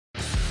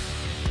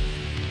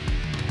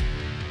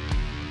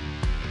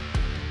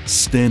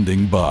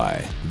Standing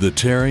By, the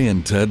Terry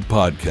and Ted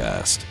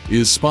podcast,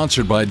 is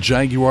sponsored by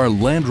Jaguar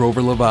Land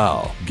Rover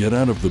Laval. Get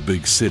out of the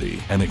big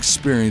city and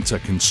experience a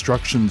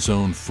construction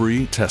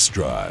zone-free test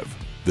drive.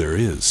 There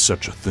is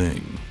such a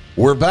thing.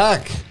 We're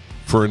back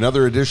for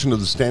another edition of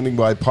the Standing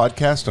By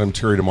podcast. I'm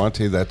Terry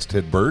DeMonte. That's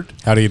Ted Bird.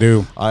 How do you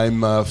do?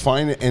 I'm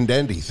fine and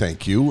dandy,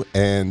 thank you.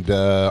 And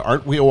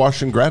aren't we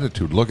awash in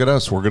gratitude? Look at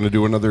us. We're going to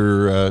do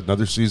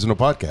another season of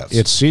podcasts.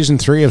 It's season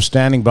 3 of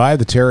Standing By,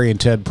 the Terry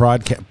and Ted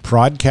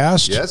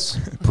podcast. Yes.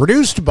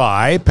 Produced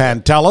by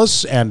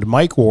Pantelis and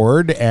Mike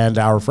Ward and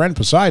our friend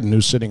Poseidon,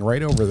 who's sitting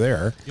right over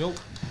there. Yo.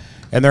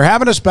 And they're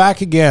having us back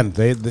again.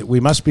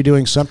 We must be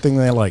doing something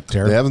they like,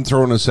 Terry. They haven't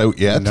thrown us out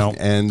yet. No.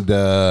 And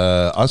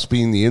us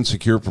being the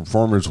insecure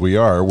performers we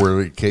are,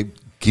 we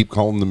keep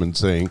calling them and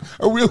saying,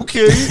 "Are we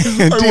okay?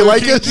 Do you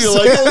like us? Do you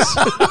like us?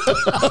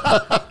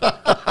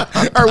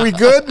 Are we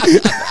good?"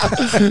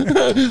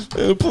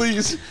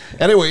 Please.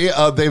 Anyway,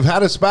 they've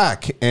had us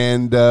back.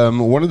 And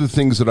one of the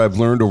things that I've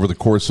learned over the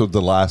course of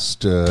the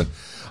last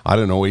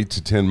 8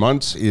 to 10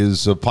 months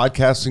is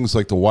podcasting's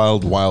like the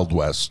wild, wild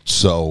west.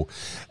 So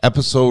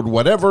episode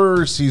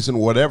whatever, season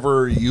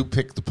whatever, you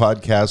pick the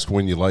podcast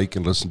when you like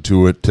and listen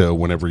to it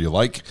whenever you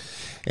like.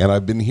 And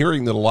I've been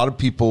hearing that a lot of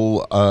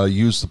people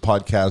use the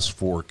podcast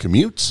for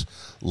commutes.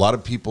 A lot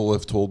of people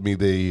have told me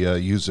they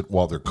use it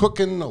while they're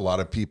cooking. A lot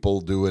of people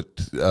do it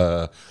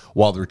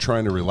while they're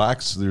trying to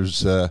relax.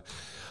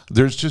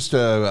 There's just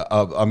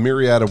a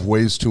myriad of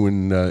ways to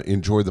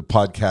enjoy the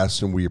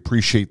podcast, and we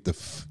appreciate the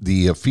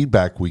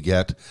feedback we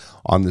get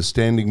on the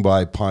Standing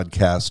By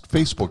Podcast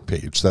Facebook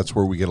page. That's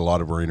where we get a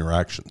lot of our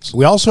interactions.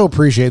 We also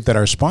appreciate that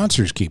our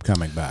sponsors keep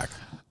coming back.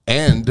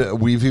 And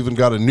we've even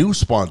got a new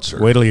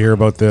sponsor. Wait till you hear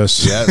about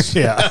this. Yes.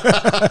 Yeah.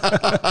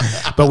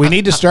 But we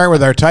need to start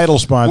with our title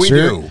sponsor.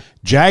 We do.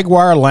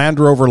 Jaguar Land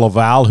Rover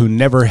Laval, who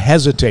never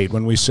hesitate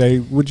when we say,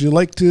 would you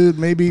like to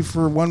maybe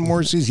for one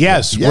more season?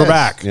 Yes, we're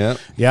back.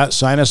 Yeah,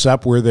 sign us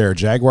up. We're there.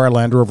 Jaguar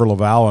Land Rover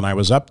Laval. And I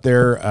was up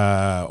there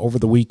over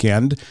the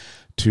weekend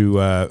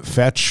to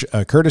fetch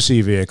a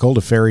courtesy vehicle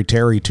to ferry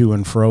Terry to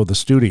and fro the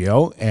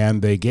studio.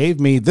 And they gave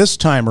me, this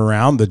time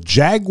around, the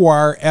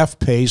Jaguar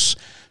F-Pace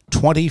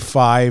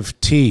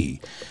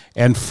 25T.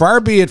 And far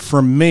be it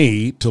from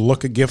me to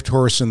look a gift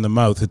horse in the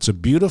mouth. It's a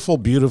beautiful,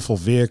 beautiful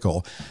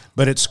vehicle,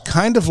 but it's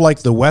kind of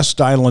like the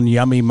West Island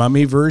Yummy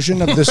Mummy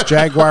version of this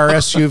Jaguar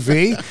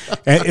SUV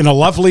in a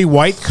lovely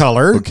white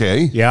color.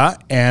 Okay. Yeah,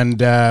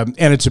 and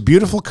it's a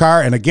beautiful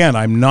car. And again,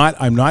 I'm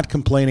not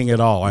complaining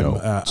at all.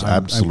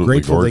 I'm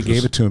grateful gorgeous. They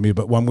gave it to me.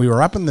 But when we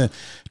were up in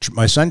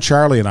my son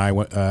Charlie and I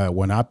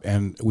went up,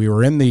 and we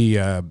were in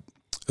the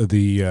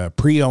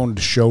pre-owned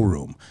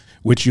showroom,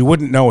 which you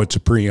wouldn't know it's a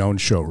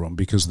pre-owned showroom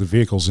because the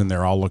vehicles in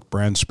there all look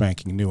brand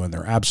spanking new, and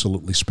they're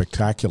absolutely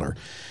spectacular.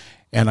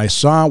 And I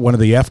saw one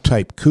of the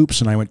F-Type coupes,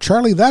 and I went,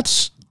 Charlie,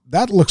 that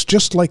looks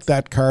just like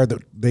that car that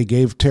they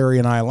gave Terry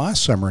and I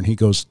last summer. And he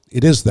goes,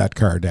 it is that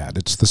car, Dad.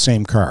 It's the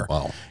same car.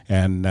 Wow.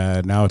 And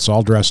now it's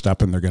all dressed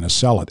up, and they're going to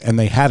sell it. And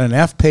they had an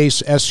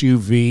F-Pace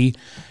SUV.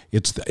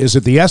 Is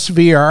it the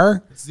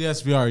SVR? It's the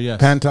SVR, yes.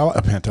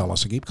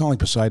 Pantelis. I keep calling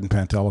Poseidon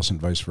Pantelis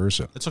and vice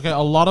versa. It's okay. A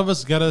lot of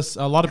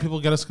people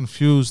get us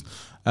confused.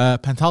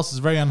 Pantelis is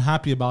very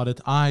unhappy about it.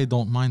 I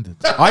don't mind it.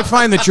 I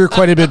find that you're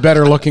quite a bit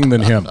better looking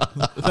than him.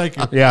 Thank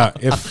you. Yeah.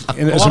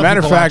 As a matter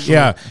of fact,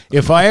 yeah.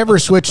 If I ever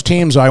switch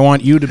teams, I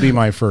want you to be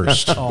my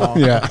first. Oh,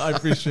 yeah. I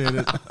appreciate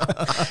it.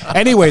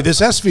 Anyway, this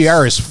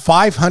SVR is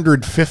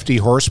 550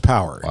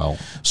 horsepower. Wow.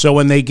 So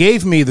when they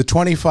gave me the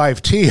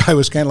 25T, I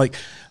was kind of like,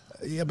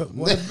 yeah, but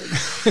what?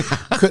 You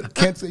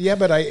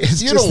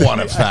don't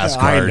want a fast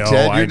car,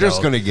 Ted. You're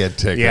just going to get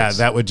tickets. Yeah,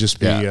 that would just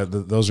be.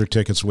 Those are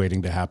tickets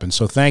waiting to happen.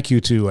 So thank you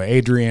to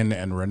Adrian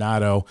and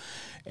Renato,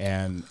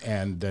 and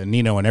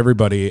Nino and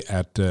everybody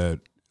at the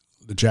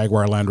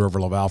Jaguar Land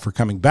Rover Laval for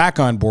coming back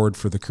on board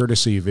for the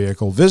courtesy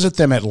vehicle. Visit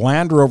them at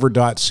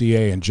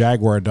landrover.ca and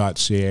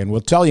jaguar.ca, and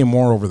we'll tell you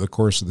more over the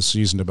course of the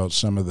season about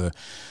some of the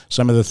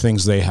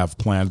things they have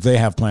planned. They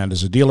have planned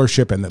as a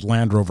dealership, and that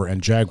Land Rover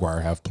and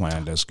Jaguar have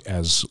planned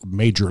as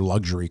major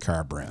luxury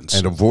car brands.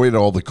 And avoid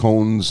all the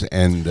cones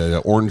and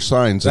orange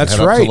signs. That's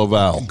and head right. Up to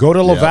Laval. Go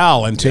to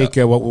Laval and take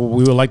what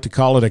we would like to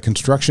call it a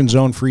construction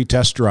zone free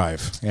test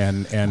drive,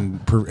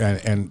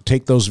 and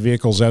take those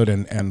vehicles out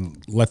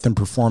and let them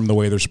perform the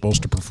way they're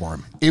supposed to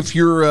perform. If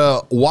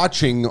you're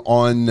watching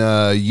on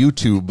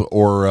YouTube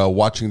or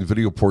watching the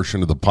video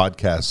portion of the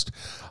podcast,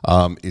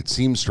 it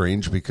seems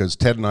strange because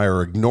Ted and I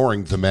are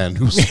ignoring the man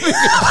who's sitting at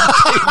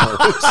the table.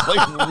 It's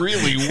like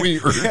really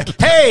weird.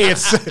 Hey,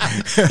 it's a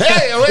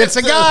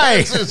guy.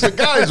 It's a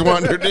guy's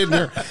wandered in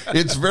there.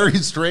 It's very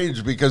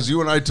strange because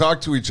you and I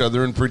talk to each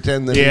other and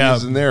pretend that he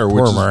isn't there.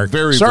 Which Poor Mark. Is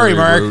very, sorry,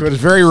 very Mark, rude. but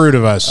it's very rude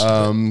of us.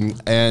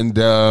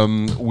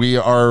 We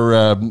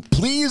are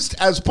pleased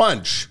as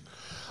punch.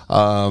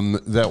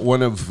 That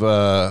one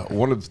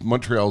of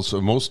Montreal's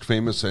most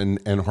famous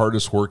and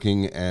hardest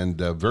working and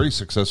very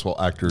successful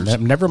actors.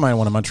 Never mind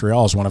one of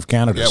Montreal's, one of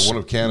Canada's. Yeah, one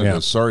of Canada's. Yeah.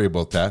 Sorry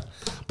about that.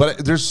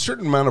 But there's a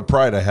certain amount of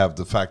pride I have,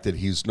 the fact that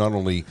he's not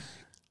only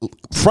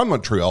from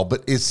Montreal,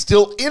 but is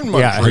still in Montreal.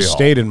 Yeah, has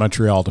stayed in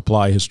Montreal to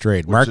ply his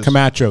trade. Mark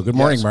Camacho. Good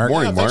morning, Mark.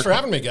 Morning, Thanks Mark. for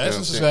having me, guys.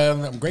 This is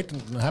I'm great.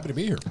 I'm happy to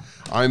be here.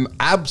 I'm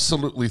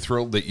absolutely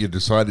thrilled that you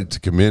decided to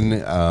come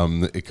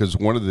in because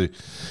one of the,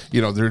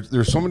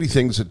 there's so many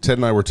things that Ted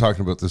and I were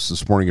talking about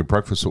this morning at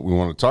breakfast that we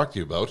want to talk to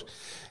you about.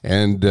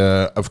 And,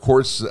 of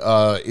course,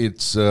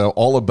 it's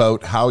all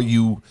about how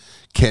you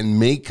can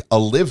make a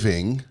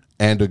living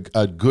and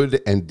a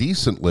good and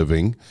decent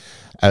living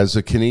as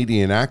a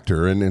Canadian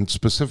actor. And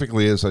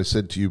specifically, as I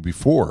said to you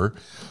before,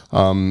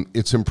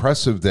 it's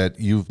impressive that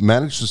you've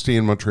managed to stay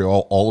in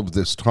Montreal all of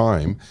this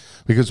time,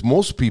 because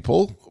most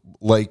people,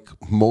 like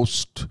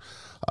most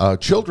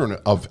children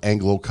of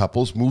Anglo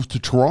couples, move to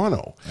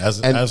Toronto.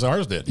 As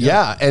ours did.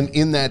 Yeah, and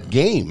in that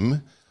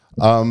game,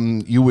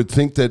 you would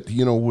think that,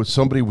 with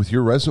somebody with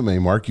your resume,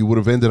 Mark, you would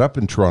have ended up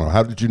in Toronto.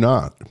 How did you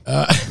not?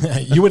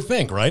 You would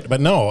think, right?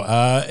 But no,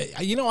 I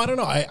don't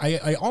know.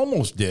 I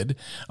almost did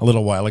a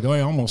little while ago.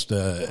 I almost,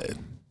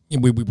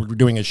 we were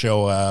doing a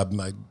show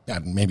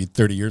maybe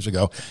 30 years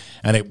ago,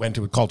 and it went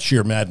to called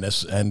Sheer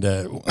Madness, and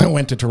I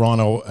went to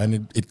Toronto,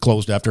 and it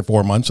closed after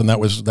 4 months, and that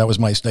was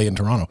my stay in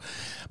Toronto.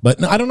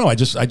 But no, I don't know. I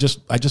just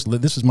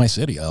this is my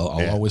city.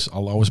 I'll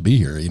always be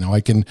here.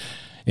 I can.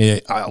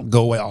 I'll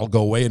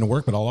go away and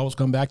work, but I'll always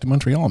come back to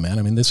Montreal, man.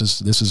 I mean, this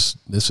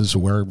is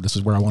where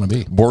I want to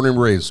be. Born and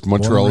raised,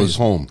 Montreal is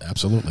home.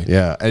 Absolutely.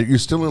 Yeah, and you're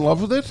still in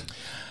love with it?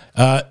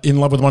 In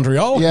love with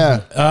Montreal?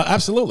 Yeah,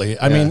 absolutely.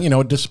 I mean,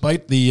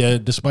 despite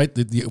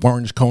the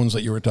orange cones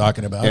that you were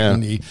talking about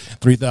and the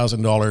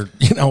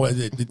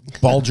 $3,000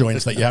 ball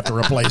joints that you have to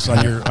replace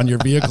on your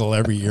vehicle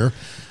every year.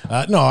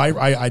 No,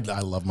 I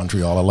love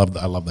Montreal. I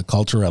love the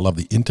culture. I love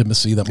the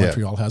intimacy that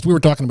Montreal has. We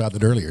were talking about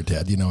that earlier,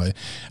 Ted.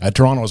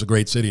 Toronto is a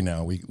great city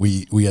now.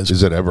 We as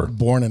is it ever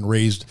born and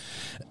raised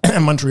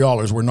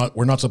Montrealers,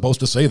 we're not supposed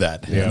to say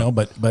that,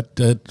 but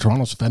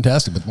Toronto's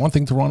fantastic. But one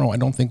thing Toronto I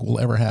don't think will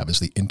ever have is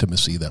the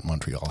intimacy that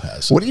Montreal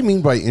has. What do you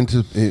mean by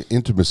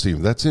intimacy?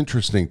 That's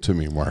interesting to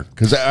me, Mark,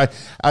 because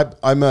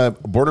I'm a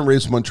born and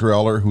raised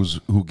Montrealer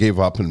who gave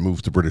up and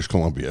moved to British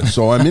Columbia.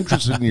 So I'm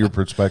interested in your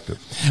perspective.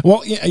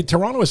 Well,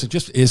 Toronto is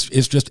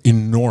just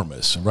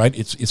enormous, right?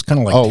 It's kind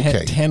of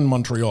like 10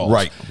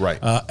 Montreals, right.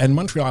 And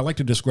Montreal, I like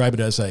to describe it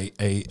as a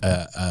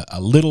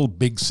little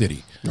big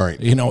city. Right.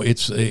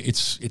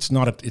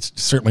 It's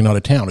certainly not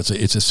a town.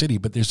 It's a city,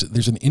 but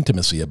there's an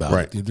intimacy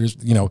about it. There's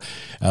you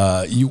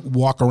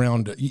walk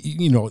around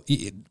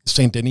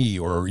Saint Denis,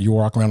 or you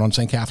walk around on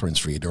St. Catherine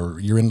Street, or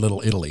you're in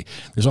Little Italy.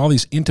 There's all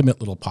these intimate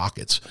little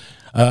pockets,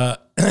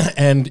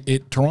 and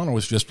Toronto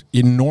is just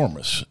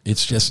enormous.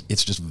 It's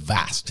just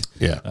vast.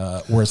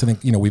 Yeah. Whereas I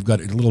think we've got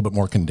it a little bit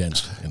more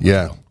condensed.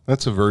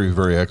 That's a very,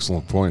 very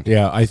excellent point.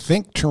 Yeah, I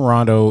think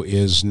Toronto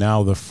is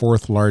now the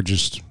fourth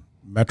largest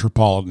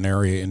metropolitan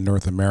area in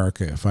North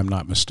America, if I'm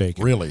not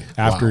mistaken. Really?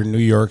 After New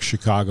York,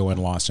 Chicago,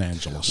 and Los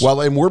Angeles.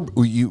 Well, and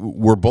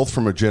we're both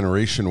from a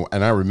generation,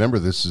 and I remember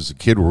this as a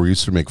kid where we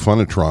used to make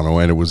fun of Toronto,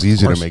 and it was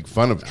easy to make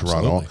fun of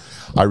Toronto.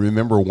 I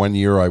remember one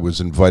year I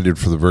was invited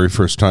for the very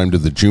first time to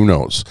the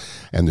Junos,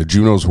 and the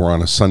Junos were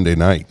on a Sunday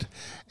night.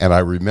 And I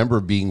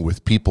remember being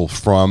with people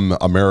from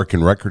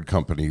American record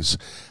companies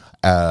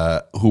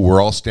who were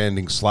all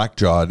standing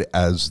slack-jawed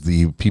as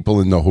the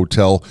people in the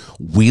hotel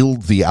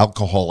wheeled the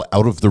alcohol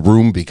out of the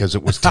room because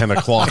it was 10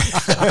 o'clock.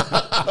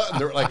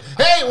 They were like,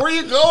 hey, where are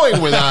you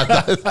going with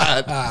that?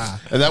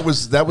 And that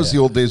was the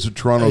old days of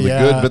Toronto, the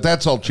good, but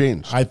that's all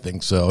changed. I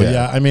think so,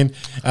 yeah. I mean,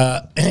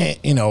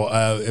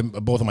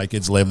 both of my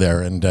kids live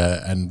there, and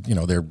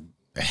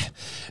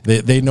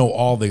they know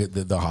all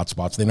the hot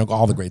spots. They know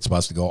all the great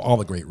spots to go, all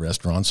the great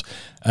restaurants,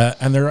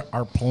 and there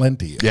are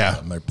plenty. There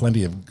are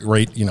plenty of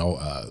great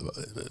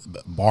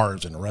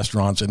bars and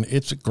restaurants, and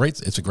it's a great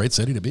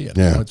city to be in.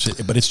 Yeah.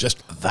 But it's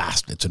just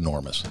vast. It's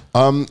enormous.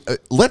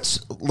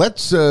 Let's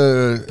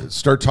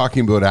start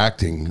talking about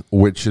acting,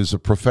 which is a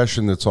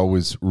profession that's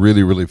always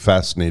really, really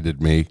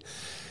fascinated me,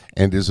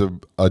 and is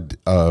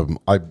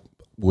I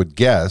would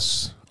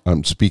guess,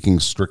 I'm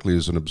speaking strictly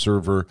as an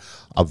observer,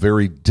 a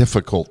very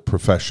difficult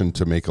profession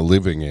to make a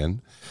living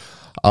in.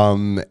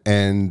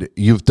 And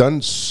you've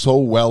done so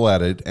well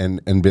at it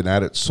and been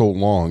at it so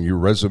long. Your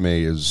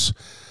resume is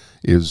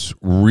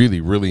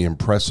really, really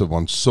impressive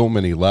on so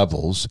many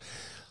levels.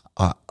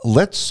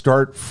 Let's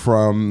start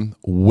from,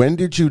 when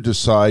did you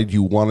decide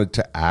you wanted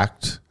to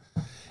act,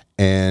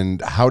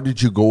 and how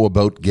did you go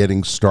about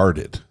getting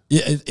started?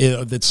 Yeah,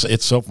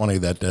 it's so funny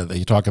that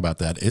you talk about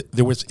that.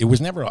 It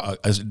was never a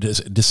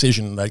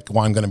decision like,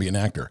 well, I'm going to be an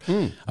actor.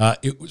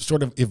 It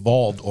sort of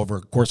evolved over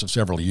a course of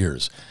several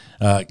years.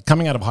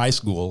 Coming out of high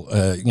school,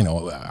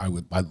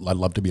 I'd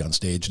love to be on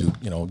stage,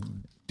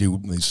 do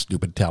these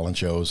stupid talent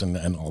shows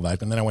and all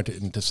that. And then I went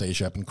into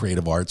SACEP and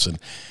creative arts, and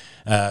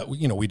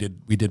we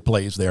did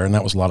plays there, and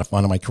that was a lot of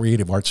fun. And my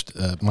creative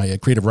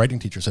writing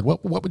teacher said,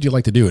 "What would you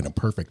like to do in a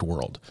perfect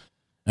world?"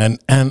 And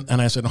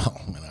I said, oh,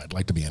 man, I'd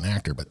like to be an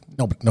actor, but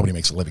nobody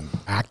makes a living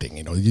acting.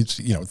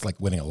 It's like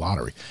winning a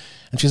lottery.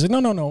 And she said, no,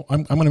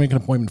 I'm going to make an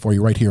appointment for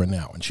you right here and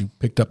now. And she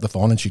picked up the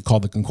phone and she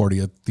called the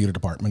Concordia Theater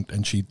Department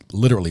and she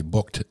literally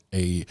booked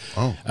an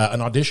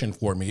audition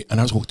for me. And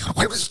I was going,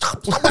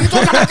 stop, what are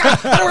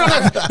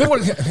you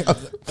doing?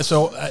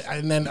 So,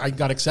 and then I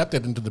got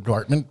accepted into the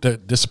department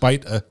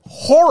despite a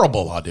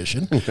horrible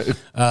audition.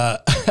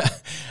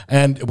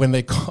 And when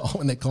they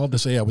called to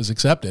say I was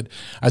accepted,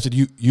 I said,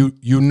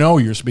 you know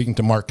you're speaking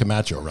to Mark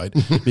Camacho, right?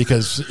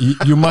 Because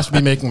you must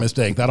be making a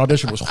mistake. That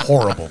audition was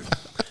horrible.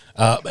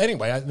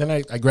 Anyway, then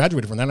I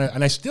graduated from that,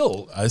 and I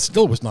still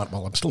was not.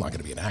 Well, I'm still not going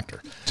to be an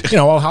actor.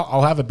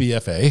 I'll have a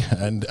BFA,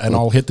 and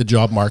I'll hit the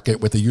job market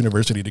with a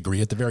university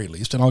degree at the very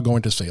least, and I'll go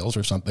into sales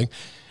or something.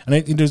 And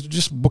I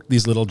just booked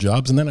these little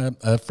jobs, and then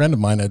a friend of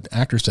mine, an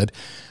actor, said,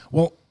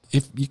 "Well,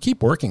 if you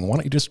keep working, why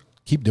don't you just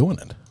keep doing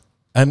it?"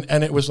 And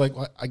it was like,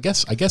 well, I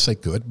guess I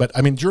could. But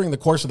I mean, during the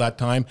course of that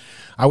time,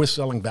 I was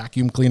selling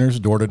vacuum cleaners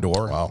door to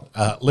door.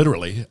 Wow.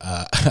 Literally.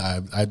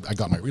 I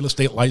got my real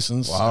estate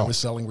license. Wow. I was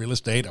selling real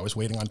estate. I was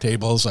waiting on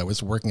tables. I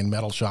was working in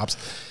metal shops.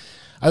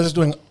 I was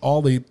doing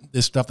all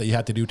this stuff that you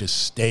had to do to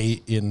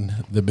stay in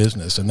the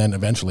business. And then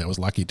eventually I was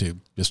lucky to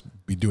just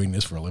be doing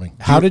this for a living.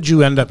 How did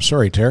you end up,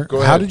 sorry, Ter,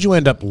 how did you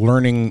end up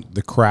learning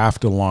the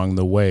craft along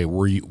the way?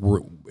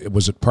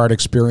 Was it part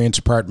experience,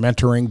 part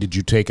mentoring? Did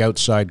you take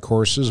outside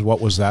courses? What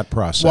was that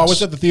process? Well, I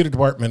was at the theater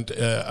department.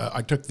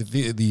 I took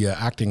the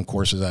acting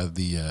courses at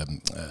the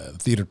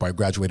theater department. I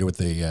graduated with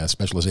a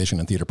specialization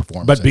in theater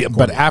performance.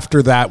 But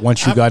after that,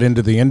 once you got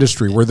into the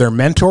industry, were there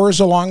mentors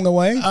along the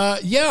way?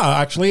 Yeah,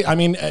 actually. I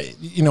mean,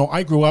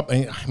 I grew up,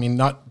 I mean,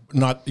 not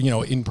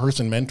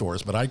in-person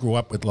mentors, but I grew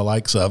up with the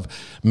likes of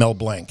Mel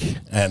Blanc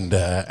and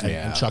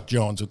Chuck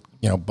Jones,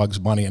 Bugs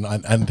Bunny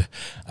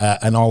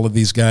and all of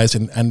these guys,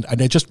 and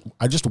I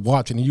just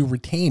watch, and you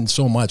retain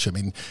so much. I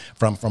mean,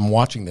 from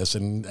watching this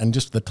and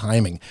just the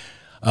timing,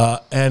 I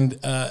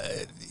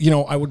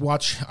would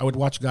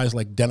watch guys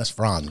like Dennis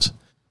Franz,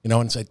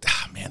 and say,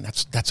 man,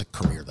 that's a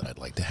career that I'd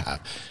like to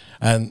have.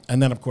 And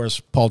then, of course,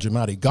 Paul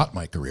Giamatti got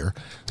my career.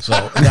 So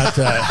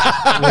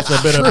that was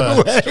a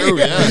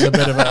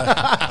bit of a...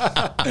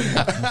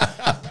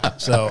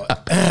 So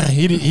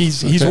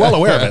he's well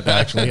aware of it,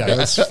 actually.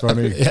 That's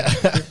funny. Yeah.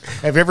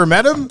 Have you ever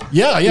met him?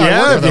 Yeah.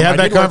 Have you had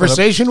that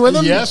conversation with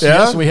him?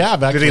 Yes, we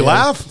have. Actually. Did he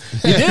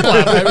laugh? He did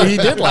laugh. He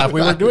did laugh.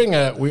 We were doing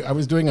I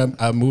was doing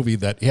a movie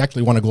that he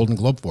actually won a Golden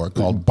Globe for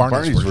called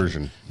Barney's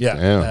Version.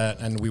 Yeah.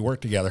 And we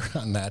worked together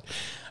on that.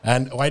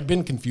 And I'd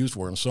been confused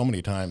for him so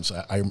many times.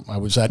 I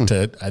was at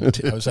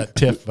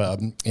TIFF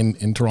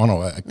in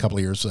Toronto a couple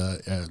of years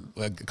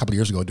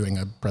ago doing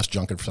a press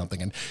junket for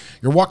something, and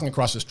you're walking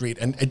across the street,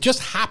 and it just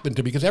happened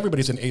to, because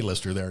everybody's an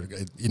A-lister there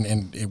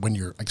when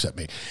you're, except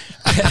me,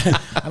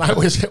 and I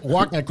was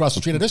walking across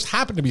the street, and just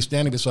happened to be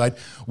standing beside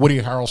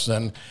Woody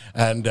Harrelson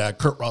and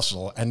Kurt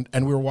Russell, and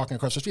we were walking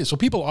across the street. So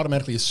people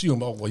automatically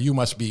assume, oh, well, you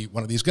must be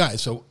one of these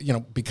guys. So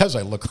because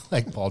I look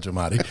like Paul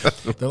Giamatti,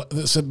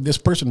 this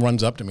person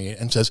runs up to me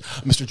and says,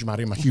 Mr.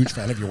 Giamatti, I'm a huge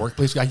fan of your work.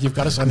 Please, you've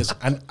got to sign this.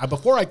 And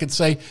before I could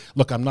say,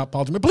 look, I'm not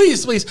Paul Giamatti.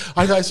 Please,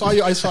 I saw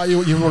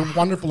you. You were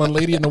wonderful and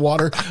Lady in the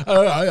Water.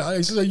 I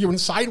said you were in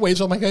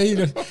Sideways. I'm like,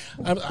 hey,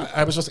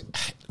 I was just,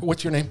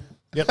 what's your name?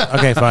 Yep.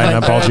 Okay, fine.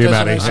 I'm Paul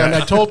Giamatti.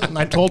 And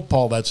I told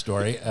Paul that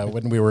story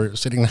when we were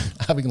sitting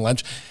having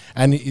lunch,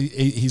 and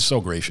he's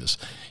so gracious.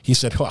 He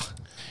said, well,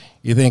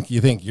 You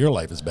think your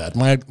life is bad.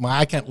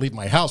 I can't leave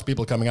my house.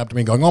 People coming up to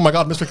me going, "Oh my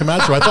God, Mr.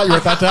 Camacho, I thought you were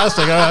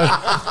fantastic."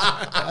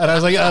 And I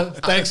was like,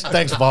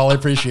 "Thanks, Paul. I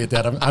appreciate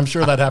that. I'm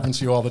sure that happens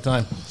to you all the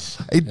time."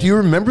 Hey, do you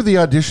remember the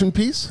audition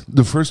piece?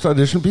 The first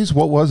audition piece?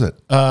 What was it?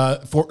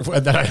 For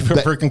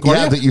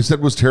Concordia? Yeah, that you said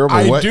was terrible.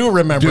 I do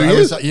remember. Do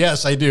you?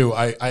 Yes, I do.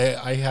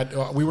 I had.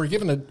 We were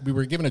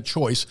given a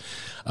choice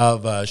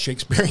of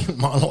Shakespearean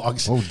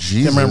monologues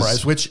to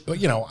memorize. Which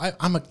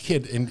I'm a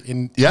kid.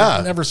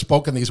 I've never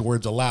spoken these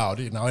words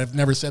aloud. I've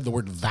never said the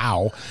word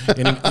 "thou"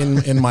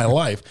 in my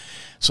life.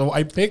 So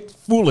I picked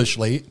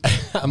foolishly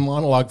a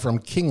monologue from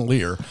King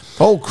Lear.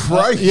 Oh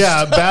Christ!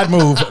 Yeah, bad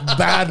move.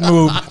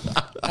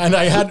 And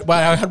I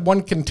had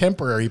one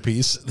contemporary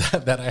piece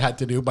that I had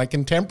to do. My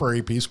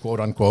contemporary piece, quote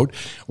unquote,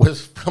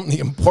 was from The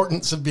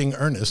Importance of Being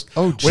Earnest.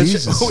 Oh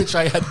Jesus! Which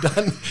I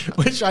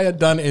had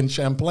done in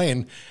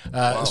Champlain.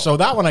 Wow. So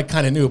that one I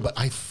kind of knew, but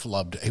I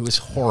flubbed. It was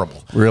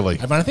horrible. Really?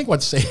 I think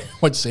what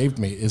saved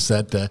me is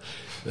that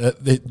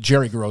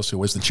Jerry Gross, who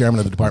was the chairman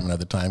of the department at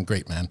the time,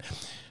 great man.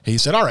 He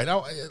said, "All right,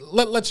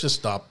 let's just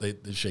stop the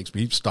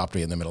Shakespeare." He stopped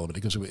me in the middle of it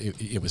because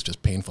it was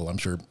just painful. I'm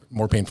sure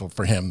more painful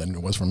for him than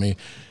it was for me.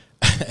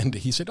 And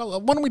he said, "Oh,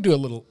 why don't we do a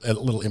little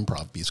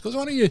improv piece? Because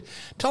why don't you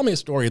tell me a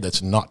story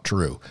that's not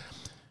true?"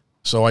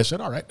 So I said,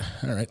 all right.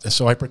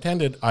 So I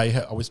pretended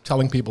I was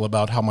telling people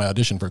about how my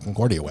audition for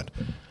Concordia went.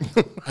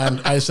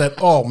 And I said,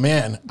 oh,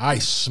 man, I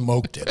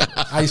smoked it.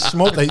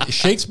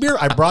 Shakespeare,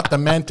 I brought the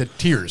man to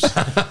tears.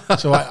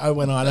 So I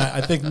went on.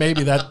 I think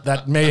maybe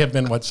that may have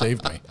been what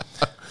saved me.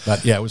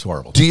 But, yeah, it was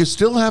horrible. Do you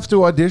still have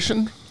to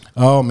audition?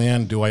 Oh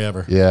man, do I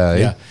ever? Yeah,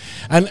 yeah.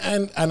 And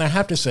I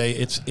have to say,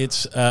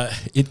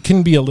 it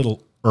can be a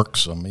little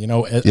irksome, you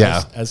know.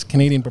 As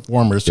Canadian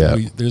performers,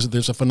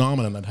 there's a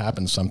phenomenon that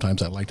happens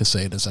sometimes. I like to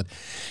say it is that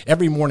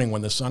every morning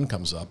when the sun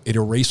comes up, it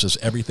erases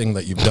everything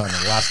that you've done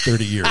in the last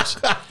 30 years.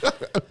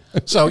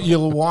 So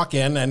you'll walk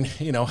in, and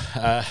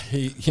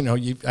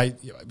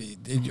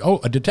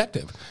a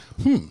detective.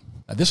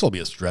 This will be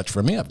a stretch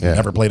for me. I've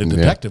never played a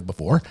detective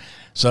before.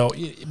 So,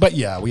 but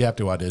yeah, we have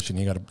to audition.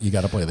 You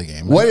got to play the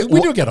game.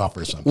 We do get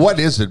offers sometimes. What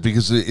is it?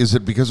 Is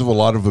it because of a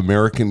lot of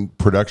American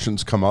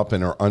productions come up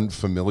and are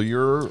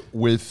unfamiliar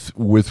with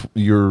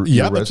your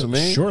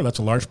resume? Sure, that's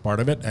a large part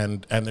of it,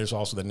 and there's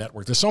also the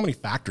network. There's so many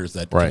factors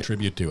that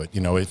contribute to it. You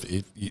know, if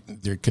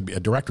there could be a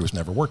director who's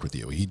never worked with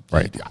you, you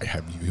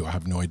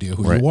have no idea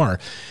who you are.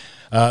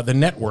 The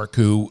network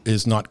who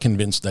is not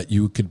convinced that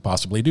you could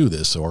possibly do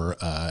this, or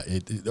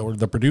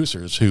the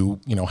producers who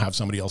have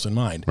somebody else in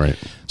mind. Right.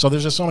 So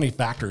there's just so many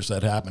factors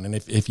that happen, and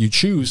if you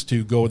choose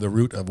to go the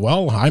route of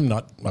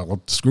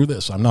screw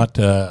this, I'm not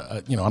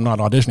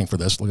auditioning for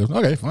this.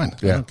 Okay, fine.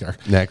 I don't care.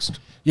 Next.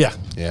 Yeah.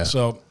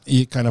 So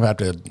you kind of have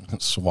to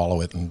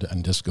swallow it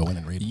and just go in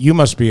and read it. You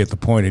must be at the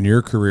point in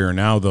your career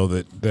now, though,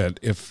 that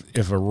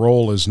if a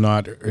role is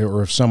not,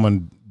 or if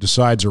someone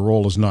decides a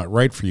role is not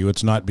right for you,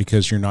 it's not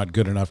because you're not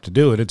good enough to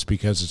do it. It's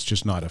because it's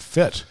just not a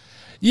fit.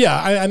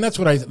 Yeah, and that's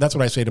what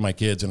I say to my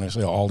kids, and I say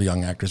to all the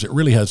young actors. It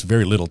really has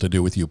very little to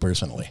do with you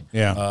personally.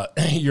 Yeah,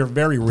 you're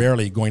very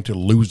rarely going to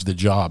lose the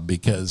job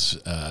because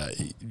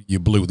you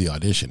blew the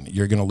audition.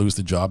 You're going to lose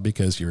the job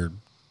because you're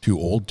too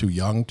old, too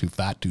young, too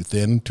fat, too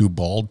thin, too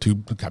bald,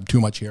 too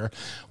much hair,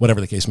 whatever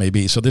the case may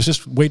be. So there's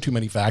just way too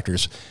many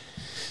factors.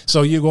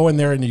 So you go in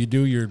there and you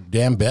do your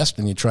damn best,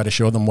 and you try to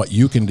show them what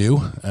you can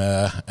do,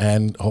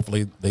 and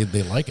hopefully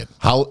they like it.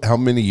 How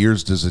many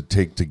years does it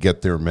take to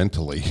get there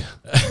mentally?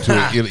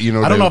 I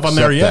don't know if I'm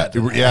there yet.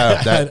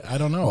 I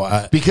don't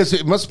know. Because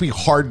it must be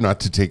hard not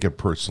to take it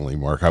personally,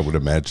 Mark, I would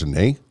imagine,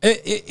 eh?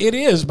 It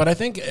is, but I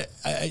think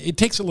it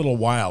takes a little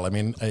while. I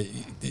mean,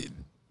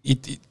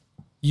 it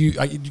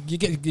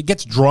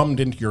gets drummed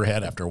into your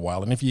head after a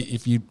while, and if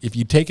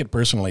you take it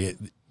personally,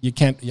 you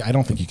can't. I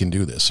don't think you can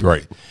do this.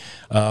 Right.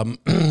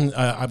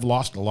 I've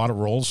lost a lot of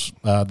roles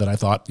that I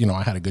thought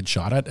I had a good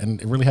shot at,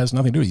 and it really has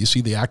nothing to do with it. You see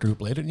the actor who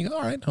played it, and you go,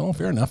 all right,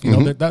 fair enough. You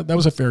know, that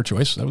was a fair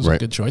choice. That was a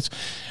good choice.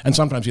 And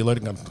sometimes you look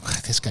and go,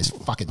 this guy's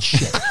fucking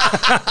shit.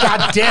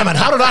 God damn it!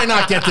 How did I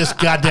not get this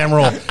goddamn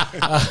role?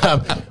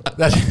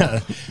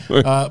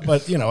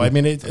 But I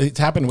mean, it's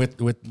happened with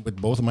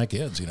both of my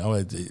kids.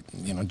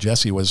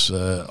 Jesse was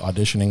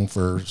auditioning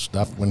for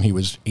stuff when he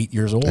was 8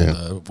 years old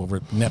over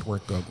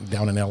network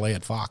down in LA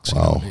at Fox.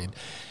 Wow.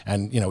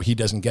 And he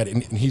doesn't get it,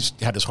 and he's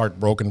had his heart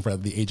broken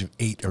from the age of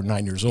 8 or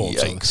 9 years old.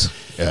 Yikes.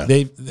 So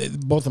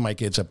both of my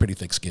kids have pretty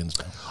thick skins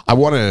now. I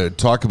want to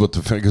talk about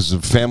because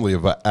the family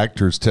of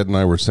actors. Ted and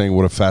I were saying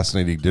what a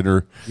fascinating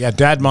dinner. Yeah,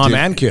 dad, mom,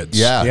 and kids.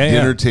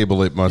 Dinner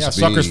table it must be.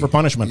 Suckers for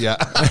punishment. Yeah.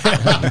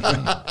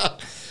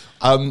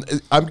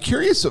 I'm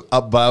curious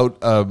about.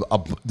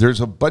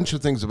 There's a bunch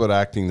of things about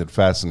acting that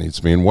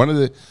fascinates me, and one of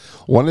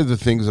the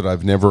things that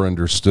I've never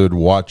understood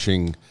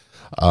watching.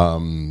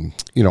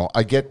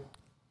 I get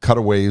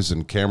cutaways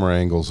and camera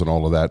angles and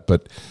all of that,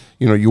 but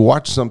you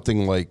watch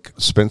something like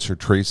Spencer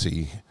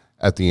Tracy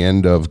at the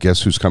end of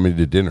Guess Who's Coming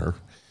to Dinner,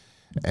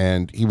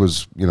 and he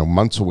was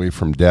months away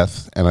from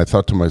death, and I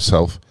thought to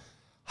myself,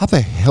 how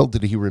the hell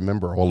did he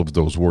remember all of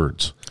those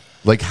words?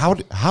 Like, how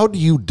do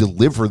you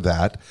deliver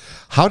that?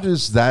 How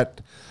does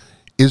that?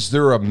 Is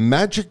there a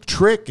magic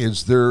trick?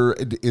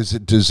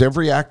 Does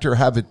every actor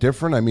have it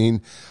different? I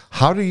mean,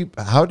 how do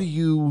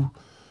you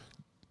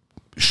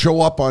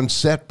show up on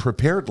set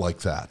prepared like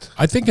that?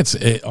 I think it's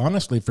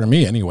honestly, for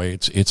me anyway,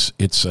 it's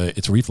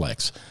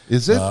reflex.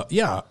 Is it?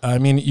 Yeah. I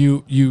mean,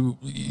 you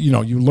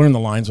learn the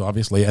lines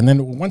obviously, and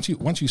then once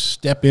you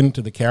step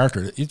into the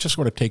character, it just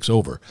sort of takes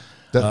over.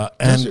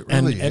 And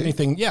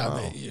anything,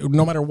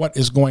 no matter what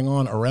is going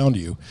on around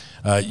you,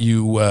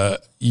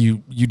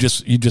 you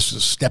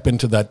just step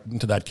into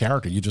that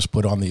character. You just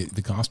put on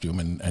the costume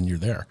and you're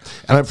there.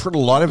 And I've heard a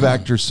lot of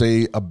actors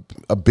say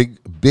a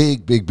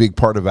big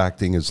part of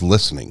acting is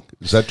listening.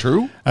 Is that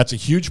true? That's a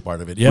huge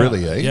part of it. Yeah,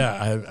 really, eh?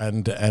 Yeah,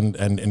 and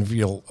if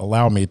you'll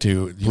allow me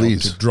to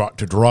please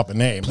to drop a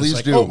name, please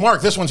like, do. Oh,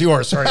 Mark, this one's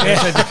yours. Sorry,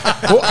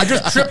 I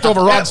just tripped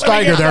over Rod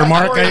Steiger there,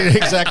 Mark.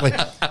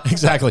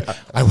 Exactly.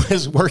 I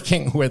was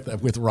working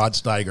with Rod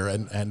Steiger,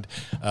 and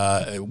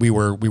we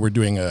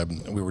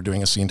were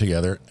doing a scene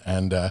together,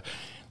 and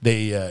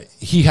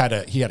he had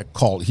a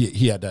call.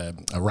 He had a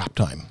rap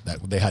time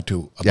that they had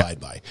to abide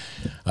by.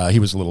 He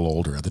was a little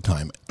older at the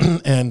time,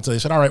 and so they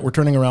said, "All right, we're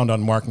turning around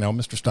on Mark now,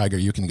 Mr.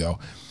 Steiger, you can go."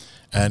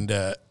 And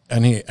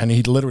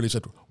he literally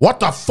said, "What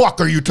the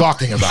fuck are you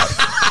talking about?"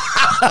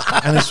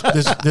 And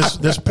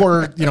this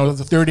poor,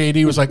 the third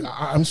AD was like,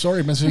 "I'm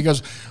sorry, Mr." He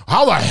goes,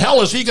 "How the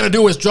hell is he going to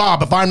do his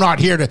job if I'm not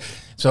here to?"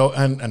 So,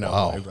 and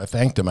I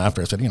thanked him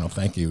after. I said,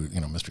 thank you,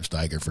 Mr.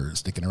 Steiger, for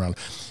sticking around.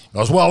 He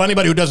goes, well,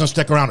 anybody who doesn't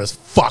stick around is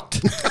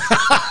fucked.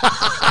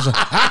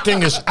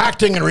 Acting is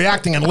acting and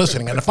reacting and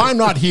listening. And if I'm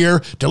not here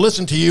to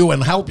listen to you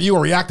and help you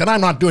react, then I'm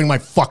not doing my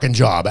fucking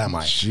job, am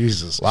I?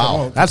 Jesus.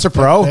 Wow. That's a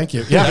pro. Thank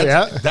you.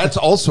 Yeah. That's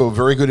also a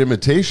very good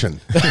imitation.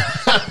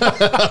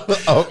 It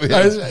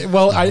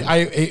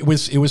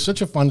was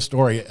such a fun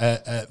story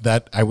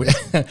that I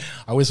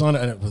was on.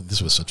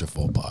 This was such a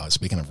faux pas.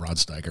 Speaking of Rod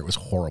Steiger, it was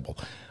horrible.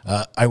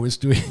 I was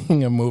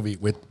doing a movie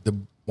with the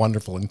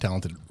wonderful and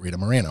talented Rita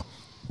Moreno,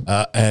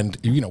 and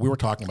we were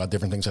talking about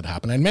different things that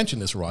happened. I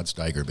mentioned this Rod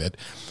Steiger bit,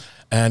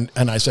 and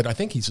I said I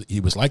think he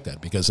was like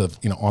that because of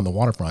On the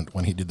Waterfront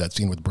when he did that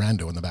scene with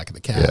Brando in the back of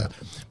the cab. Yeah.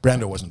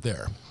 Brando wasn't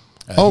there.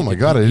 Oh my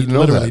God! I didn't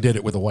know that. He literally did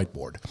it with a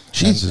whiteboard.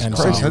 Jesus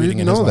Christ! I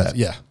didn't know that.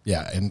 Yeah,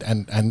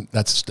 and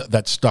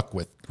that stuck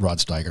with Rod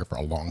Steiger for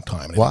a long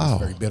time. And wow, he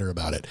was very bitter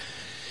about it.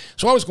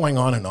 So I was going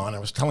on and on. I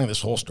was telling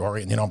this whole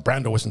story, and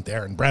Brando wasn't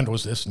there, and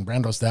Brando's this, and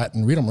Brando's that,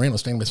 and Rita Moreno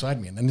was standing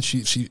beside me, and then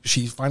she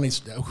finally,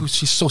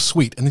 she's so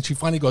sweet, and then she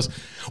finally goes,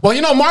 well,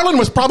 Marlon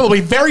was probably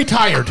very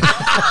tired.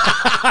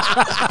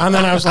 And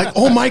then I was like,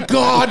 oh my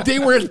God, they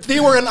were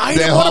an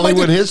item. The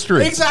Hollywood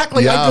history.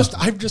 Exactly. Yeah.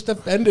 I've just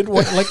offended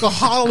like the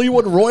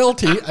Hollywood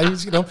royalty. I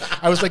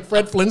was like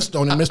Fred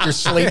Flintstone and Mr.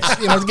 Slate's,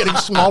 getting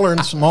smaller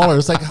and smaller.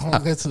 It's like, oh,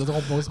 that's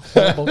the most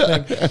horrible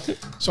thing.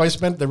 So I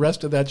spent the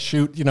rest of that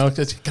shoot, can I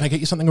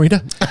get you something, Rita?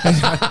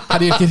 How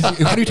do you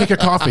take your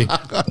coffee?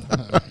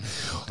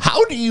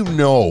 How do you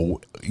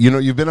know?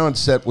 You've been on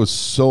set with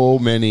so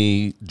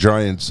many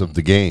giants of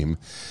the game.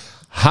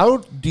 How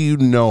do you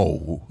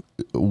know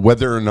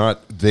whether or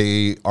not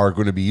they are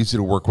going to be easy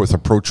to work with,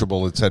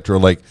 approachable, etc.?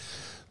 Like,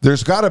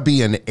 there's got to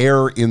be an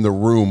air in the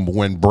room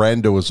when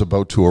Brando is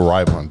about to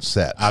arrive on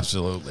set.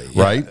 Absolutely,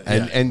 right?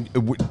 Yeah. And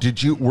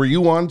were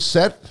you on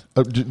set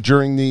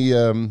during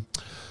the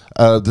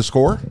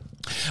score?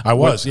 I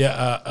was,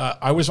 yeah.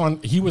 I was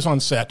on. He was on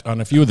set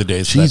on a few of the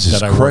days. Jesus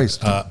that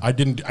Christ! I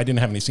didn't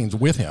have any scenes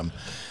with him.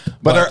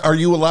 But are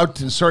you allowed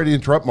to? Sorry to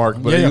interrupt, Mark.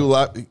 But are you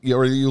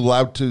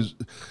allowed to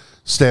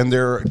stand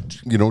there,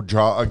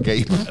 jaw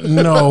agape?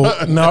 No,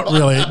 not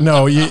really.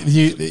 No,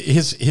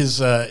 his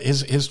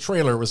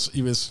trailer was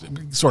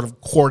sort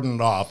of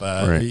cordoned off.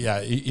 Right.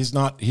 Yeah, he's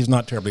not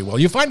terribly well.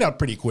 You find out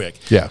pretty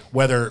quick. Yeah.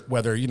 Whether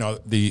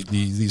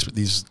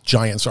these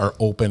giants are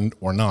open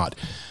or not.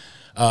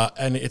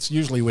 And it's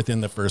usually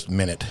within the first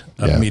minute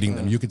of meeting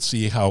them. You could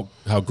see how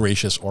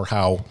gracious or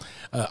how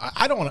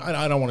I don't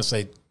want to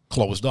say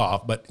closed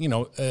off, but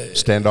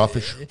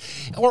standoffish,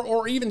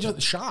 or even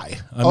just shy.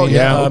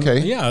 Robert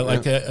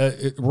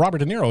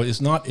De Niro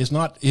is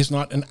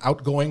not an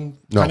outgoing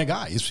kind of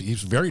guy.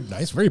 He's very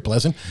nice, very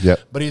pleasant. Yeah,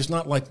 but he's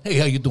not like, hey,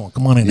 how you doing?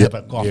 Come on in, have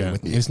a coffee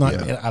with me. He's not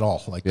at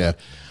all like that.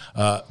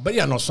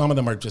 But some of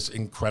them are just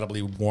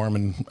incredibly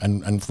warm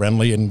and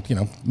friendly, and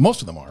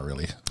most of them are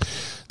really.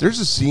 There's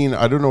a scene,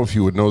 I don't know if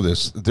you would know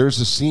this. There's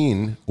a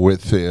scene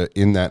with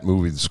in that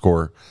movie, The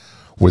Score,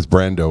 with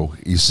Brando.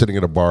 He's sitting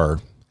at a bar,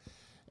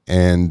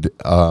 and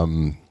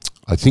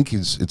I think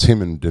it's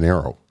him and De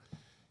Niro.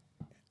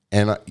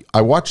 And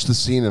I watched the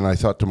scene, and I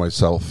thought to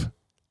myself,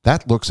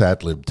 that looks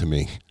ad-lib to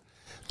me.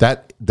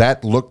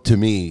 That looked to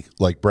me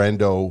like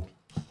Brando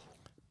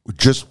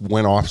just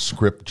went off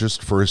script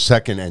just for a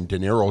second, and De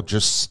Niro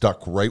just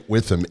stuck right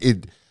with him.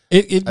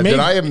 Did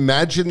I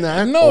imagine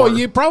that? No,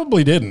 you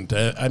probably didn't.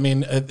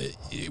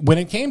 When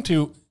it came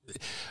to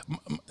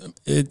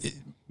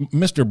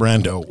Mr.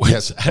 Brando,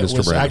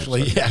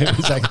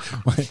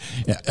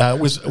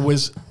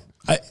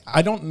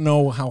 I don't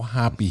know how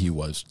happy he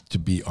was to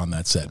be on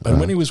that set, but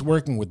when he was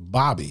working with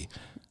Bobby,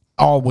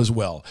 all was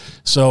well.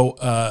 So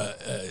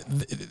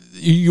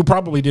you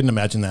probably didn't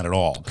imagine that at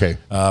all. Okay.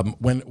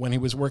 When he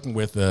was working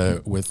with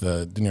De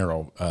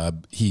Niro,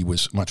 he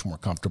was much more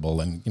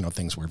comfortable, and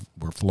things were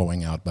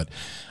flowing out. But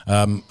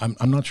I'm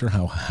not sure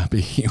how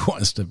happy he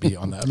was to be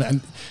on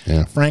that.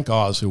 And Frank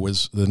Oz, who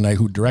was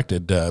who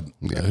directed The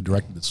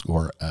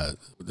Score,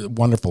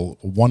 wonderful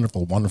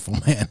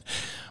man,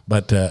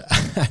 but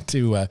had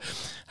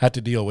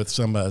to deal with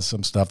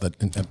some stuff that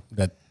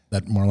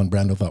Marlon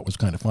Brando thought was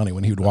kind of funny.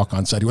 When he would walk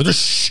on set, he would just,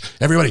 shh,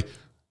 everybody,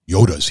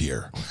 Yoda's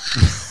here.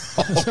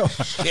 Oh,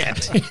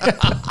 shit.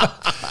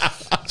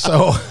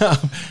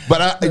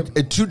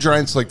 But two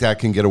giants like that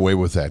can get away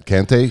with that,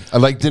 can't they?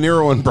 Like De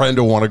Niro and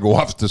Brando want to go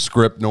off the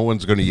script. No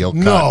one's going to yell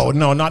cut.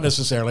 No, not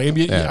necessarily.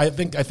 I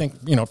think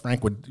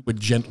Frank would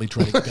gently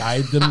try to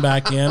guide them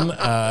back in,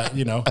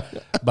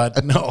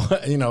 but no,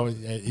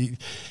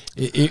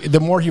 the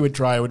more he would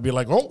try, it would be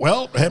like, oh,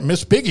 well,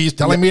 Miss Piggy's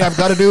telling me I've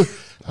got to do.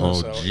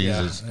 Oh,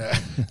 Jesus. Yeah.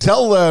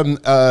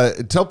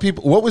 Tell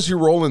people, what was your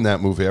role in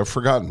that movie? I've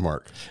forgotten,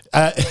 Mark.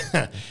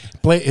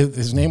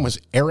 His name was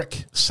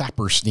Eric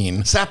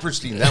Saperstein.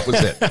 Saperstein, that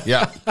was it.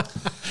 Yeah.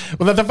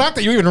 Well, the fact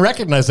that you even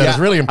recognize that is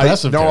really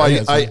impressive.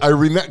 I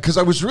remember, because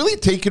I was really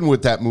taken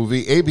with that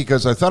movie,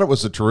 because I thought it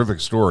was a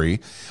terrific story,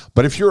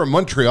 but if you're a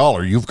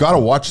Montrealer, you've got to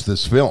watch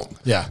this film.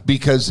 Yeah.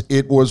 Because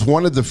it was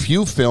one of the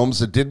few films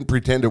that didn't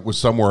pretend it was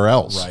somewhere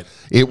else. Right.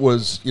 It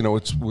was, you know,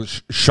 it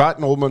was shot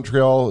in Old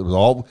Montreal. It was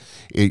all,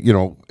 you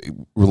know,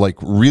 like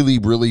really,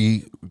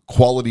 really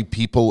quality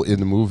people in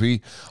the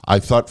movie. I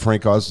thought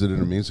Frank Oz did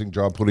an amazing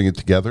job putting it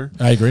together.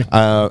 I agree.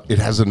 It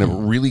has a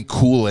really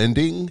cool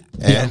ending,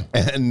 and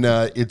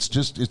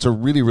it's a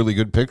really, really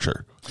good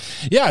picture.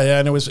 Yeah,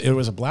 and it was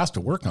a blast to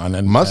work on,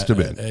 and Must have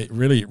been. It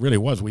really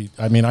was.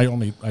 I mean, I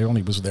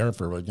only was there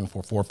for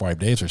for 4 or 5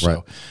 days or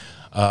so,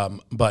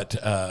 but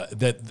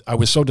that I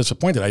was so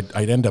disappointed.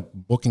 I'd end up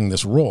booking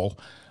this role.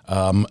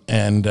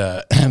 And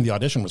the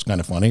audition was kind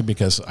of funny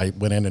because I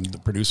went in and the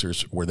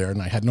producers were there,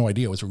 and I had no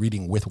idea I was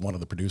reading with one of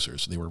the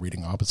producers. They were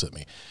reading opposite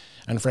me,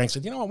 and Frank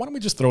said, "You know, why don't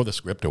we just throw the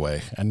script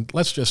away and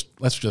let's just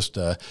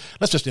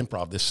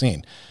improv this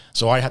scene."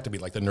 So I had to be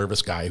like the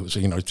nervous guy who's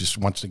just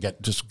wants to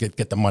get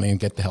the money and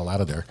get the hell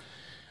out of there.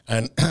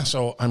 And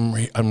so I'm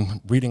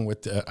reading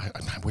with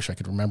I wish I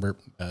could remember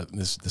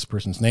this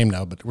person's name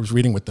now, but I was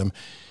reading with them.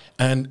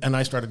 And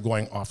I started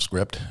going off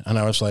script, and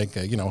I was like,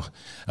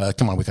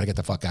 come on, we gotta get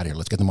the fuck out of here.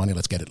 Let's get the money.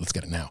 Let's get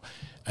it now.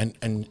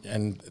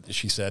 And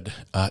she said,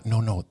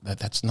 no,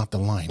 that's not the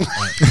line.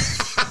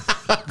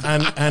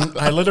 and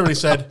I literally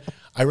said,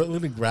 I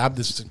literally grabbed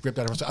this script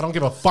out of her. I don't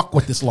give a fuck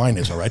what this line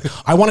is, all right?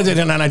 I wanted it,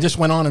 and I just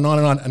went on and on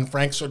and on. And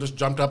Frank sort of just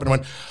jumped up and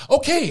went,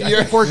 okay, I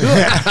think we're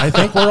good. I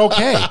think we're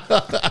okay.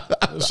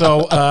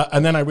 So,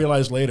 and then I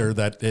realized later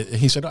that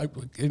he said, I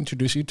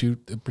introduce you to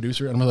the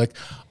producer. And I'm like,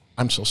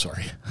 I'm so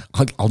sorry.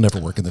 I'll never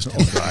work in this town.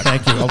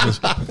 Thank you.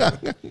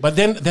 But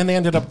then they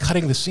ended up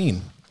cutting the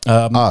scene.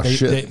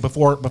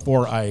 Before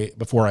I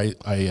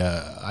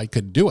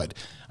could do it,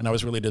 and I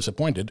was really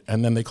disappointed.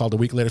 And then they called a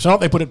week later, so no,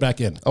 they put it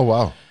back in. Oh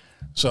wow!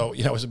 So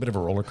yeah, it was a bit of a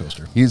roller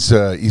coaster. He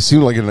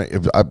seemed like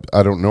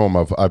I don't know him.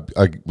 I'm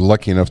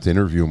lucky enough to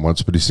interview him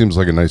once, but he seems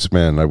like a nice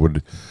man. I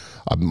would.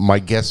 My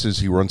guess is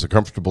he runs a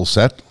comfortable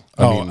set.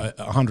 I mean,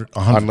 100.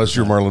 Unless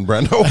you're Marlon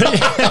Brando.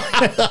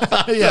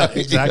 Yeah,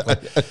 exactly.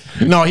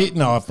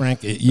 No,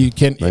 Frank, you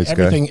can nice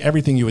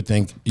everything you would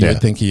think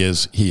he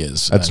is. He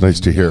is. That's nice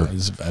to hear.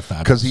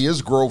 Because he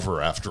is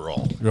Grover after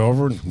all.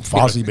 Grover and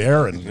Fozzie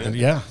Bear and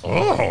yeah.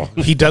 Oh,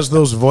 he does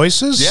those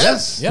voices.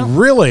 Yes. Yeah.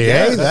 Really?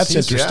 Yeah, that's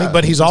interesting. Yeah.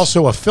 But he's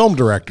also a film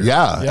director.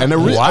 Yeah, and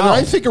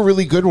I think a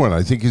really good one.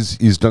 I think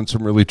he's done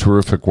some really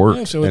terrific work.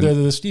 Yeah, so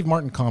the Steve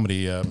Martin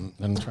comedy. I'm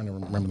trying to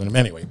remember the name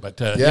anyway, but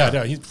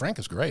Frank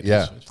is great.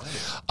 Yeah.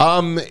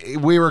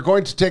 We were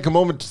going to take a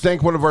moment to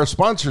thank one of our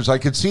sponsors. I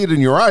could see it in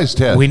your eyes,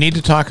 Ted. We need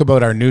to talk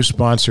about our new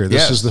sponsor.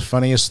 This is the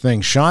funniest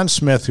thing. Sean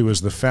Smith, who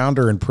is the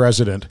founder and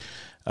president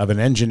of an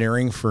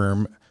engineering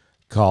firm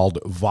called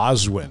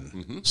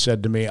Vozwin,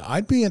 said to me,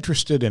 I'd be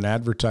interested in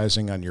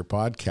advertising on your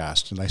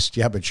podcast. And I said,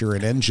 yeah, but you're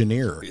an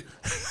engineer.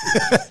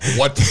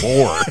 What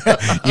for?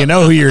 You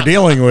know who you're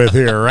dealing with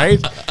here,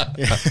 right?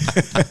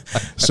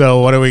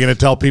 So what are we going to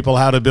tell people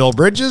how to build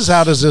bridges?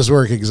 How does this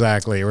work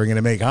exactly? We're going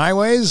to make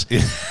highways?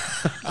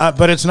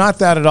 But it's not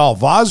that at all.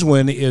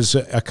 Vozwin is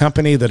a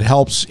company that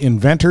helps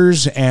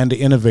inventors and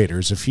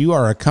innovators. If you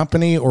are a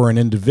company or an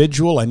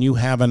individual and you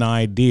have an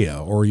idea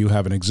or you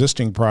have an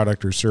existing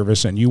product or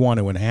service and you want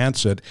to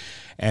enhance it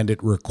and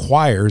it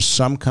requires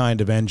some kind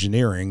of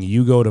engineering,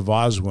 you go to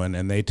Vozwin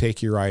and they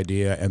take your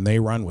idea and they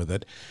run with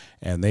it.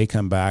 And they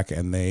come back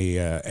and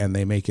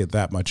they make it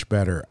that much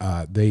better.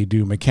 They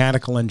do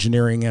mechanical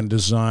engineering and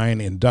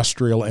design,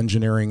 industrial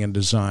engineering and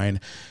design,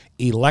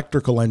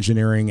 electrical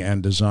engineering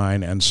and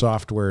design, and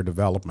software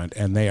development.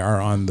 And they are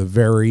on the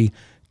very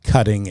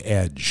cutting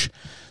edge.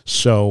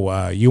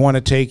 So you want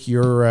to take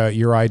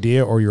your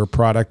idea or your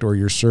product or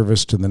your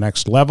service to the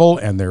next level,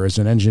 and there is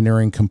an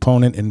engineering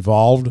component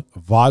involved.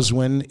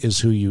 Vozwin is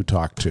who you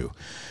talk to.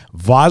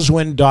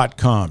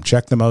 Vozwin.com.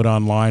 Check them out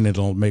online.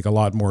 It'll make a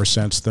lot more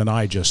sense than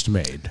I just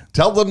made.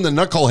 Tell them the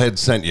knucklehead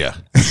sent you.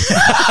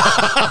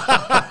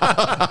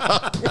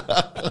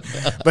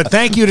 But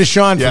thank you to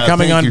Sean for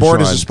coming on board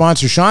as a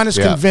sponsor. Sean is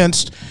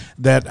convinced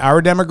that our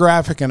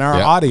demographic and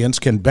our audience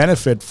can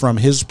benefit from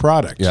his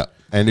product. Yeah.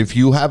 And if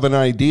you have an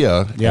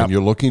idea and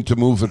you're looking to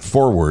move it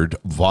forward,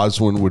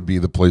 Vozwin would be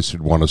the place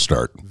you'd want to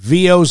start.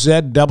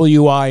 Vozwin,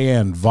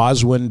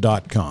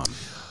 Vozwin.com.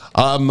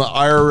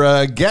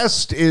 Our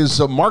guest is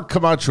Mark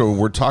Camacho.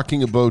 We're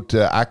talking about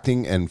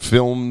acting and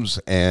films,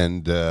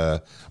 and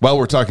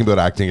we're talking about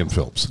acting and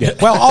films. Yeah.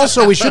 Well,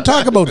 also we should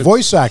talk about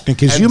voice acting,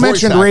 because you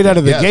mentioned right out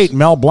of the gate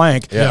Mel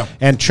Blanc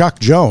and Chuck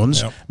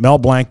Jones. Yeah. Mel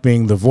Blanc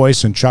being the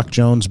voice, and Chuck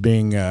Jones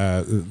being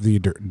the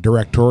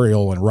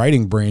directorial and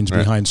writing brains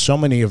behind so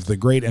many of the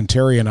great. And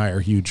Terry and I are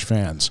huge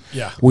fans.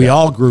 Yeah, we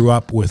all grew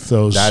up with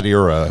those that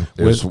era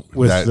with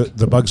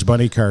the Bugs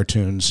Bunny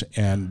cartoons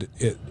and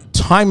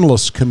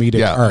timeless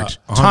comedic art.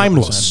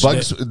 Timeless.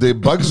 The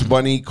Bugs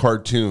Bunny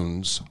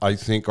cartoons, I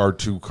think, are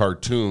to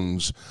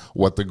cartoons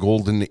what the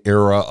golden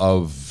era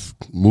of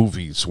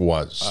movies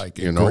was. I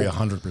agree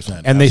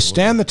 100%. And they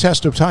stand the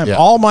test of time. Yeah.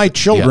 All my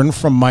children,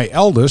 from my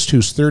eldest,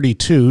 who's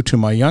 32, to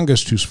my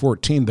youngest, who's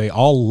 14, they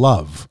all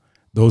love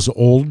those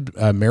old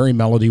Merry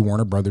Melody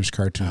Warner Brothers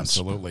cartoons.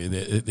 Absolutely.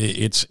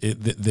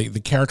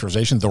 The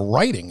characterization, the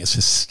writing is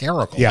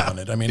hysterical on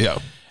it. I mean,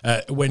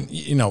 when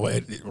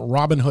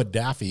Robin Hood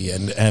Daffy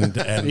and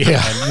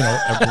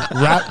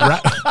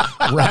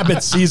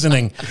rabbit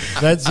seasoning,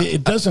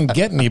 it doesn't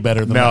get any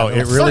better than that.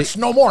 It really. Search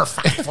no more,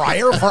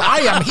 friar, for I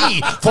am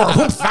he for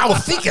whom thou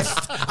seekest.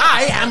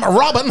 I am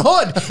Robin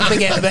Hood.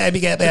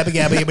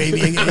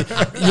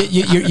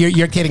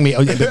 You're kidding me,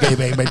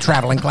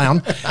 traveling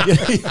clown.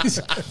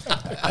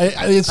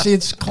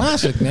 It's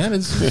classic, man.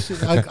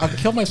 I'll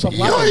kill myself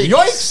laughing.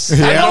 Yoicks!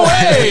 No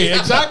way!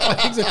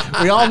 Exactly.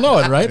 We all know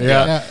it, right?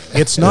 Yeah.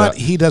 It's not.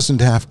 He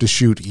doesn't have to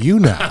shoot you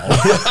now.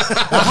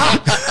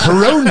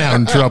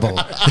 Pronoun trouble.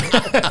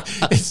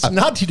 It's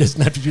not. He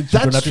doesn't have to shoot.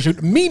 Don't have to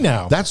shoot me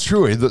now. That's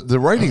true. The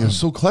writing is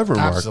so clever,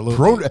 Mark.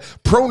 Absolutely.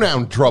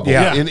 Pronoun trouble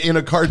in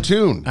a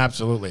cartoon.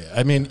 Absolutely.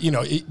 I mean,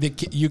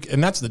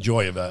 and that's the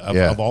joy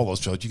of all those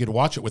shows. You could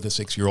watch it with a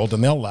 6-year-old,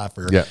 and they'll laugh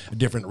for a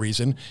different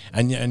reason,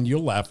 and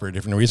you'll laugh for a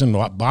different reason.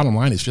 The bottom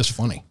line is just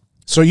funny.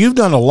 So you've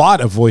done a lot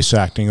of voice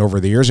acting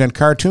over the years, and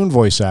cartoon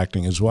voice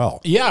acting as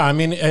well. Yeah, I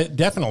mean,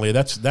 definitely.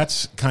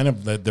 That's kind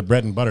of the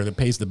bread and butter that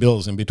pays the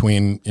bills in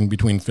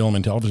between film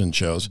and television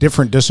shows.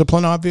 Different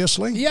discipline,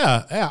 obviously.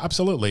 Yeah,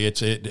 absolutely.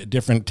 It's a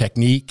different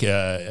technique,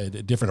 a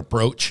different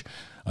approach.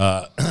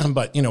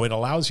 But it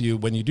allows you,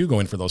 when you do go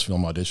in for those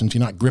film auditions,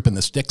 you're not gripping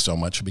the stick so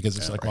much because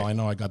it's well, I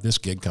know I got this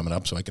gig coming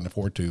up, so I can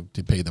afford to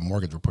pay the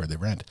mortgage or pay the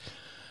rent.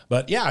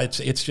 But yeah,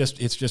 it's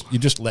just you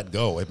just let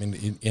go. I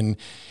mean,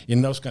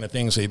 in those kind of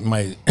things,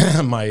 my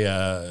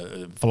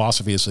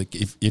philosophy is like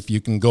if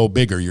you can go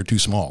bigger, you're too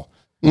small.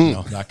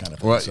 That kind of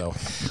thing. Right. So,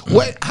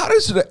 how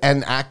does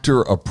an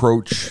actor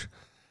approach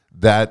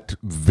that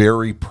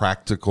very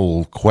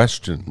practical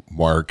question,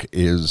 Mark?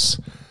 Is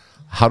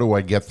how do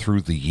I get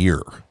through the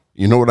year?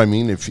 You know what I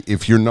mean?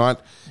 If you're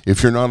not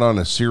on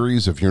a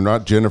series, if you're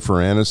not Jennifer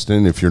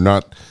Aniston, if you're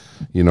not,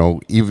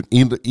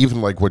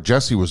 even like what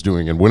Jesse was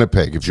doing in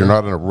Winnipeg, if you're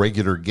not in a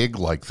regular gig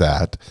like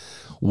that,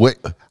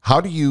 how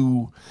do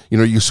you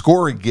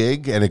score a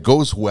gig and it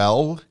goes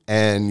well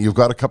and you've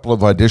got a couple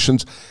of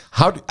auditions?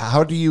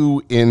 How do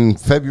you in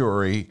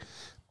February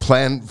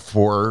plan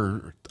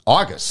for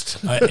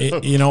August?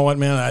 You know what,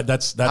 man?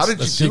 That's how did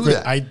the you secret. do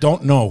that? I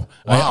don't know.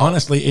 Wow.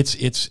 Honestly,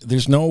 it's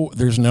there's no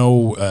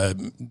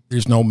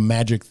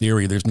magic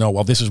theory. There's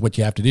no this is what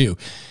you have to do.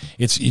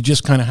 You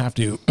just kind of have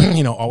to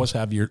always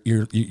have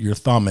your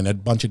thumb in a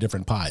bunch of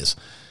different pies.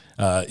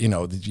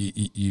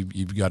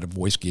 You've got a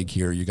voice gig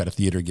here, you got a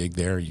theater gig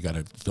there, you got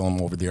a film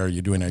over there,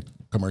 you're doing a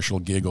commercial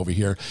gig over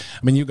here.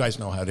 I mean, you guys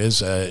know how it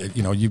is.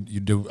 You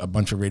do a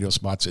bunch of radio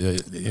spots,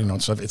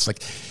 stuff. It's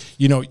like,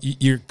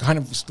 you're kind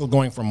of still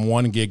going from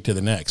one gig to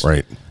the next.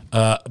 Right.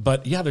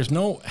 But yeah, there's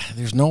no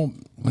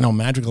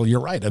magical. You're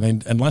right. I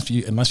mean, unless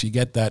you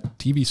get that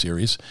TV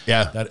series,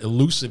 that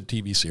elusive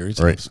TV series,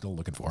 I'm still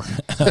looking for.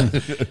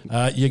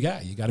 you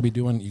got to be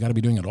doing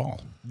it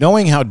all.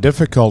 Knowing how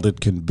difficult it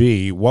can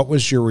be, what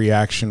was your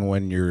reaction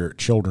when your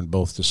children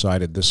both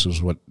decided this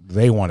was what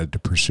they wanted to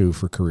pursue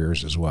for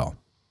careers as well?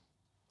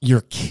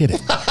 You're kidding.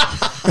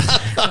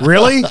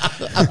 Really?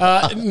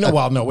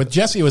 No. With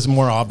Jesse, it was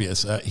more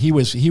obvious. He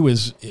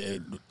was.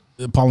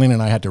 Pauline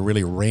and I had to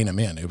really rein him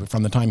in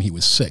from the time he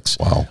was 6.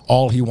 Wow.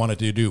 All he wanted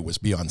to do was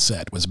be on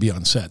set.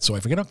 So I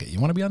figured, okay, you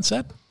want to be on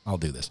set? I'll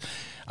do this.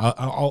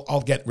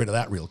 I'll get rid of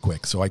that real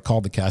quick. So I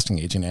called the casting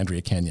agent,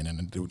 Andrea Kenyon,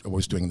 and I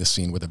was doing this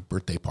scene with a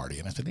birthday party.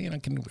 And I said,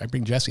 can I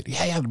bring Jesse?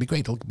 Yeah, it'll be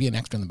great. He'll be an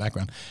extra in the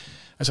background.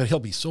 I said, he'll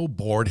be so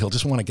bored. He'll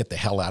just want to get the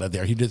hell out of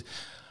there.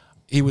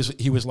 It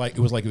was like he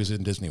was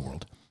in Disney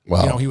World.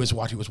 Wow. He was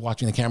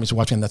watching the cameras,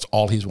 and that's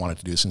all he's wanted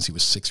to do since he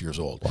was 6 years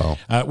old.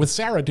 Wow. With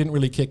Sarah, it didn't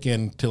really kick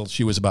in till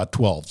she was about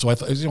 12. So I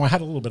thought, I had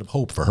a little bit of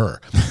hope for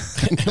her.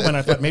 When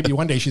I thought maybe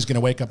one day she's going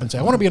to wake up and say,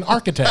 I want to be an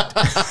architect.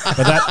 But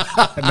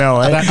that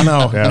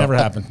never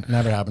happened.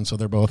 Never happened. So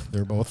they're both.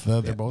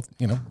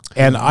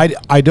 And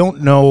I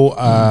don't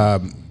know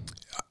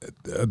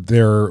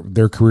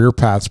their career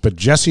paths, but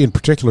Jesse in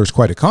particular is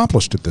quite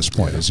accomplished at this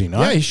point, is he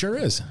not? Yeah, he sure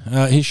is.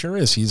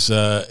 He's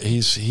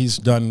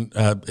done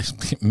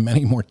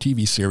many more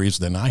TV series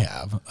than I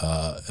have.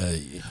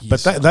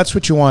 But that's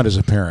what you want as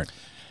a parent.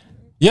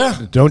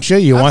 Yeah, don't you?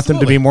 You want them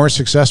to be more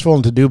successful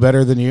and to do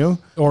better than you,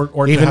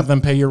 or even to have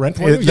them pay your rent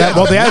for you.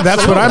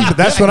 That's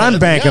what I'm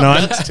banking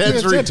on.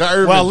 Ted's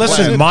retirement. Well,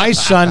 listen, my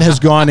son has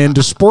gone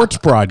into sports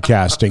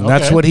broadcasting.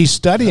 That's what he's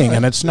studying,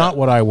 and it's not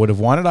what I would have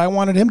wanted. I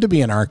wanted him to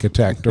be an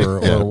architect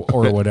or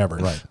whatever.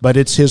 Right. But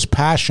it's his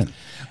passion.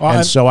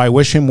 And so I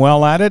wish him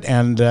well at it,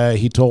 and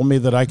he told me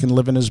that I can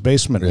live in his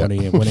basement when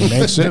he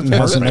makes it and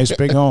has a nice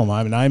big home.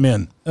 I'm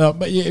in.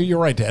 But you're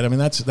right, Dad. I mean,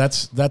 that's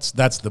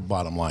the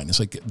bottom line. It's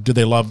like, do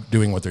they love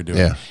doing what they're doing?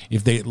 Yeah.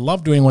 If they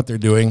love doing what they're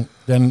doing,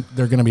 then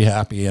they're going to be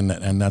happy,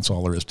 and that's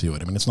all there is to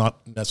it. I mean, it's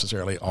not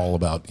necessarily all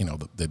about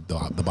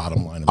the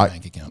bottom line of the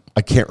bank account.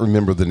 I can't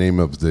remember the name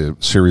of the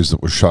series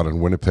that was shot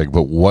in Winnipeg,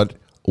 but what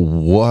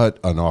what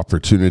an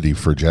opportunity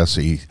for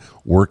Jesse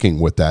working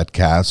with that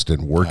cast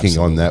and working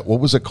on that. What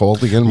was it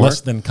called again, Mark?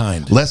 Less Than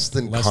Kind. Less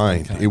Than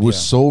Kind. It was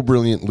so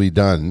brilliantly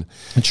done.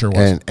 It sure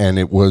was. And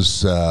it was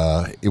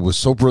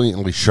so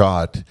brilliantly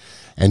shot.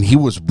 And he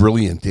was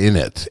brilliant in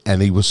it,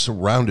 and he was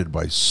surrounded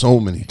by so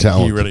many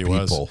talented He really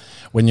people. was.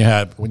 When you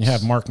have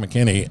Mark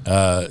McKinney,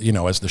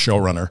 as the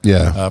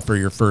showrunner, for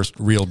your first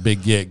real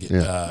big gig,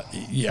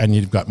 and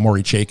you've got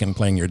Maury Chaikin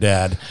playing your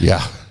dad,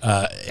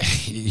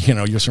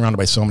 you're surrounded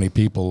by so many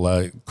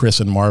people. Chris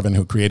and Marvin,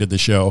 who created the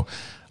show,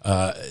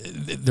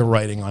 the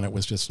writing on it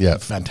was just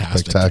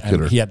fantastic.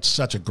 Spectacular. And he had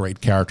such a great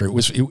character.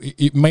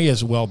 It may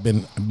as well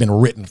been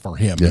written for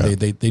him. Yeah.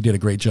 They did a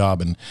great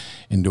job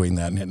in doing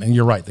that. And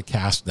you're right, the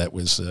cast that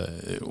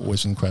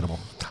was incredible.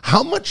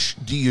 How much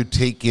do you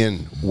take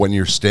in when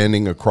you're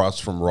standing across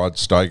from Rod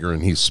Steiger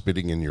and he's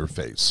spitting in your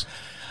face?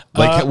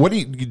 Like, what do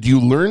you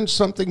learn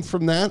something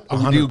from that?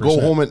 Or do you go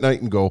 100%. home at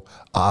night and go,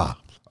 I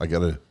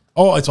gotta?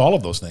 Oh, it's all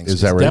of those things.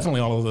 Is that It's right?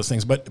 Definitely all of those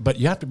things. But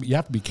you have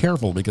to be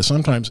careful, because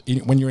sometimes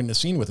when you're in the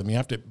scene with them, you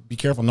have to be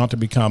careful not to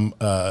become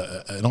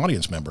an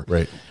audience member.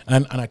 Right.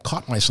 And I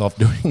caught myself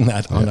doing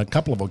that on a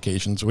couple of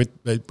occasions with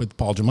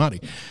Paul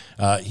Giamatti.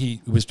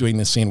 He was doing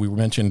this scene. We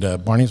mentioned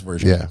Barney's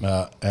version.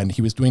 Yeah. And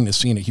he was doing this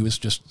scene. He was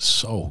just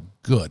so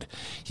good.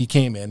 He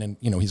came in and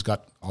he's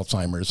got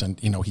Alzheimer's, and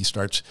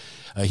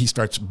he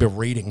starts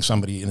berating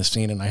somebody in the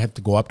scene, and I had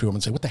to go up to him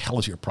and say, "What the hell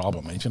is your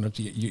problem?" And he said,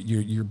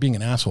 "You're being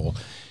an asshole."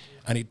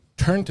 And he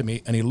turned to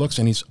me and he looks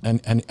and he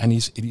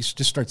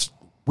just starts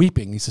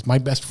weeping. He says, "My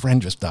best friend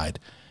just died."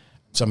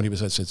 Somebody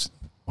says,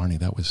 "Barney,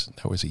 that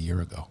was a year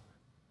ago."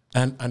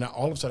 And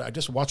all of a sudden, I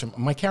just watch him.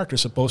 My character's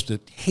supposed to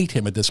hate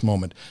him at this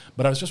moment,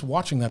 but I was just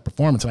watching that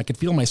performance, and I could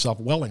feel myself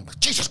welling.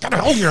 Jesus, get a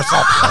hold of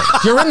yourself!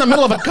 You're in the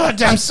middle of a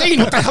goddamn scene.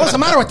 What the hell is the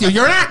matter with you?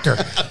 You're an actor.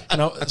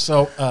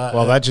 So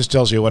well, that just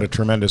tells you what a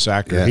tremendous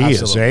actor he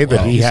is. absolutely.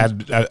 That he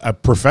had a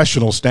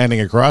professional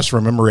standing across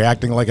from him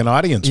reacting like an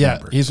audience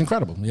member. he's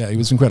incredible. Yeah, he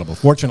was incredible.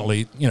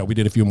 Fortunately, we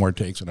did a few more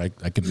takes, and I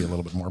could be a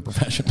little bit more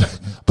professional.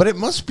 But it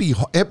must be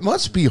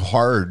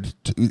hard,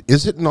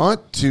 is it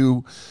not,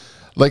 to...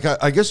 Like,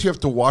 I guess you have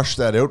to wash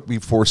that out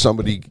before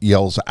somebody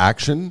yells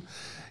action.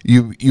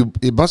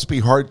 It must be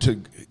hard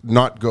to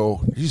not go,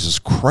 Jesus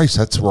Christ,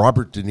 that's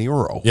Robert De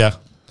Niro. Yeah.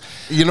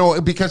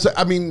 Because,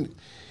 I mean,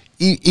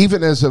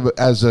 even as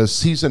a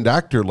seasoned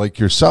actor like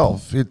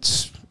yourself,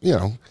 it's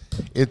still...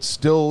 It's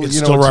still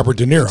Robert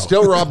De Niro. It's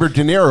still Robert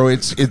De Niro.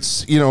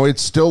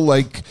 It's still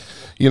like...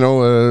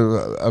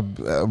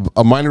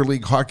 a minor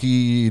league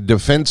hockey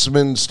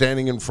defenseman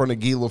standing in front of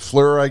Guy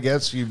Lafleur, I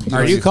guess.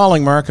 Are you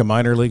calling Mark a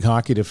minor league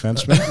hockey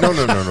defenseman?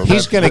 No.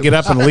 He's going to get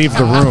up and leave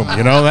the room.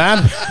 You know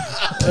that?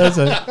 That's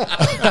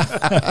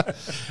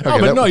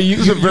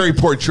It's a very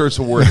poor choice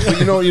of words. But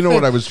you know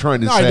what I was trying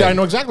to say. I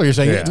know exactly what you're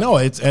saying. Yeah. No,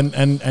 it's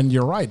and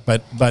you're right,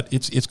 but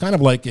it's kind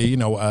of like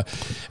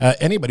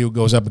anybody who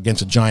goes up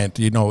against a giant.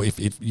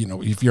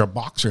 If you're a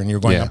boxer and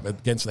you're going up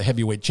against the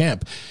heavyweight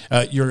champ,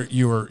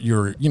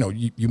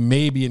 you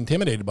may be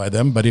intimidated by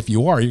them, but if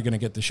you are, you're going to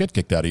get the shit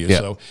kicked out of you. Yeah.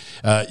 So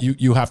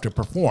you have to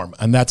perform,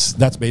 and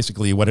that's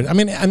basically what it. I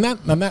mean, and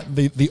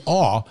the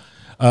awe.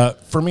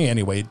 For me,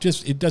 anyway,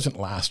 it doesn't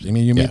last. I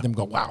mean, you make them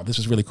go, "Wow, this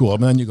is really cool,"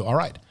 and then you go, "All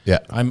right,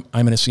 I'm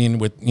in a scene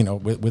with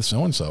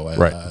so and so."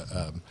 Right.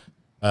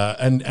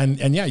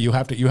 You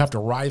have to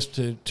rise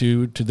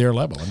to their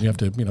level, and you have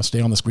to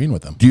stay on the screen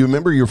with them. Do you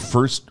remember your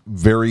first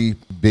very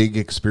big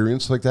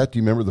experience like that? Do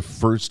you remember the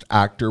first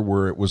actor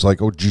where it was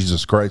like, oh,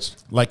 Jesus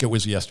Christ? Like it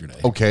was yesterday.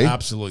 Okay.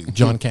 Absolutely.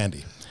 John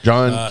Candy.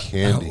 John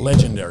Candy.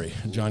 Legendary.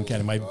 John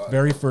Candy. My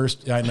very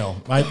first, I know.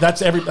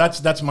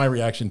 That's my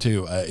reaction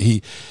too.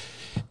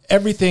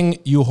 Everything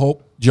you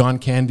hope John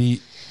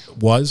Candy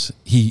was,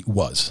 he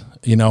was.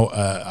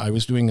 I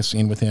was doing a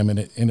scene with him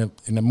in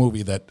a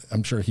movie that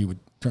I'm sure he would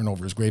turn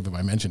over his grave if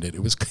I mentioned it.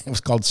 It was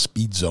called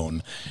Speed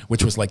Zone,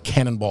 which was like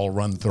Cannonball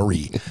Run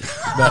 3.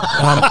 But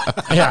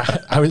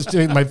I was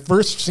doing my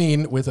first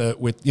scene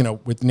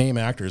with name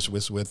actors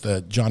was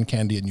with John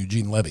Candy and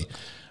Eugene Levy,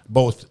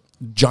 both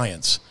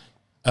giants.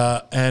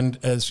 And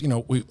as you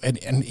know,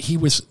 and he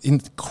was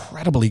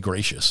incredibly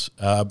gracious.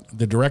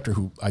 The director,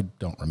 who I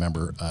don't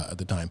remember at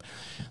the time,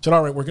 said,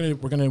 "All right, we're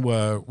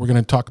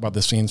gonna talk about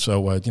this scene.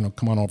 So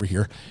come on over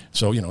here."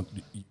 So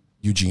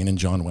Eugene and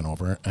John went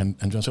over, and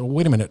John said, "Well,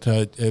 wait a minute,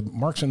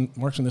 Mark's in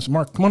this.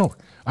 Mark, come on over."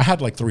 I had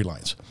like 3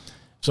 lines.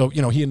 So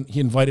he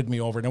invited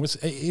me over, and he was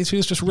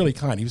just really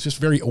kind. He was just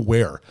very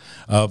aware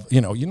of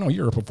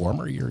you're a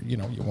performer. You're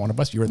one of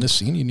us. You're in this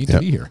scene. You need to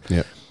be here.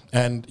 Yeah.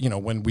 And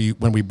when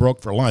we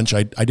broke for lunch,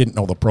 I didn't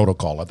know the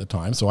protocol at the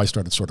time, so I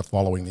started sort of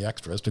following the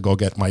extras to go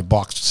get my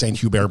boxed Saint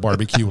Hubert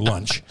barbecue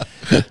lunch.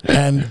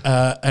 And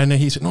then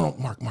he said, "No,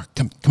 Mark,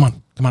 come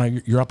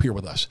on, you're up here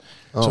with us."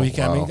 Oh, so he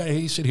came. wow.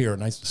 He sit here,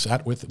 and I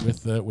sat with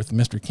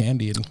Mr.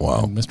 Candy and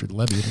Mr.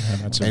 Levy.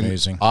 That's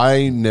amazing.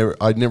 I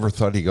never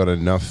thought he got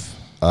enough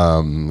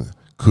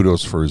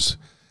kudos for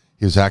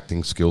his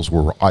acting skills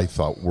I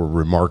thought were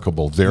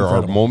remarkable. There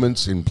are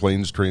moments in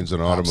Planes, Trains,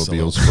 and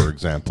Automobiles, for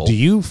example. Do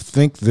you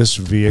think this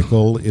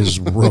vehicle is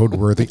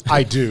roadworthy?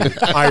 I do.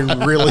 I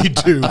really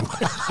do.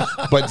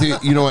 But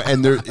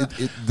and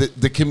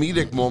the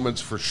comedic moments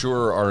for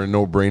sure are a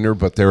no-brainer.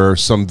 But there are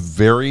some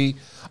very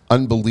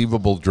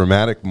unbelievable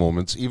dramatic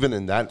moments, even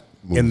in that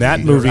movie. In that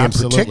movie in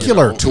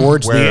particular,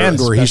 towards the end,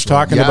 where he's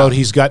talking about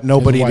he's got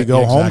nobody to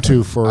go home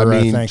to for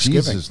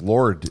Thanksgiving. Jesus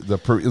Lord,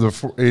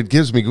 it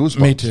gives me goosebumps.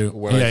 Me too.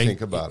 When I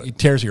think about it, it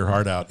tears your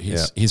heart out.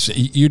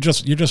 You're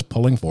just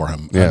pulling for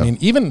him. Yeah. I mean,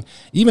 even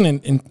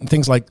in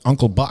things like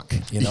Uncle Buck,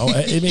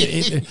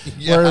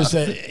 whereas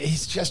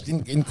he's just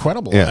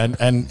incredible. Yeah.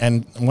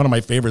 And one of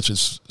my favorites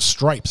is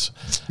Stripes.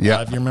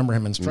 Yeah, if you remember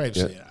him in Stripes.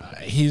 Yeah.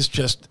 He's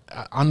just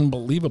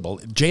unbelievable.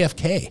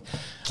 JFK,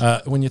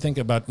 when you think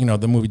about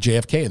the movie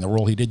JFK and the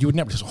role he did, you would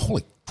never say,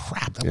 "Holy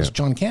crap, that was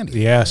John Candy."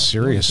 Yeah,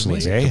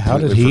 seriously, How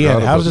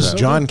does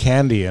John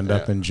Candy end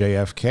up in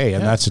JFK?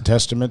 And that's a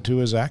testament to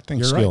his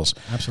acting skills.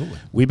 Right. Absolutely.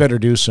 We better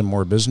do some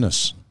more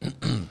business.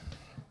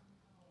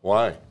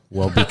 Why?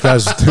 Well,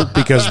 because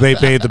they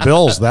pay the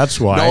bills. That's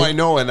why. No, I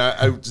know, and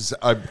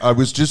I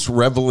was just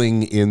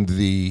reveling in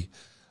the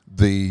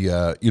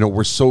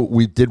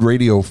we did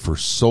radio for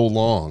so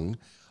long.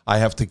 I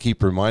have to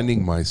keep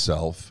reminding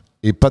myself,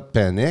 et pas de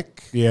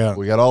panique. Yeah.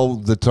 We got all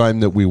the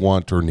time that we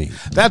want or need.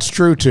 That's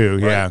true, too.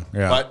 Right?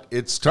 Yeah. But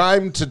it's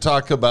time to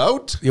talk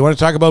about... You want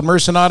to talk about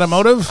Merson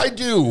Automotive? I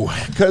do,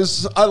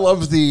 because I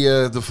love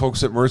the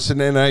folks at Merson,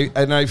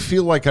 and I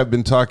feel like I've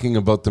been talking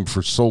about them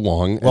for so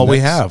long. Well, we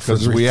have, for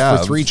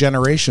 3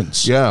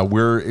 generations. Yeah,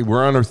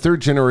 we're on our 3rd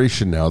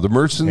generation now. The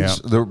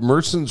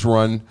Mersons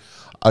run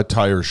a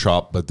tire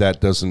shop, but that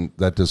doesn't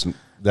no.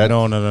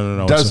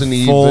 Doesn't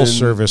it's a full even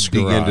service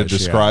begin garage, to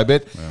describe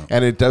it,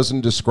 and it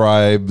doesn't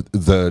describe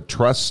the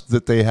trust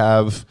that they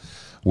have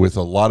with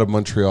a lot of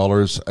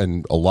Montrealers,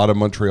 and a lot of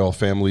Montreal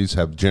families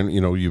have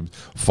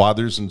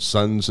fathers and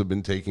sons have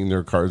been taking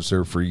their cars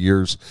there for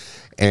years,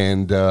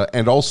 and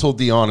also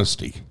the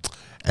honesty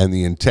and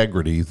the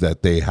integrity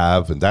that they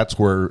have, and that's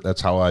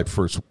how I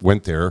first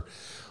went there.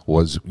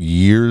 Was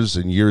years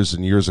and years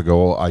and years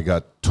ago. I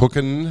got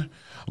taken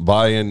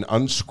by an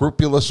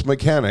unscrupulous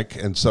mechanic,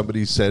 and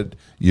somebody said,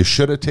 you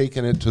should have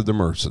taken it to the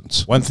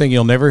Mersons. One thing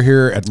you'll never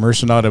hear at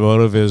Merson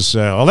Automotive is,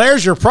 well,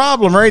 there's your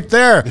problem right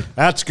there.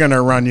 That's going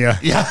to run you.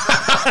 Yeah.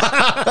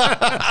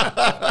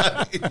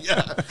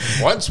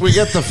 Once we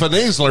get the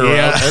finazler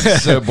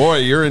out, boy,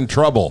 you're in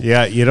trouble.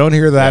 Yeah, you don't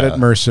hear that at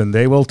Merson.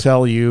 They will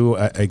tell you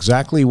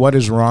exactly what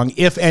is wrong,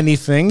 if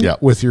anything,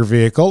 with your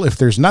vehicle. If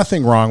there's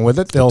nothing wrong with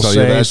it, they'll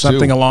say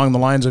something along the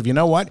lines of, you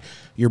know what?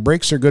 Your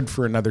brakes are good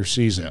for another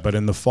season, but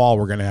in the fall,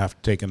 we're going to have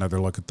to take another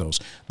look at those.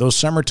 Those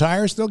summer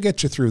tires, they'll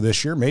get you through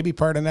this year, maybe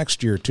part of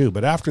next year too,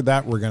 but after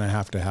that, we're going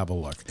to have a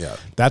look. Yeah.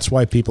 That's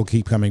why people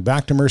keep coming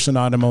back to Merson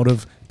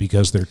Automotive,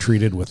 because they're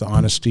treated with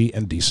honesty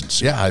and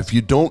decency. Yeah, if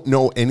you don't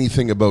know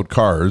anything about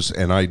cars,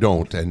 and I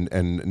don't,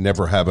 and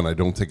never have, and I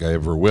don't think I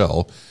ever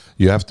will,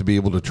 you have to be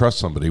able to trust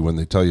somebody when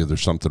they tell you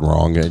there's something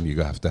wrong, and you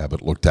have to have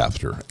it looked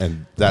after.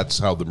 And that's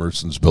how the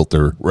Mersons built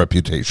their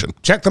reputation.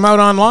 Check them out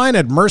online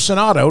at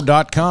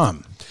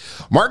mersonauto.com.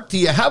 Mark, do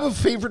you have a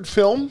favorite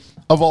film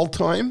of all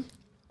time?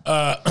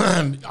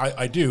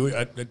 I do.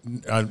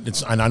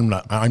 And I'm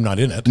not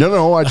in it.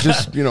 No. I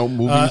just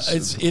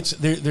movies.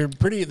 They're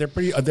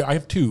pretty. I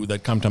have 2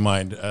 that come to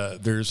mind.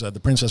 There's The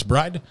Princess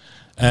Bride,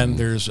 and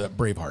there's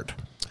Braveheart.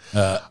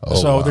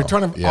 They're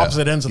trying to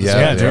opposite ends of the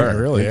spectrum.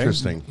 They're really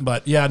interesting.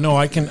 But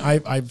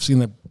I've seen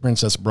The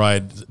Princess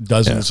Bride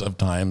dozens of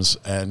times,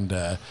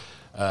 and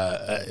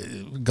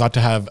got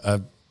to have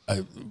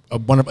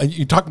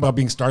you talk about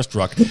being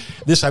starstruck.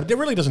 It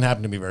really doesn't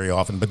happen to me very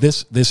often, but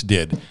this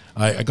did.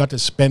 I got to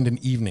spend an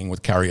evening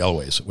with Carrie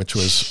Elways, which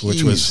was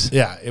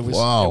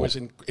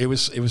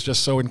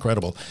just so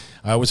incredible.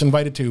 I was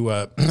invited to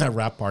a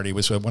rap party. It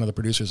was one of the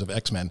producers of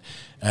X-Men,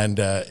 and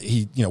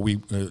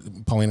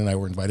Pauline and I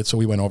were invited, so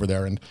we went over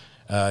there, and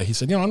he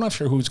said, I'm not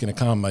sure who's going to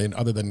come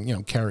other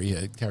than,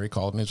 Carrie. Carrie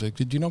called, and he was like,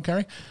 did you know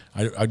Carrie?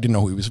 I didn't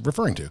know who he was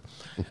referring to.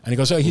 And he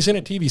goes, he's in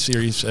a TV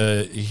series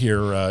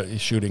here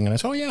shooting. And I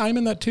said, oh, yeah, I'm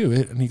in that too.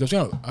 And he goes,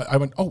 I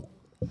went, oh,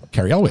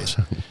 Carrie Elways.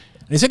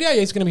 And he said, yeah,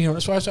 he's going to be here.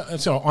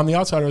 So on the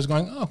outside, I was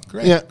going, oh,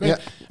 great. Yeah.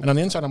 And on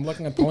the inside, I'm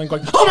looking at Pauline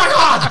going, oh, my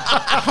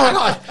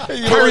God.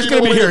 Carrie's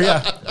going to be here,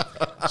 yeah.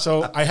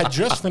 So I had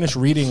just finished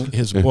reading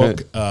his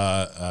book,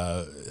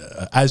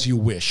 As You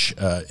Wish.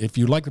 If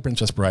you like The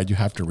Princess Bride, you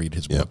have to read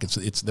his book.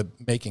 It's the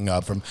making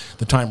of from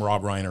the time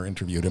Rob Reiner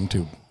interviewed him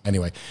to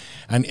anyway.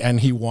 And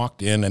he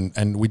walked in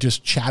and we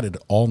just chatted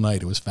all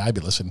night. It was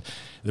fabulous. And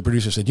the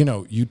producer said,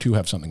 you two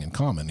have something in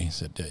common. He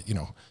said,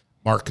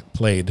 Mark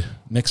played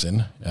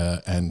Nixon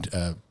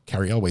and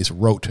Carrie Elways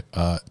wrote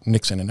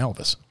Nixon and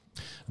Elvis,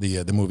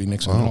 the movie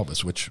Nixon and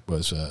Elvis, which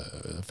was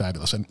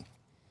fabulous.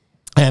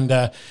 And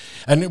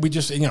we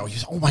just, he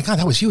said, oh my God,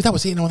 that was you. That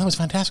was, that was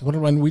fantastic.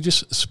 And we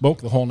just spoke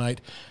the whole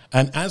night.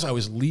 And as I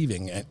was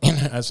leaving, and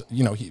as,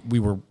 we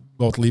were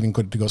both leaving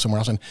to go somewhere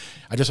else, and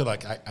I just said,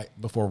 like,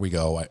 before we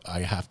go,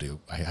 I have to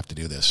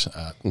do this.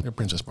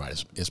 Princess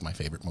Bride is my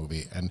favorite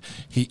movie, and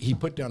he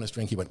put down his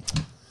drink. He went,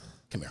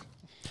 "Come here."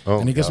 Oh,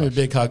 and he gives me a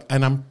big hug,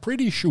 and I'm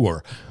pretty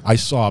sure I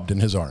sobbed in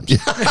his arms.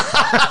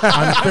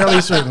 I'm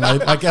fairly certain,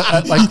 like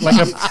a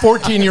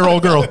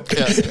 14-year-old girl.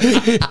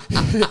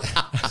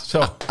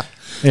 So,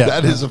 yeah,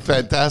 that is a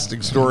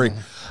fantastic story.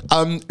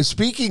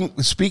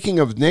 Speaking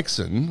of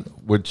Nixon,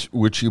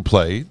 which you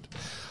played,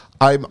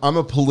 I'm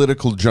a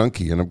political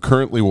junkie, and I'm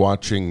currently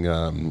watching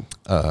a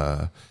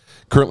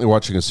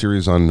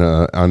series on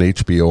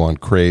HBO on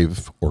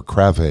Crave, or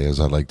Crave as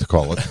I like to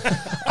call it.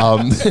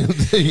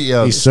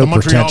 He's so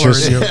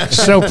pretentious.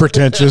 So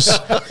pretentious.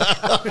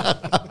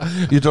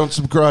 You don't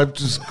subscribe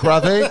to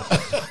Crave?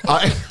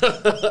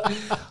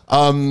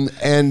 And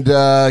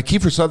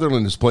Kiefer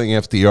Sutherland is playing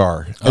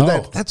FDR. And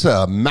that's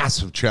a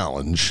massive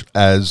challenge,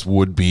 as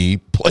would be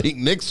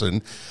playing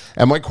Nixon.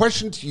 And my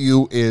question to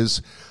you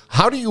is,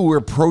 how do you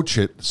approach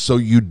it so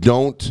you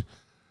don't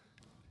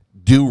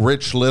do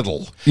Rich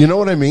Little? You know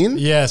what I mean?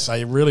 Yes, I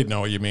really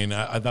know what you mean.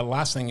 The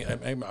last thing,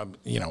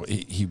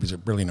 he was a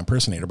brilliant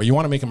impersonator, but you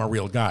want to make him a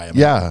real guy. I mean,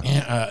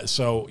 yeah.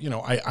 So,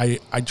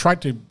 I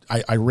tried to,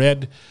 I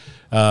read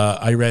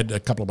a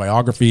couple of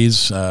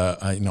biographies.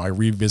 I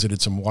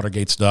revisited some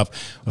Watergate stuff.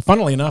 But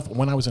funnily enough,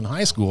 when I was in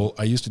high school,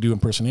 I used to do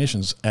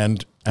impersonations,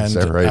 and Is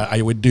that right?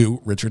 I would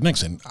do Richard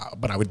Nixon,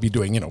 but I would be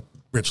doing,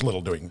 Rich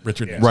Little doing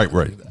Richard Nixon.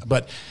 Right.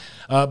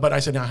 But I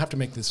said, now I have to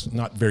make this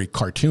not very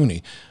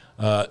cartoony.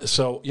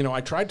 So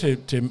I tried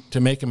to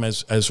make him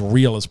as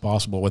real as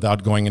possible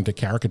without going into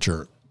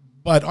caricature.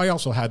 But I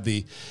also had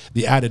the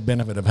added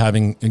benefit of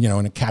having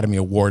an Academy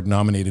Award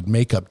nominated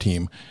makeup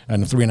team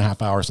and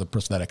 3.5 hours of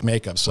prosthetic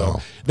makeup.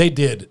 So they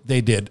did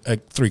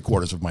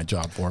 3/4 of my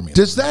job for me.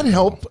 Does that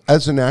help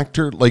as an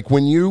actor? Like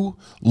when you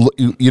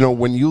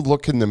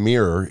look in the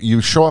mirror,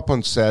 you show up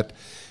on set,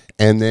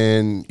 and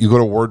then you go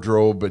to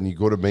wardrobe and you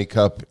go to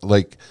makeup,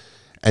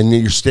 and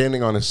you're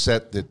standing on a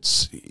set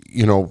that's,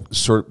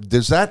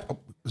 does that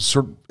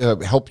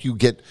help you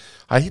get,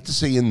 I hate to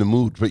say in the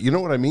mood, but you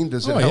know what I mean?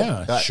 Does it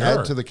help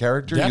add to the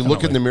character? Definitely. You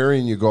look in the mirror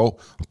and you go,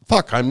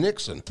 fuck, I'm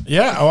Nixon.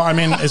 Yeah. Oh, I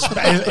mean,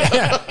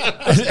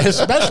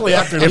 especially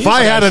after if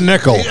I had a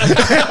nickel.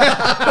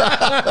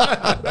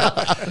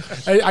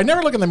 I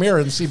never look in the mirror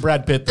and see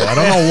Brad Pitt, though. I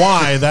don't know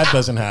why that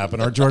doesn't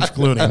happen, or George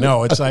Clooney.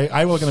 No,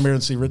 I look in the mirror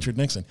and see Richard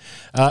Nixon.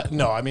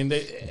 No, I mean,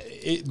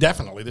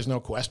 definitely, there's no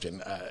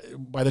question.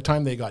 By the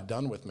time they got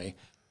done with me,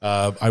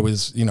 I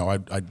was,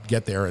 I'd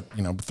get there at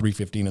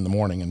 3:15 in the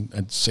morning, and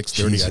at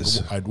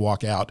 6:30 I'd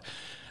walk out,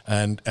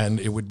 and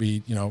it would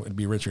be it'd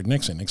be Richard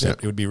Nixon,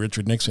 except it would be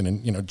Richard Nixon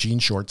in jean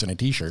shorts and a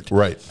t-shirt,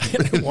 right?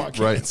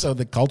 Right. So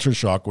the culture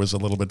shock was a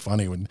little bit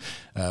funny when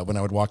I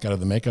would walk out of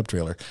the makeup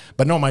trailer.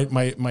 But no,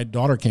 my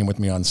daughter came with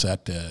me on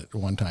set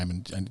one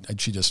time, and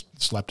she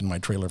just slept in my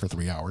trailer for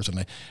 3 hours,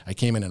 and I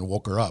came in and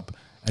woke her up.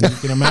 And you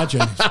can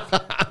imagine,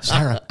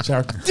 Sarah,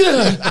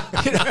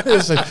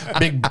 there's a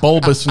big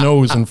bulbous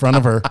nose in front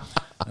of her.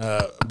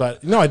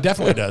 But no, it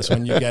definitely does.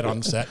 When you get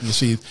on set and you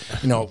see,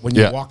 when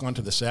you walk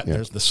onto the set,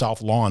 there's the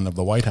south lawn of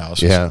the White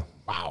House. Yeah.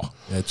 Wow.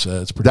 It's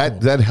pretty cool.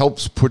 That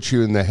helps put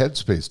you in the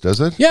headspace,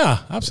 does it? Yeah,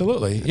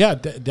 absolutely. Yeah,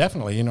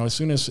 definitely. As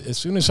soon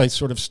as I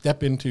sort of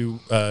step into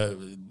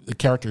the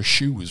character's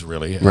shoes,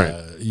 really, right.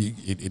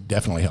 It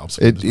definitely helps.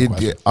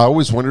 I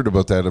always wondered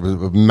about that.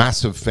 I'm a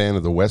massive fan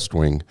of The West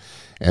Wing.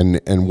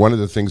 And one of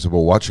the things about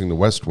watching The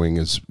West Wing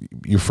is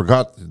you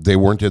forgot they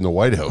weren't in the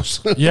White House.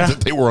 Yeah. That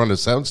they were on a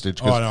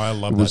soundstage. Oh, no, I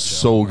love that. It was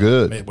so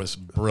good. It was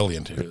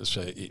brilliant. It was,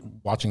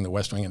 watching The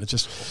West Wing, and it's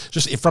just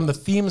from the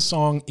theme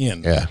song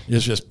in,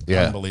 it's just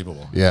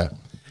unbelievable. Yeah.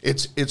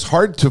 It's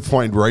hard to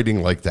find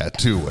writing like that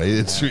too.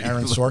 It's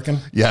Aaron Sorkin.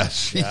 Yeah,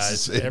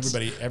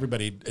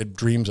 everybody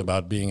dreams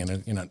about being in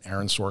an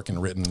Aaron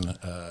Sorkin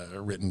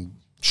written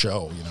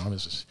show.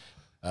 This is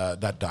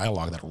that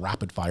dialogue, that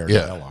rapid fire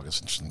dialogue,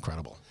 is just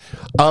incredible.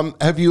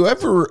 Have you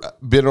ever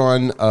been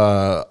on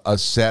a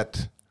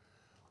set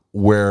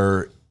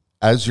where,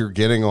 as you're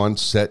getting on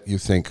set, you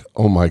think,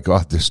 "Oh my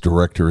God, this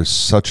director is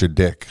such a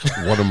dick.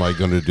 What am I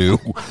going to do?"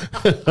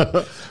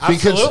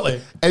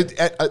 Absolutely.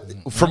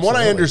 From what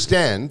I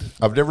understand,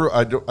 we've never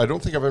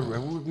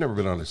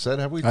been on a set,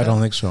 have we? I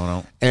don't think so.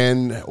 No.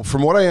 And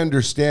from what I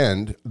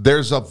understand,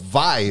 there's a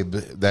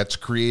vibe that's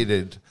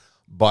created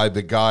by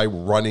the guy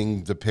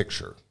running the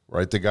picture.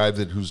 Right, the guy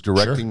who's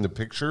directing the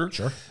picture,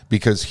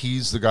 because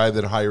he's the guy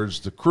that hires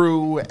the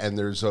crew, and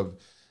there's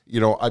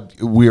we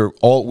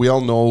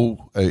all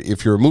know,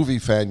 if you're a movie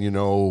fan, you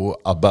know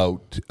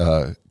about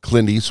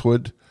Clint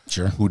Eastwood,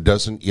 who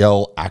doesn't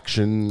yell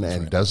action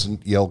and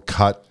doesn't yell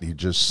cut. He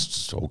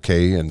just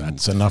and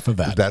that's enough of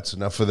that. That's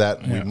enough of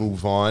that. And we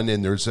move on,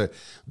 and there's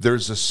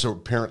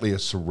apparently a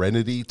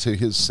serenity to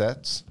his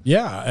sets.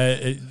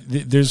 Yeah,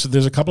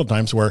 there's a couple of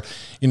times where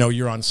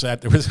you're on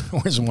set. There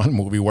was one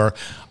movie where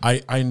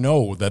I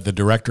know that the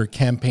director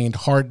campaigned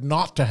hard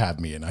not to have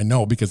me in. I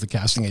know because the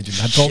casting agent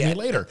had told me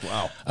later.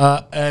 Wow.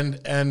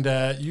 And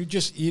you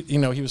just he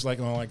was like,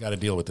 "Oh, I got to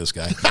deal with this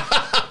guy."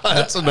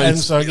 That's a nice and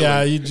so feeling.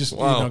 yeah, you just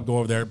Wow. you know, go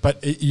over there.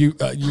 But you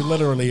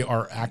literally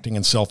are acting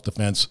in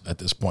self-defense at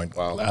this point.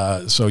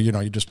 Wow. So you know,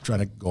 you're just trying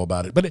to go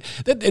about it. But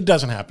it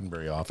doesn't happen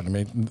very often. I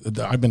mean,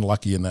 I've been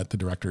lucky in that the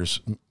directors,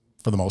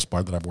 for the most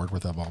part, that I've worked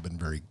with, have all been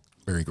very,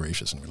 very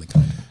gracious and really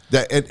kind.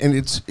 And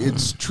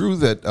it's true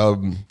that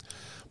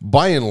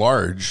by and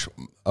large,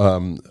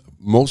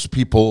 most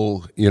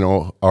people, you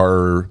know,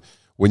 are,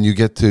 when you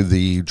get to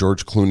the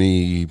George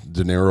Clooney,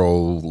 De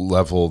Niro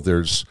level,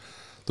 those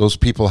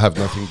people have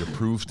nothing to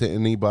prove to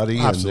anybody.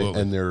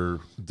 Absolutely. And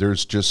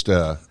there's just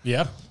a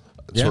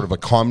sort of a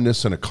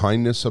calmness and a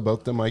kindness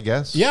about them, I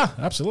guess. Yeah,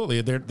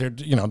 absolutely. They're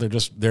you know, they're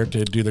just there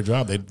to do their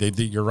job.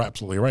 You're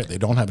absolutely right. They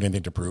don't have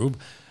anything to prove.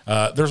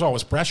 There's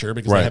always pressure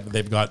because Right.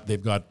 they've got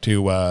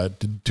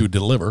to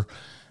deliver.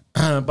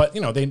 But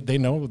you know, they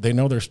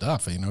know their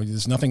stuff. You know,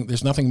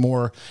 there's nothing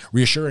more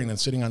reassuring than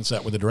sitting on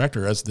set with the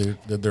director as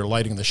they're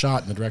lighting the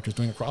shot and the director's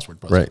doing a crossword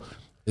puzzle. Right.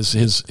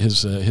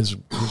 His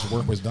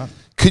work was done.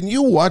 Can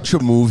you watch a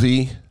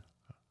movie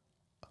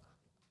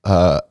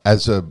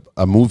as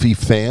a movie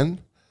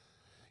fan?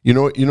 You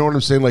know what I'm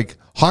saying? Like,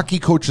 hockey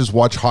coaches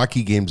watch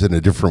hockey games in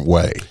a different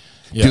way.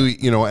 Yeah.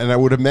 And I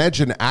would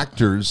imagine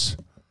actors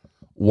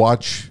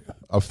watch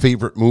a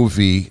favorite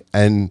movie,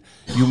 and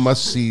you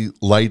must see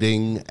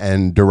lighting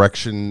and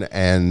direction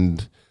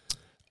and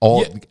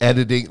all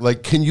editing.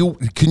 Like, can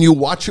you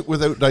watch it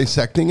without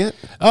dissecting it?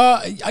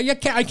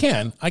 I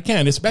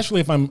can,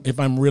 especially if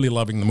I'm really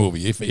loving the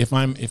movie. If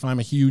I'm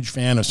a huge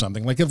fan of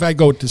something, like if I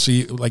go to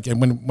see, like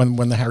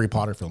when the Harry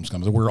Potter films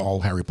comes, we're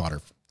all Harry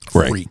Potter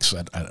freaks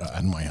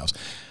at my house.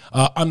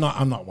 I'm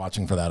not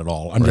watching for that at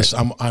all. I'm just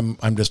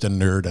a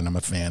nerd, and I'm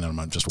a fan,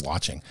 and I'm just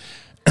watching.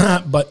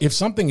 But if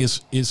something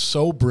is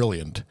so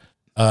brilliant,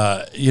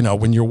 you know,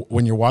 when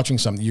you're watching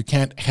something, you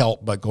can't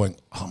help but going,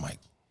 oh my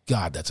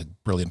God, that's a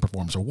brilliant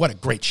performance, or what a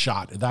great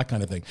shot, that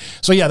kind of thing.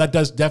 So yeah, that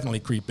does definitely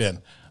creep in.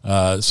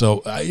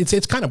 So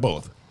it's kind of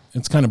both.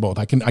 It's kind of both.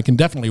 I can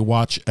definitely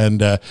watch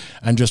and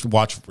just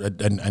watch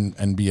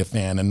and be a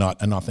fan and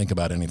not think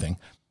about anything.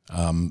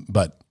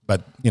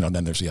 But you know,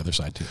 then there's the other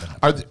side too.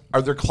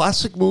 Are there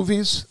classic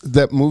movies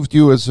that moved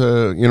you as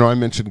a, you know, I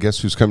mentioned Guess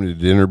Who's Coming to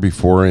Dinner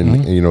before,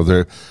 and you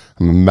know,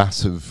 I'm a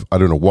massive, I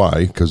don't know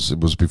why, because it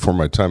was before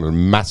my time, a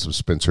massive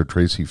Spencer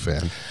Tracy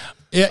fan.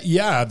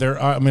 Yeah. There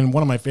are, I mean,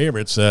 one of my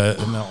favorites,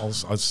 and I'll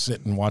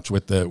sit and watch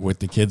with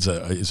the kids,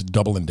 is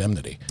Double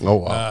Indemnity. Oh,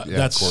 wow. Yeah,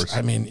 that's, of course.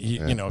 I mean,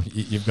 you know,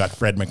 you've got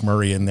Fred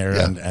McMurray in there,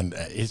 and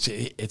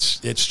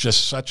it's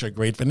just such a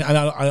great, and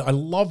I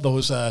love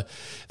those. I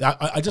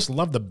just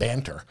love the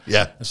banter.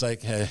 Yeah, it's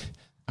like,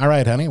 all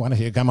right, honey, why don't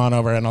you come on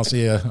over and I'll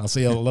see you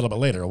a little bit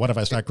later. Or what if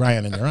I start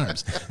crying in your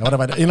arms? And what if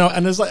I, you know,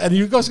 and it's like, and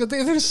you go,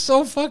 they're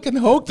so fucking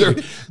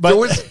hokey. But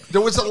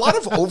there was a lot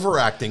of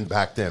overacting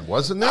back then,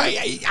 wasn't there?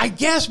 I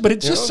guess, but it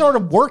just sort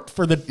of worked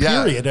for the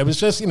period. It was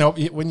just, you know,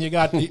 when you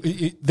got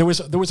there was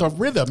a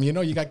rhythm. You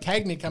know, you got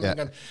Cagney coming.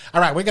 Going,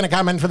 all right, we're going to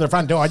come in from the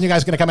front door, and you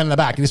guys are going to come in the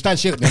back. And you start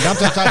shooting, and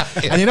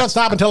you don't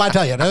stop until I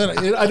tell you. And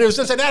it was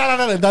just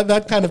no,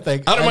 that kind of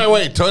thing. Out of my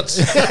way, toots.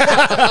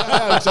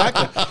 Yeah,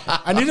 exactly.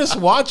 And you just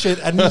watch it,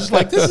 and you're just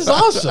like, this is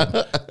awesome.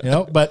 You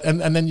know, but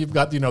and then you've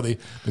got, you know, the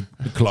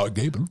Clark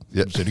Gable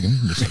sitting in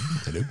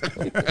the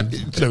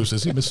hello. So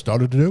sissy, Miss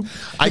Started to do.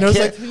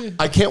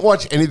 I can't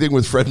watch anything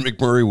with Fred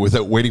McMurray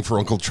without waiting for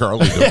Uncle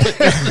Charlie to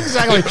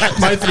exactly.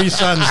 My three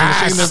sons.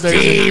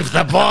 Steve,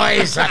 the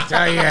boys, I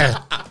tell you.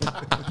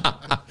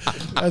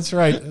 That's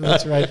right.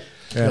 That's right.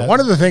 Yeah. One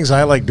of the things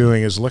I like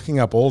doing is looking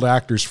up old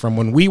actors from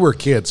when we were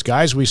kids,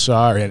 guys we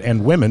saw,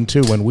 and women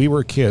too, when we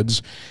were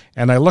kids.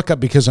 And I look up,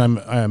 because I'm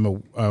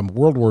a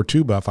World War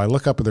II buff, I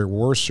look up their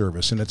war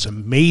service, and it's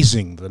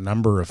amazing the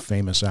number of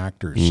famous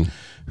actors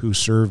who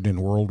served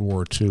in World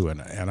War II.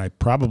 And I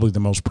probably the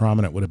most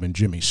prominent would have been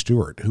Jimmy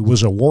Stewart, who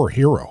was a war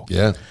hero.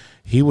 Yeah.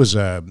 He was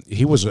I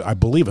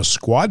believe, a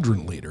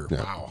squadron leader.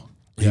 Yeah. Wow.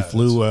 He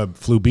flew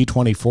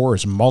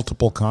B-24s,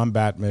 multiple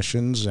combat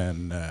missions,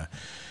 and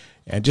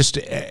just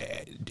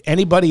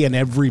anybody and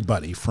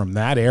everybody from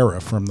that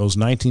era, from those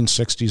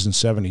 1960s and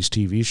 70s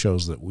TV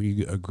shows that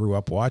we grew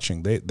up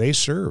watching, they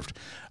served.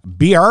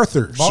 B.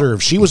 Arthur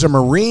served. She was a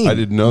Marine. I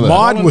didn't know that.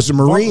 Maud was a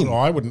Marine. No,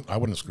 I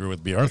wouldn't screw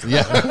with B. Arthur.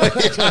 Yeah.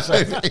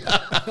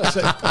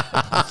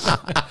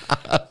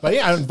 But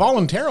yeah,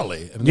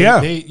 voluntarily. I mean,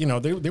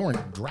 they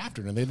weren't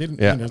drafted, and they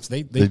didn't. Yeah. You know,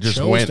 they just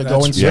chose went. to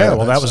go and serve. Yeah, well,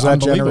 that That's was that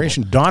unbelievable.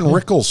 generation. Don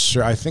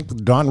Rickles, I think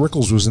Don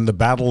Rickles was in the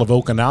Battle of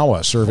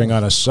Okinawa, serving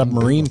on a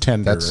submarine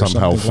tender. That's or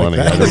somehow something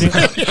funny. Like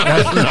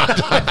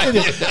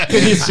that.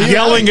 Can you see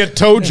Yelling at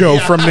Tojo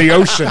from the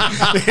ocean.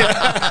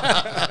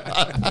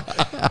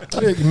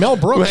 Mel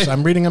Brooks.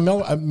 I'm reading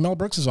Mel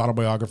Brooks's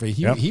autobiography.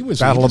 He was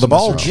Battle of the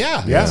Bulge.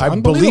 Yeah, I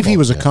believe he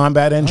was a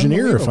combat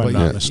engineer, if I'm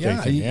not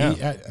mistaken.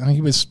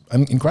 He was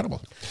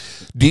incredible.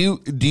 Do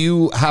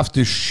you have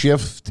to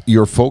shift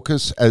your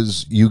focus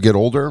as you get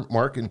older,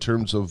 Mark, in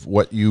terms of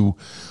what you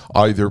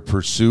either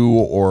pursue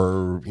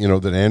or, you know,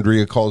 that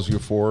Andrea calls you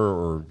for,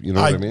 or, you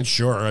know what I mean?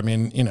 Sure. I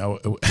mean, you know,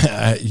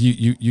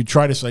 you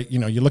try to say, you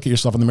know, you look at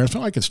yourself in the mirror,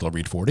 so I could still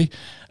read 40.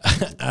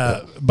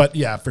 But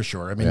yeah, for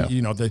sure. I mean,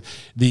 you know,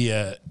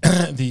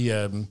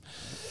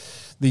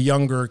 the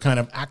younger kind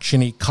of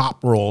actiony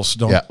cop roles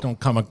don't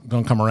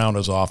come around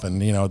as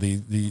often. You know,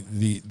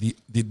 the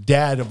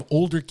dad of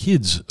older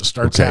kids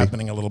starts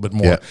happening a little bit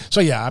more. Yeah.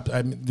 So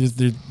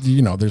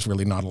there's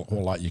really not a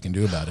whole lot you can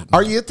do about it.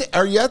 Are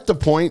you at the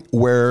point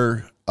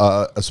where,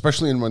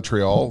 especially in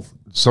Montreal,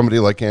 somebody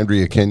like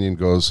Andrea Kenyon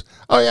goes,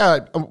 "Oh yeah,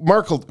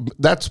 Mark,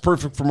 that's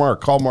perfect for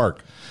Mark. Call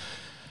Mark."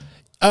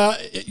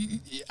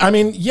 I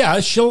mean, yeah,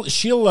 she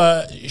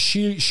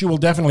will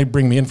definitely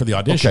bring me in for the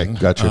audition. Okay,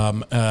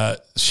 gotcha.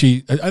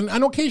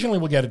 And occasionally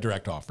we'll get a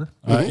direct offer.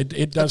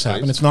 It does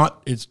happen.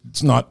 Nice.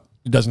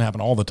 It doesn't happen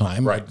all the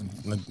time. Right.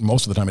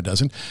 Most of the time it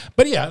doesn't.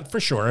 But yeah,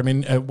 for sure. I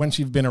mean, once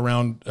you've been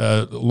around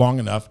long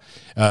enough,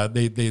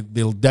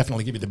 they'll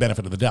definitely give you the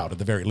benefit of the doubt at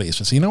the very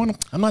least. And say, you know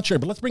what, I'm not sure,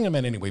 but let's bring him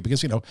in anyway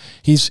because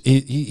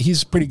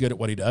he's pretty good at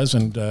what he does,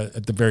 and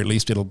at the very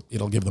least,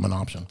 it'll give them an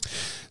option.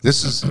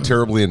 This is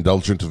terribly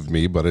indulgent of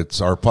me, but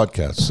it's our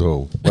podcast,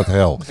 so what the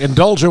hell?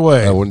 Indulge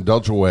away.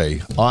 Indulge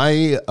away.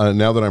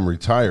 Now that I'm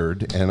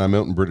retired and I'm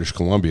out in British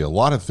Columbia, a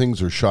lot of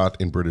things are shot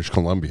in British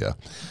Columbia.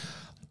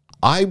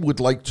 I would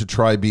like to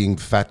try being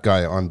fat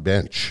guy on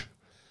bench.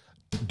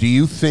 Do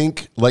you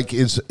think, like,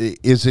 is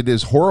it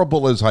as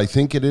horrible as I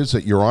think it is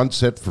that you're on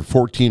set for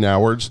 14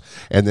 hours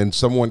and then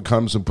someone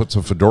comes and puts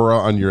a fedora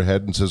on your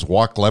head and says,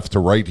 walk left to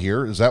right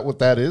here? Is that what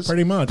that is?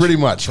 Pretty much. Pretty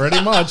much.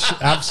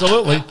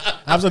 Absolutely.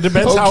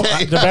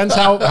 Depends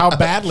how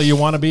badly you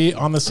want to be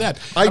on the set.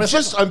 I'm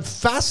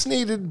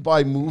fascinated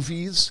by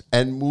movies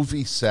and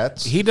movie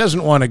sets. He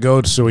doesn't want to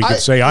go so he could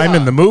say, I'm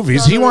in the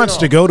movies. He wants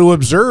to go to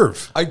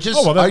observe. I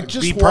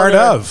just be part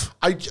of.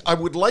 I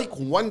would like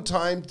one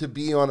time to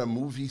be on a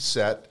movie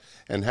set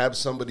and have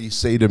somebody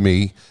say to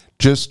me,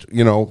 just,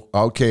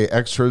 okay,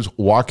 extras,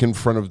 walk in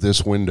front of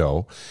this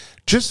window,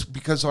 just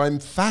because I'm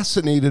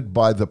fascinated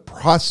by the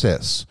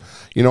process.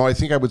 I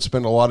think I would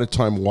spend a lot of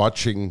time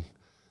watching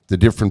the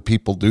different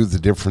people do the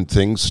different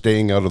things,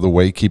 staying out of the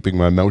way, keeping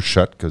my mouth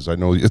shut because I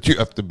know you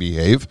have to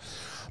behave.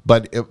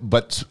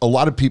 But a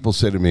lot of people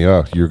say to me,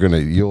 "Oh,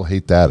 you'll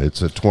hate that.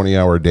 It's a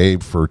 20-hour day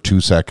for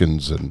 2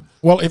 seconds." And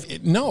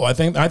I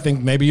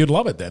think maybe you'd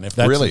love it then. If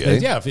that's really,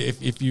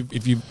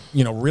 if you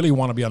really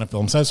want to be on a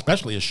film set,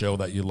 especially a show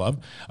that you love,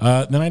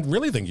 then I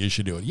really think you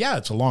should do it. Yeah,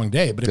 it's a long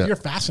day, but if you're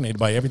fascinated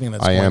by everything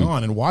that's going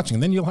on and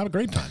watching, then you'll have a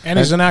great time. And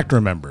he's an actor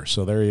member,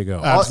 so there you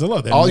go.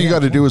 Absolutely. All you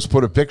got to do is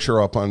put a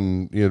picture up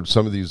on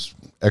some of these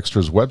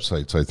extras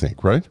websites, I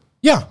think, right?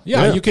 Yeah.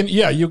 You can.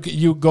 Yeah,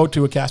 you go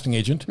to a casting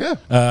agent.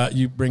 Yeah.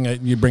 You bring a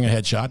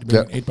headshot,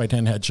 an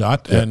 8x10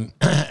 headshot,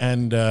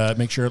 and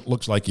make sure it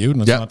looks like you,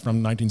 and it's not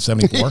from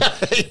 1974.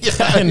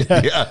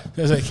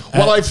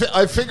 Well,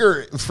 I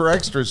figure for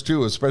extras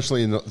too,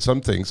 especially in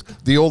some things,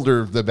 the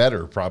older the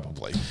better,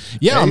 probably.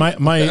 Yeah,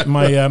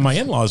 my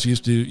in-laws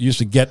used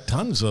to get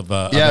tons of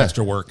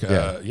extra work.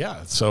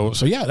 So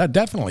that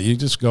definitely you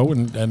just go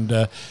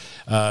and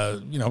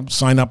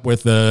sign up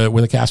with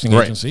a casting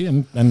agency,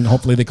 and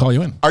hopefully they call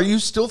you in. Are you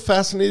still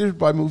fascinated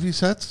by movie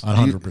sets?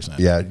 100%.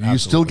 Yeah, do you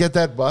still get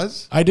that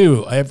buzz? I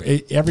do.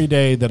 Every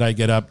day that I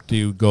get up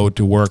to go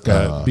to work,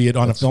 be it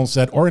on a film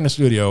set or in a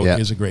studio,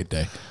 is a great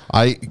day.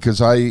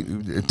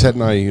 Ted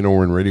and I,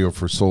 we're in radio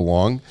for so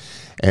long,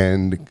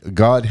 and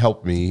God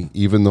help me,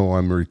 even though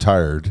I'm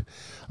retired,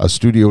 a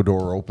studio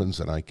door opens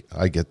and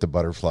I get the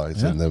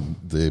butterflies and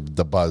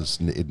the buzz.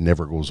 It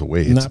never goes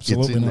away. It's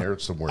in there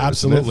somewhere.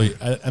 Absolutely,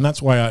 and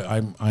that's why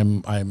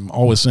I'm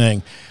always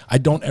saying I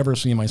don't ever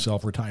see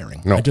myself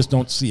retiring. No. I just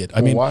don't see it.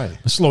 I mean, why?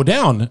 Slow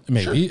down,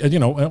 maybe. Sure.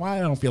 I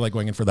don't feel like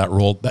going in for that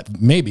role.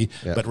 That maybe,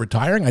 but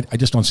retiring, I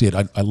just don't see it.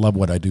 I love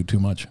what I do too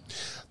much.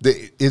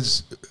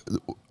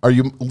 Are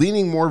you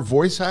leaning more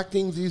voice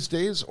acting these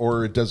days,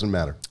 or it doesn't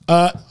matter?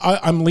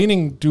 I'm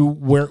leaning to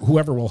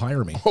whoever will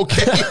hire me.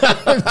 Okay,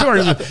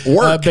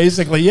 work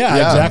basically. Yeah,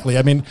 exactly.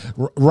 I mean,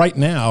 right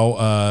now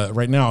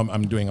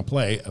I'm doing a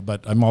play,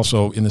 but I'm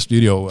also in the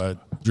studio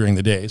during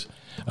the days.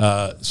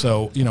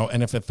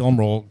 And if a film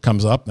role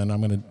comes up, then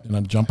I'm going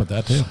to jump at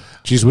that too.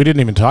 Geez, we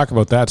didn't even talk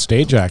about that,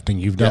 stage acting.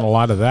 You've done a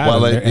lot of that,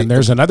 and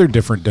there's another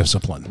different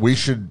discipline. We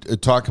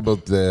should talk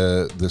about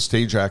the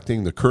stage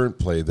acting, the current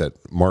play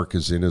that Mark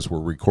is in as we're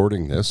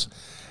recording this.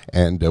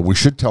 And we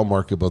should tell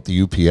Mark about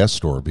the UPS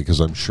store because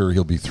I'm sure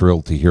he'll be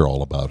thrilled to hear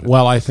all about it.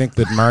 Well, I think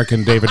that Mark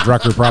and David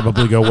Drucker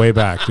probably go way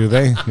back, do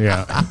they?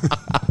 Yeah.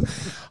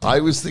 I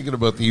was thinking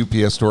about the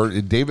UPS store.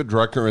 David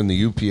Drucker and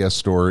the UPS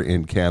store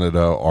in Canada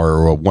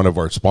are one of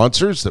our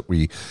sponsors that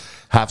we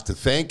have to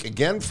thank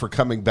again for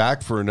coming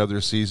back for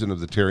another season of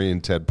the Terry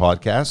and Ted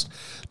podcast.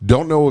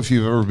 Don't know if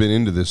you've ever been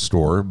into this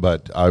store,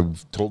 but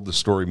I've told the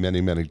story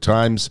many, many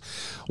times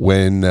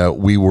when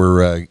we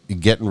were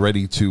getting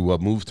ready to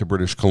move to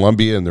British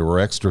Columbia, and there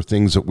were extra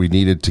things that we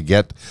needed to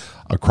get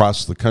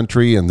across the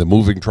country, and the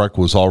moving truck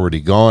was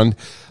already gone.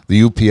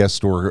 the UPS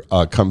store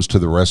comes to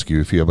the rescue.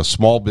 If you have a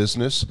small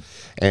business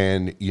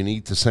and you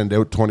need to send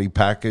out 20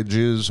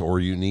 packages, or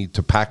you need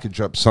to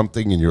package up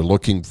something and you're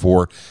looking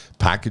for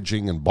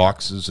packaging and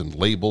boxes and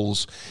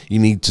labels, you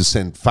need to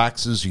send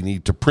faxes, you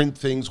need to print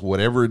things,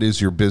 whatever it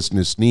is your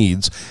business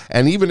needs.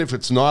 And even if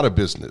it's not a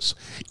business,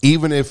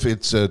 even if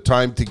it's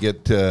time to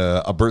get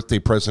a birthday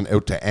present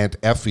out to Aunt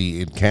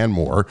Effie in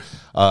Canmore,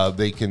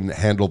 they can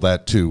handle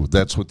that too.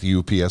 That's what the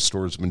UPS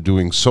store has been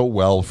doing so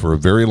well for a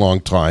very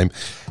long time.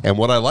 And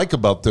what I like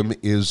about them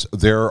is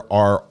there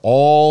are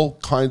all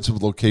kinds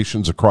of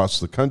locations across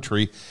the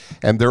country,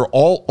 and they're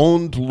all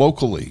owned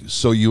locally.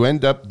 So you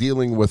end up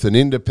dealing with an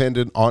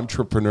independent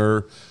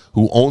entrepreneur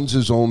who owns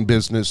his own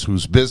business,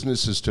 whose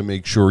business is to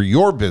make sure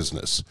your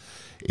business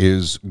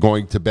is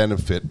going to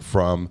benefit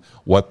from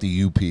what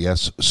the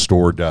UPS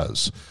store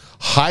does.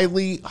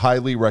 Highly,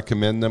 highly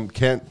recommend them.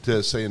 Can't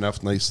say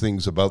enough nice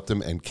things about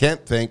them, and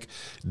can't thank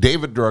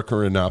David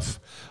Drucker enough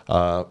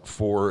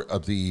for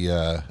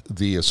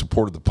the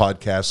support of the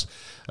podcast.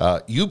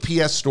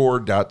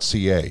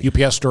 UPSstore.ca.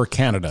 UPS Store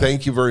Canada.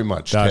 Thank you very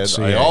much, Ted.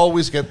 I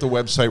always get the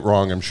website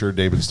wrong. I'm sure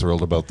David's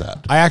thrilled about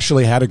that. I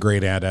actually had a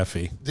great Aunt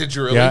Effie. Did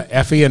you really? Yeah,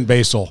 Effie and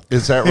Basil.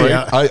 Is that right?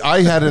 Yeah.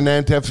 I had an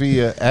Aunt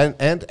Effie,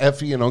 Aunt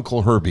Effie and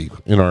Uncle Herbie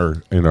in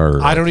our.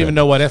 I don't even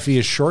know what Effie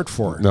is short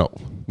for. No.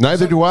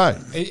 Neither do I.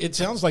 It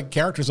sounds like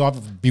characters off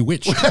of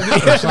Bewitched. That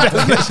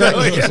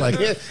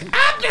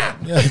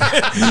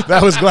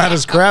was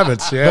Gladys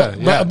Kravitz.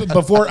 Yeah, But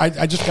before I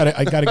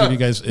gotta give you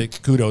guys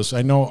kudos.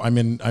 I know I'm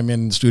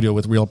in studio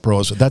with real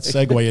pros. So that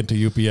segue into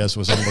UPS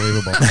was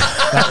unbelievable.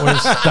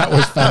 That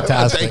was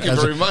fantastic. Thank you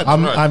very much.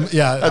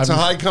 That's a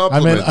high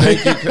compliment.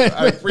 Thank you.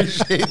 I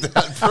appreciate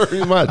that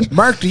very much.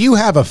 Mark, do you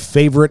have a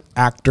favorite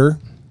actor?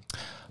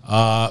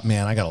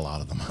 Man, I got a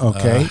lot of them.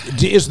 Okay.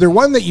 Is there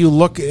one that you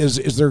look,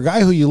 is there a guy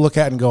who you look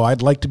at and go,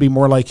 I'd like to be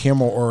more like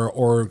him,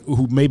 or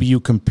who maybe you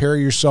compare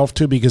yourself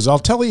to? Because I'll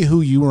tell you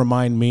who you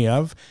remind me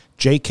of.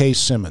 J.K.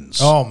 Simmons.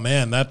 Oh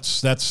man,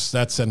 that's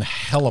a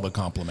hell of a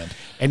compliment.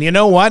 And you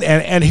know what?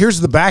 And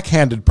here's the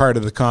backhanded part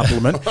of the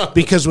compliment.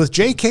 Because with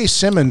J.K.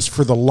 Simmons,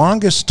 for the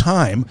longest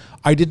time,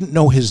 I didn't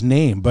know his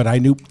name, but I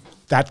knew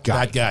that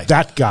guy.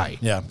 That guy.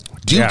 Yeah.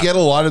 Do you get a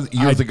lot of?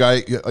 You're the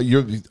guy.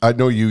 I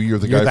know you. You're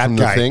the guy from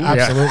the thing.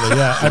 Absolutely.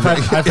 Yeah.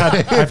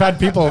 I've had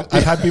people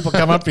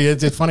come up to me.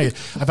 It's funny.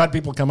 I've had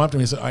people come up to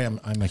me and say,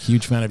 I'm a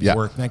huge fan of your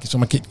work. Thank you so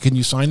much. Can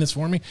you sign this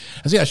for me?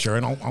 I said, yeah, sure,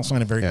 and I'll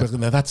sign it very quickly.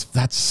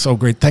 That's so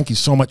great. Thank you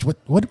so much.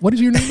 What is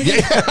your name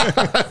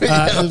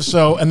again?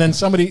 So and then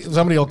somebody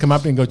will come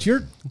up to me and go,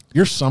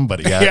 you're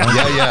somebody.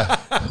 Yeah.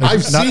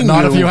 I've seen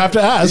not you. if you have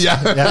to ask.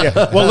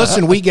 Yeah. Well,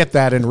 listen, we get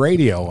that in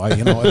radio.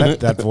 You know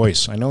that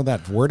voice. I know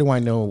that. Where do I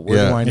know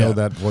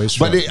that voice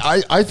from? But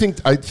I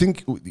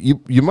think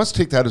you must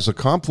take that as a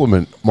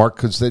compliment, Mark,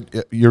 because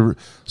you're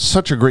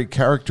such a great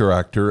character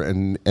actor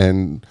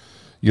and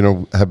you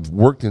know, have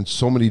worked in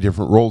so many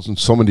different roles and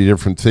so many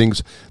different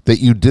things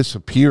that you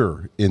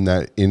disappear in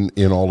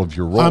all of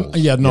your roles.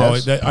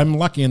 I'm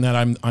lucky in that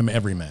I'm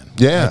every man.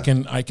 Yeah,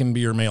 I can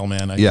be your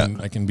mailman.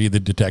 I can be the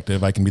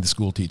detective. I can be the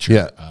school teacher.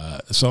 Yeah.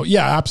 So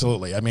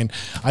absolutely. I mean,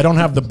 I don't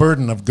have the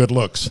burden of good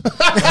looks.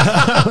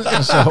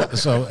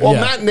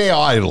 Matinee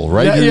idol,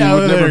 right? Yeah,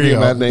 you would never be a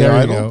matinee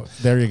idol.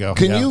 There you go.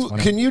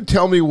 Can you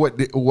tell me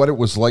what it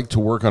was like to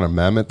work on a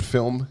Mamet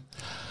film?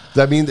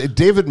 I mean,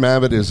 David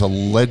Mamet is a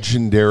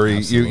legendary.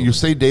 You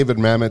say David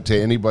Mamet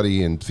to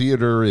anybody in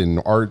theater, in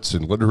arts,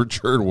 in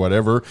literature, and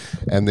whatever,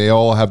 and they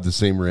all have the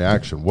same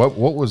reaction. What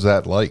was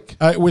that like?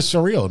 It was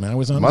surreal, man. It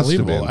was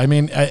unbelievable. I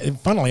mean,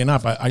 funnily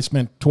enough, I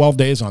spent 12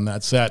 days on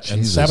that set,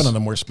 and 7 of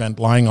them were spent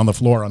lying on the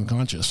floor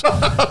unconscious. Is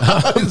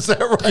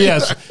that right?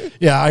 Yes.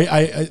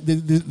 Yeah.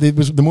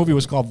 The movie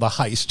was called The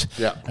Heist.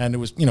 Yeah. And it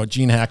was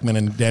Gene Hackman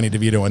and Danny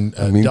DeVito and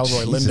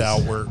Delroy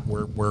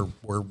Lindo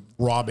were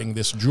robbing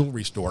this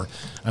jewelry store,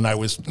 and I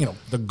was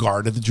the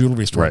guard at the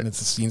jewelry store. Right. And the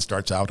scene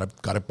starts out, I've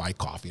got to buy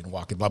coffee and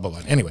walk it, blah blah blah.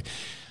 Anyway,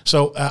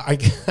 so I'm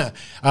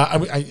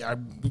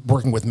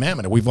working with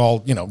Mamet. We've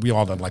all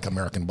done like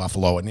American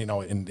Buffalo and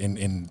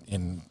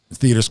in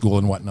theater school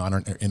and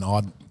whatnot, in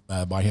awed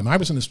by him. I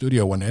was in the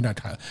studio one day and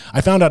I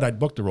found out I'd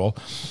booked the role.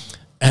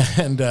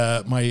 And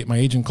my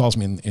agent calls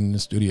me in the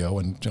studio,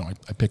 and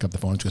I pick up the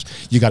phone and she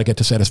goes, "You got to get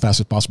to set as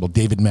fast as possible.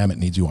 David Mamet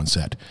needs you on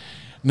set."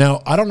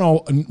 Now, I don't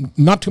know,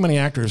 not too many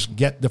actors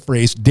get the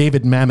phrase,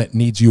 David Mamet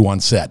needs you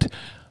on set.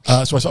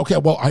 So I said, okay,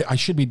 well, I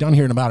should be done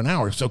here in about an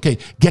hour. So, okay,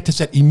 get to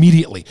set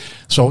immediately.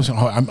 So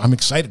I'm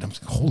excited. I'm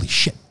like, holy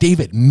shit,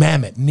 David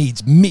Mamet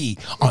needs me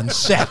on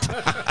set.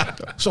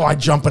 So I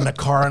jump in the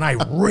car and I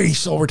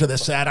race over to the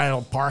set. I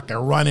don't park. I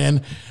run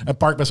in. I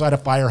park beside a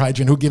fire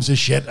hydrant. Who gives a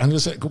shit? I'm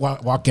just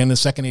walk in. The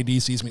second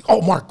AD sees me.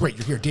 Oh, Mark, great,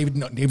 you're here.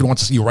 David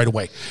wants to see you right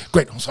away.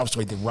 Great. So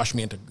they rush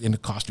me into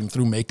costume,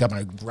 through makeup, and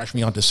I rush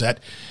me onto set.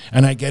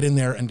 And I get in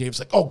there, and Dave's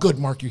like, oh, good,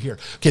 Mark, you're here.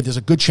 Okay, there's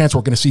a good chance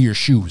we're going to see your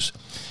shoes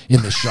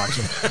in this shot.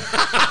 So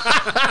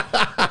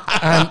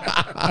And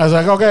I was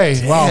like,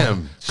 okay,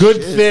 well,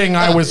 good thing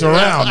I was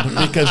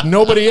around because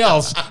nobody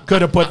else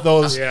could have put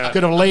those,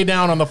 could have laid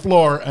down on the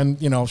floor and,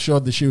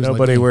 showed the shoes.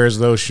 Nobody wears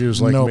those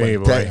shoes like me,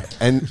 boy.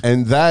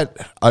 And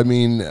that, I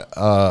mean,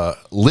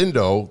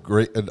 Lindo,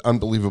 great, an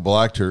unbelievable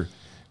actor.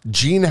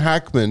 Gene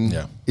Hackman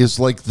is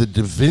like the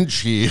Da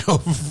Vinci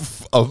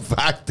of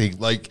acting.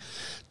 Like,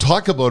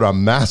 talk about a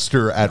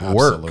master at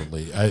work.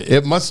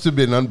 It must have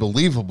been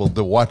unbelievable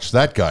to watch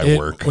that guy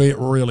work. It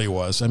really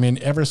was. I mean,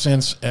 ever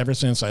since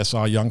I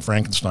saw Young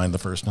Frankenstein the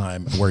first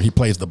time, where he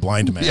plays the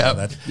blind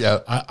man,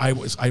 I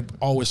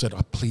always said,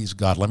 oh, please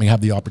God, let me have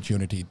the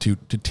opportunity to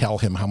tell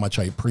him how much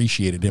I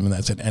appreciated him, and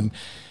that's it.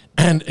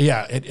 And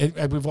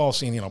we've all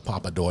seen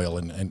Papa Doyle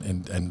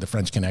and The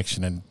French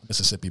Connection and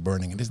Mississippi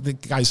Burning, and the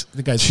guy's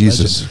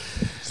Jesus,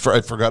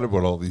 I forgot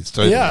about all these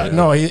titles. Yeah,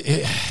 no,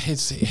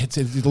 it's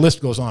the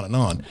list goes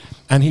on,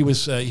 and he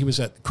was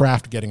at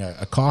Kraft getting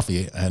a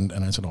coffee, and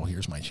I said, oh,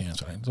 here's my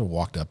chance. And I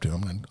walked up to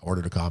him and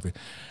ordered a coffee.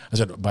 I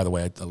said, by the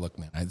way, look,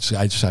 man, I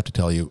just have to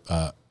tell you,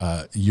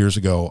 years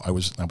ago, I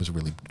was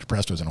really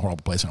depressed. I was in a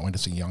horrible place, and I went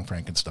to see Young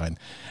Frankenstein,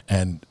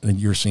 and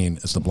your scene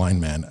as the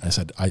blind man. I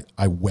said,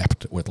 I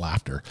wept with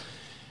laughter.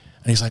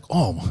 And he's like,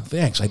 oh,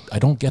 thanks. I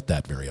don't get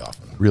that very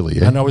often. Really?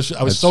 And I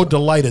was so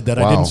delighted that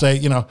I didn't say,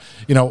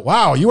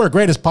 wow, you were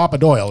great as Papa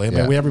Doyle.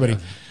 Everybody.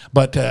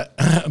 But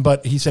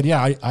he said,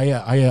 yeah,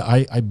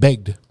 I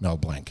begged Mel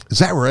Blanc. Is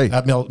that right?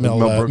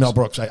 Mel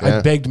Brooks. I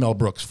begged Mel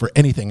Brooks for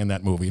anything in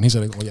that movie. And he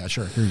said, oh, yeah,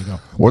 sure, here you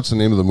go. What's the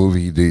name of the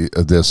movie,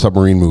 the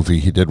submarine movie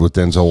he did with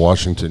Denzel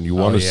Washington? You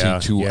want to see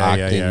two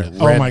acting.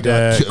 Oh, my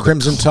God.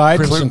 Crimson Tide?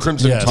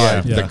 Crimson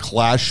Tide. The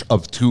clash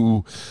of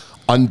two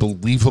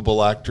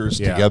unbelievable actors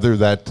together.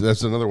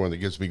 That's another one that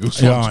gives me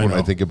goosebumps when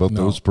I think about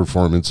those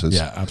performances.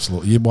 Yeah,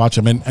 absolutely. You watch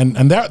them,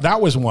 and that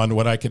was one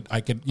what I could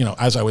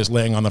as I was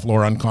laying on the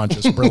floor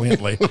unconscious,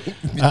 brilliantly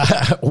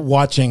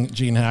watching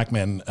Gene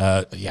Hackman.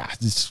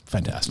 It's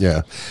fantastic.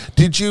 Yeah.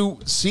 Did you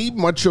see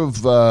much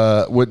of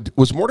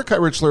was Mordecai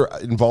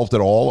Richler involved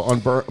at all on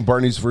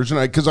Barney's version?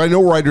 Because I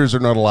know writers are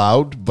not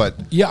allowed, but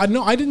I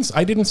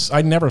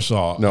never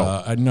saw.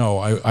 No,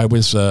 I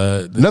was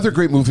another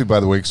great movie, by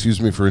the way. Excuse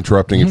me for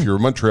interrupting. If you're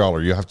a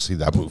Montrealer, you have to see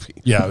that movie.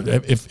 Yeah,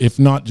 if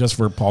not just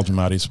for Paul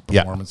Giamatti's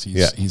performance,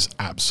 he's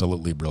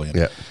absolutely brilliant.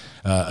 Yeah.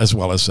 As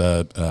well as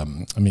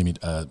Mini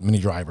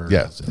Driver.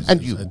 Yes,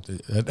 and you.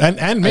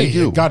 And me. And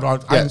you. God,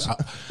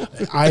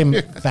 I'm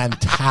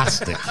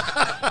fantastic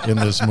in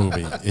this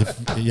movie.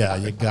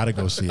 You got to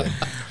go see it.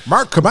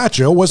 Mark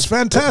Camacho was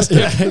fantastic.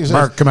 Exactly.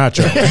 Mark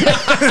Camacho.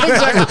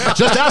 Exactly.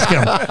 Just ask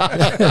him.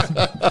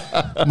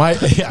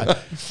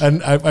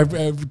 And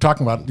I'm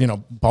talking about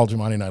Paul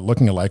Giamatti and I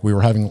looking alike. We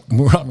were having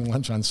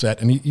lunch on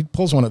set, and he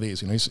pulls one of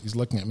these. He's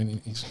looking at me.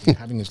 And he's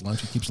having his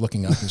lunch. He keeps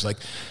looking up. And he's like,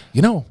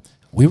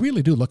 we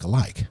really do look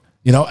alike,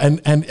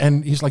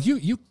 and he's like,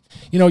 you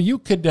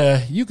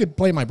could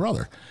play my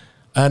brother.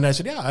 And I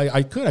said, yeah,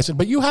 I could. I said,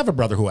 but you have a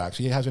brother who acts.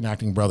 He has an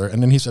acting brother.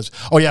 And then he says,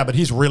 oh, yeah, but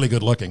he's really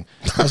good looking.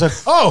 I said,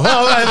 oh,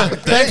 well,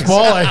 thanks,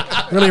 Paul.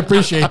 I really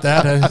appreciate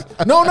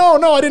that. No,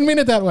 I didn't mean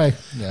it that way.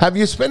 Yeah. Have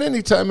you spent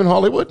any time in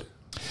Hollywood?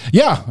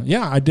 Yeah,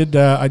 I did.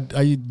 I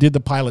did the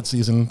pilot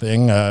season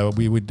thing.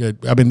 We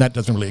did. I mean, that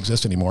doesn't really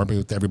exist anymore. But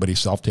with everybody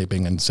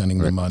self-taping and sending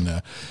them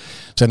on,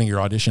 sending your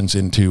auditions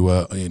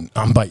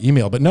by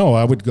email. But no,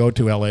 I would go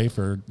to LA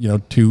for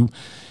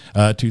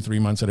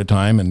 2-3 months at a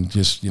time and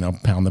just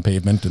pound the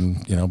pavement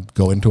and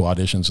go into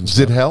auditions and stuff. Is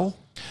it hell?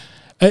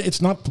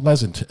 It's not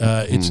pleasant.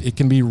 It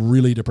can be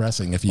really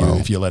depressing if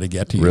you let it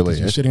get to you. Really,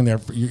 you're sitting there.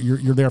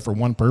 You're there for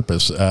one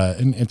purpose,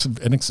 and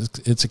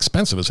it's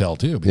expensive as hell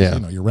too.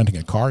 Because you're renting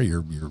a car,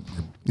 you're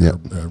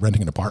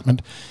renting an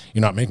apartment.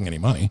 You're not making any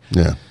money.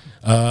 Yeah.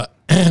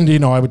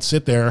 And I would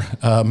sit there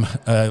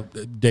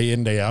day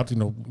in, day out,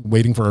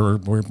 waiting for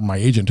my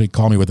agent to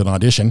call me with an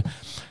audition.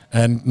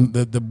 And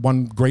the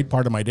one great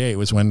part of my day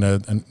was when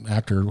an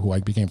actor who I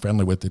became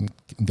friendly with, a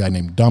guy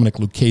named Dominic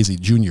Lucchese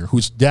Jr.,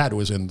 whose dad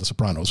was in The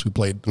Sopranos, who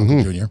played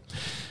Jr.,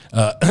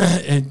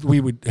 and we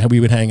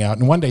would hang out.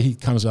 And one day he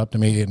comes up to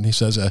me and he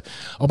says,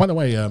 "Oh, by the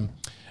way,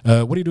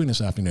 what are you doing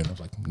this afternoon?" I was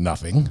like,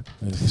 "Nothing."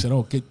 And he said,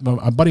 "Oh,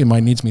 a buddy of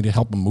mine needs me to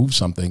help him move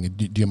something.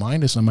 Do you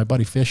mind?" I said, "My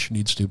buddy Fish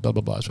needs to blah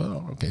blah blah." I said,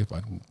 "Oh, okay,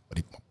 fine,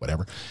 buddy,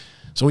 whatever."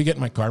 So we get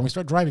in my car and we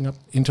start driving up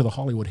into the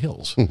Hollywood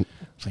Hills. I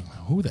was like,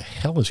 who the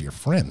hell is your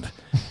friend?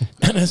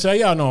 And I said,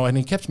 yeah, no. And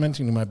he kept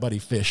mentioning my buddy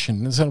Fish.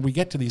 And so we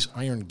get to these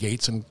iron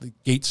gates, and the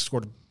gates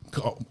sort of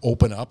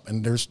open up,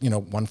 and there's,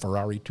 one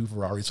Ferrari, 2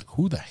 Ferraris. Like,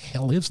 who the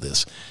hell is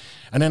this?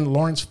 And then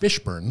Lawrence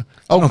Fishburne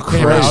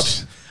came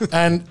out,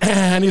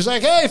 and he's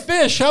like, "Hey,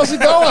 Fish, how's it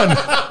going?"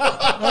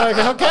 I'm like,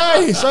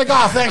 "Okay." He's like,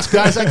 "Oh, thanks,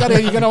 guys. I got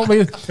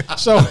to,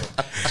 So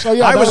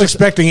yeah. I was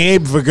expecting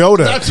Abe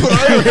Vigoda. That's what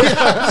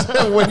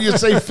I when you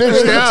say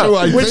Fish. That's who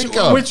I think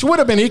of. Which would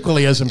have been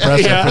equally as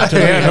impressive.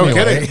 No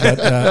kidding.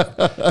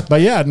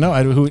 But yeah, no.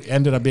 Who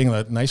ended up being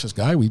the nicest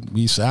guy?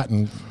 We sat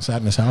in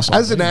his house.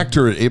 As an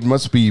actor, it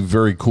must be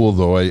very cool,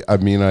 though. I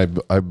mean,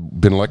 I've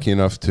been lucky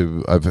enough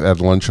I've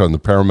had lunch on the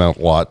Paramount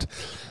lot.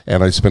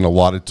 And I spent a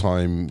lot of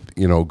time,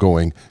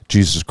 going,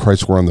 Jesus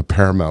Christ, we're on the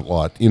Paramount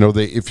lot. You know,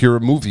 if you're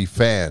a movie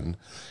fan,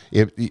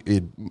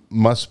 it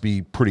must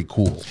be pretty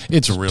cool.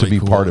 It's really to be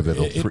cool. part of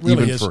it, Really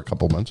even is. for a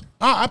couple months.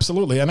 Oh,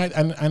 absolutely,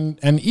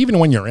 and even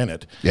when you're in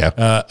it,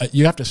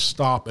 you have to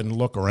stop and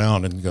look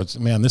around and go,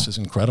 man, this is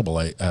incredible.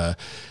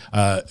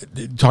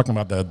 Talking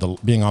about the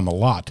being on the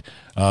lot,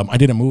 I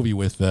did a movie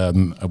with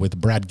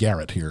Brad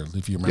Garrett here,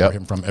 if you remember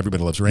him from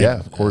Everybody Loves Raymond.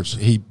 Yeah, of course.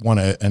 He won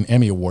an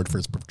Emmy Award for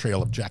his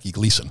portrayal of Jackie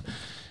Gleason.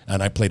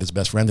 And I played his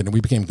best friend, and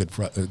we became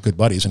good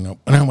buddies. And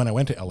when I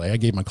went to LA, I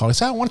gave him a call. I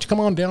said, "Why don't you come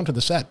on down to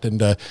the set?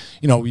 And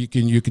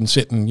you can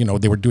sit and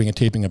they were doing a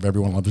taping of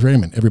Everyone Loves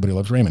Raymond. Everybody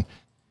Loves Raymond."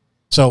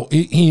 So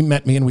he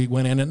met me, and we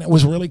went in, and it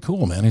was really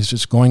cool, man. He's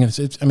just going, and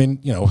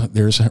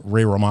there's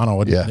Ray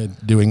Romano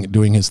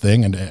doing his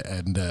thing,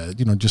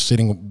 and just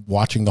sitting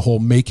watching the whole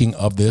making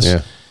of this.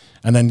 Yeah.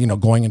 And then,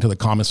 going into the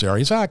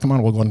commissary, he said, come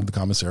on, we'll go into the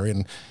commissary,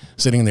 and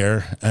sitting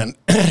there. And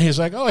he's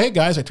like, oh, hey,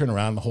 guys. I turn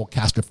around. The whole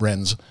cast of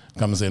friends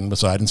comes in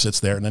beside and sits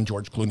there. And then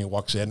George Clooney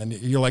walks in. And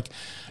you're like,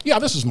 yeah,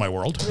 this is my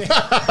world. This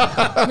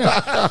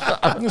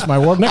is my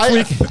world. Next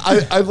week.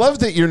 I love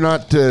that you're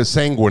not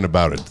sanguine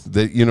about it,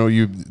 that,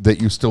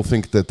 that you still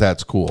think that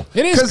that's cool.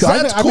 It is. Because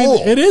that's cool.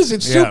 I mean, it is.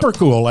 It's super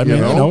cool. I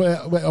mean,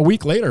 a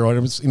week later, when I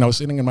was,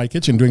 sitting in my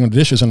kitchen doing the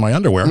dishes in my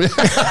underwear,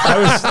 I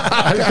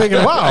was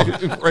thinking, wow.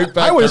 Right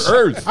back to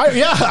earth.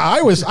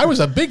 I was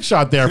a big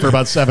shot there for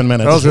about 7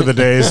 minutes. Those were the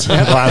days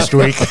last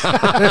week.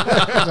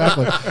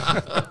 Exactly.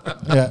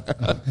 Yeah.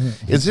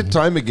 Is it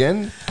time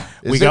again?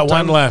 We got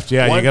one left.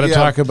 Yeah, you got to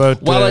talk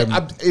about. Well,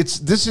 this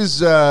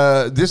is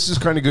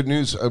kind of good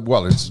news.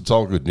 It's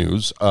all good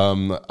news.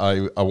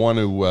 I want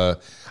to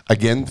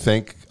again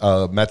thank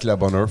Matt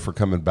Labonneur for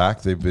coming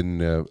back. They've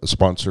been a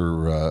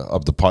sponsor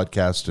of the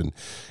podcast, and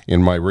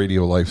in my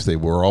radio life, they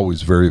were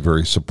always very,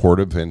 very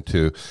supportive. And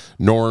to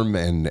Norm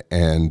and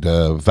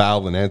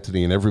Val and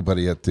Anthony and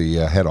everybody at the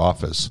head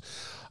office.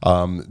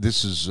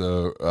 This is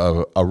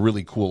a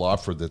really cool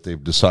offer that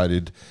they've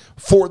decided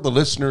for the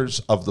listeners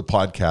of the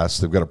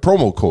podcast. They've got a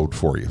promo code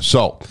for you.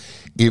 So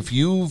if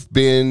you've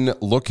been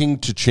looking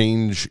to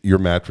change your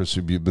mattress,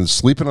 if you've been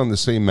sleeping on the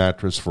same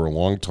mattress for a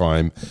long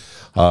time,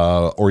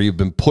 or you've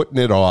been putting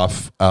it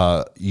off,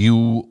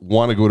 you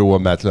want to go to a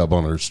Matelas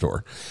Bonheur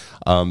store.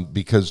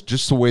 Because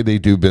just the way they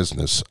do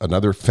business,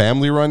 another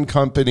family-run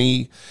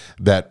company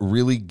that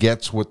really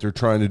gets what they're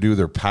trying to do.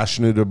 They're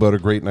passionate about a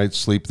great night's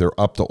sleep. They're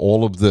up to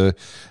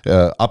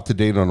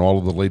date on all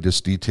of the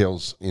latest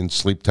details in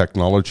sleep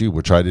technology,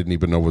 which I didn't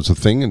even know was a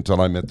thing until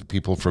I met the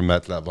people from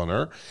Matelas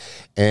Bonheur.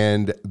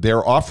 And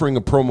they're offering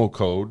a promo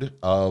code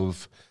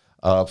of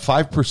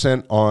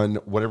 5% on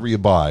whatever you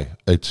buy.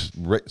 It's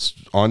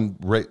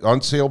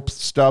on sale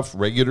stuff,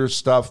 regular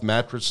stuff,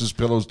 mattresses,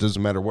 pillows,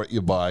 doesn't matter what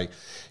you buy.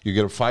 You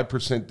get a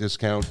 5%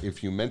 discount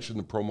if you mention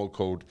the promo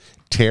code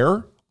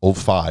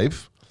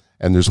TER05,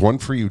 and there's one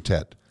for you,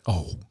 Ted.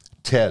 Oh.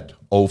 Ted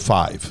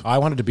 05. I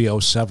wanted to be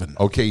 07.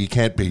 Okay, you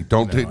can't be.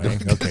 Don't.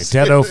 Okay,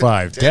 Ted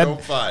 05.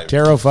 Ted 05.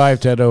 Ted 05,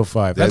 Ted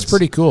 05. That's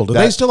pretty cool. Do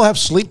they still have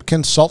sleep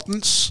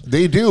consultants?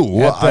 They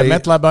do. At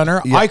Matelas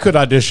Bonheur? Yeah. I could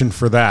audition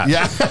for that.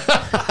 Yeah.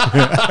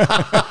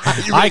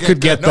 I could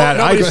get that.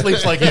 Nobody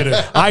sleeps like you do.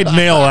 I'd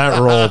nail that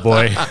role,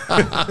 boy.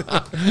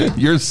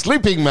 You're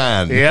sleeping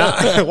man.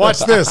 Yeah. Watch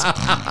this.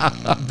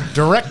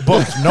 Direct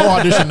booked, no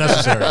audition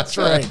necessary. That's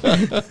right.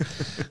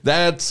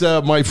 That's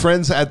my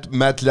friends at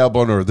Matelas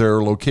Bonheur. There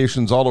are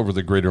locations all over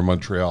the greater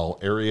Montreal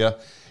area.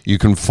 You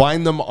can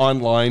find them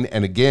online,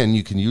 and again,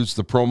 you can use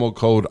the promo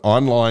code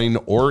online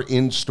or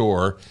in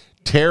store.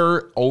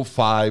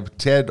 TER05,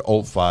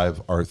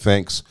 TED05. Our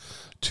thanks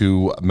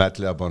to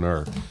Matelas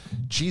Bonheur.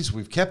 Geez,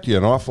 we've kept you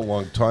an awful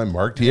long time,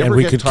 Mark. Do you ever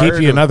we get could tired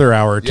keep you another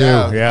hour, too.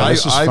 Yeah,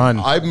 this is fun.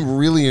 I'm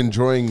really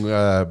enjoying...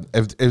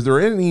 Is there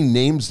any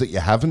names that you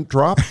haven't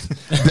dropped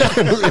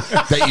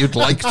that you'd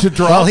like to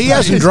drop? Well, he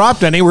hasn't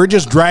dropped any. We're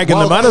just dragging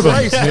them out of him.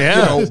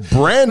 Yeah.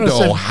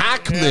 Brando,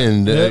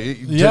 Hackman, De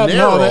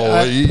Niro.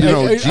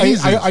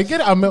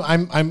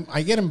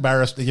 I get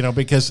embarrassed,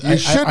 because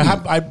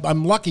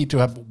I'm lucky to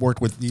have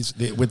worked with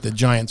the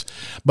Giants,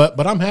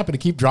 but I'm happy to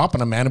keep dropping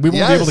them, man. And we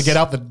won't be able to get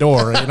out the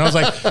door. I was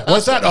like,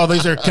 what's that? Oh,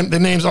 these are the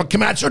names on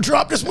Camacho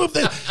drop. Just move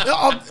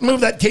I'll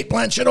move that Kate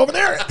Blanchett over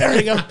there. There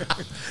you go.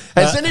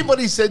 Has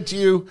anybody said to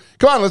you,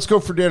 come on, let's go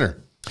for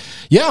dinner?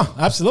 Yeah,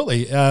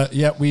 absolutely. Well,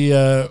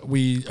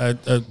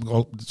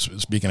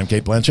 speaking of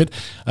Kate Blanchett,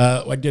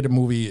 I did a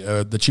movie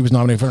that she was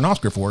nominated for an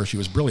Oscar for. She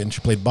was brilliant. She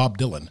played Bob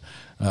Dylan.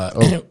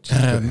 It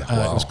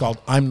was called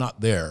I'm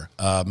Not There.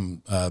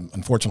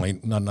 Unfortunately,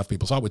 not enough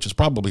people saw it, which is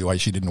probably why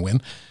she didn't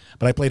win.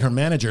 But I played her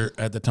manager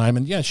at the time,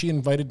 and she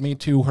invited me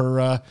to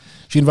her.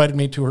 She invited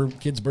me to her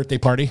kid's birthday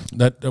party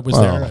that was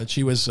there.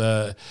 She was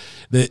the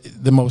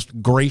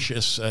most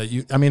gracious.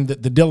 The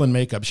Dylan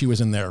makeup. She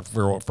was in there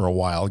for a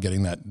while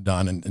getting that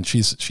done, and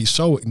she's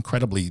so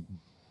incredibly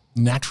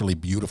naturally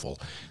beautiful.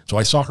 So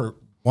I saw her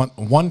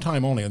one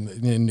time only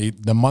in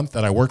the month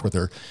that I worked with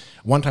her.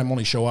 One time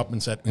only show up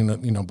and set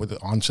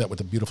on set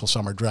with a beautiful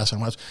summer dress,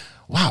 and I was,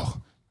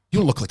 wow.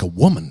 you look like a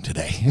woman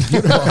today.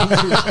 You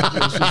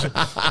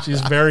know?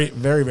 she's very,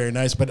 very, very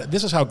nice. But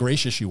this is how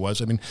gracious she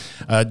was. I mean,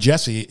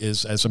 Jessie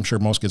is, as I'm sure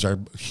most kids are,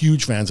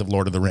 huge fans of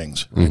Lord of the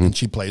Rings. Right? And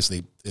she plays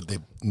the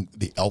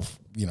elf,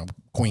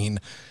 queen.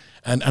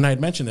 And I had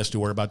mentioned this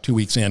to her about 2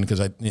 weeks in because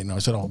I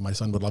said, oh, my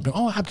son would love to.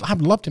 Oh,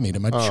 I'd love to meet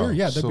him. Sure,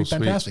 yeah, that'd be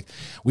fantastic.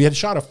 Sweet. We had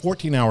shot a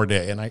 14-hour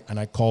day, and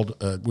I called.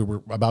 We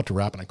were about to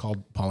wrap, and I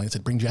called Pauline and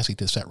said, bring Jessie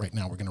to set right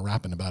now. We're going to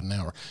wrap in about an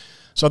hour.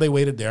 So they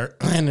waited there,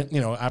 and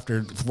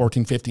after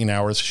 14, 15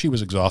 hours, she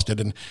was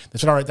exhausted, and they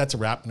said, all right, that's a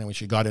wrap. And when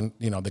she got in,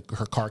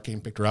 her car came,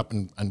 picked her up,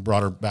 and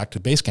brought her back to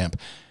base camp.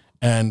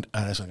 And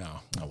I was like,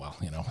 oh well,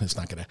 it's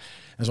not going to.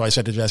 And so I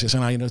said to Jessie,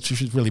 I said, she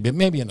should really be,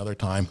 maybe another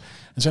time.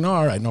 I said,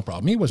 all right, no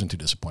problem. He wasn't too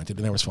disappointed,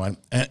 and that was fine.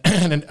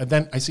 And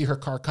then I see her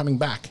car coming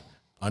back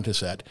onto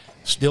set,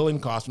 still in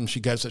costume. She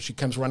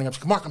comes running up. She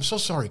goes, Mark, I'm so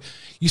sorry.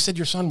 You said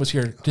your son was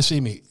here to see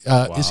me.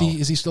 Wow. Is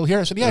he still here?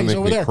 I said, yeah, he's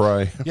over there.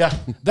 Cry. Yeah,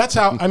 that's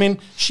how. I mean,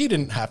 she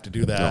didn't have to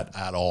do that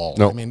at all.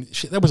 No. I mean,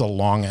 that was a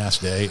long ass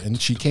day,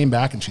 and she came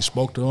back and she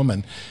spoke to him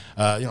and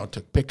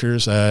took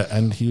pictures,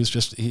 and he was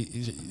just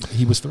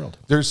he was thrilled.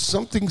 There's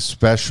something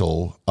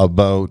special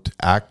about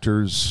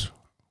actors.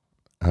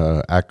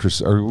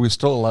 Actress, are we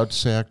still allowed to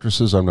say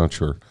actresses? I'm not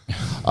sure.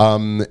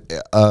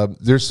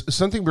 There's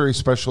something very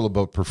special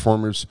about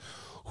performers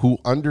who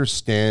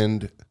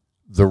understand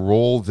the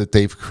role that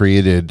they've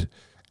created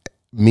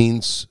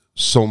means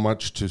so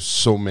much to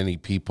so many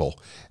people,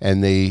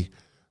 and they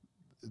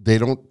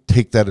don't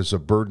take that as a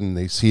burden.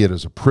 They see it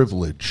as a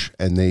privilege,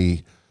 and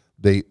they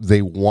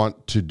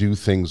want to do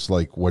things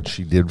like what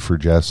she did for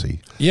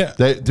Jessie. Yeah.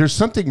 There's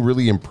something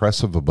really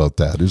impressive about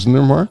that, isn't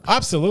there, Mark?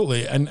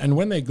 Absolutely. And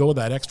when they go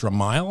that extra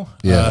mile,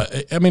 Yeah.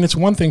 I mean, it's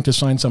one thing to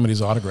sign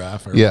somebody's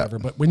autograph or Yeah. whatever,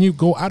 but when you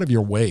go out of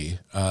your way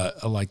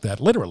like that,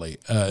 literally,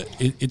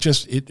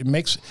 it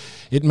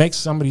makes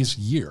somebody's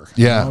year.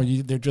 Yeah.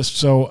 They're just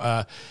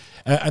so...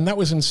 and that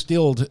was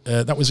instilled.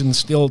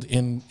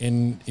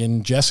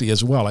 In Jessie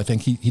as well. I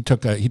think he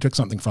took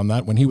something from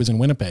that. When he was in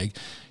Winnipeg,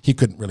 he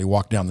couldn't really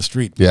walk down the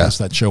street because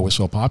that show was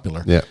so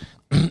popular. Yeah,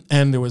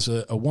 and there was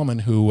a woman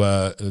who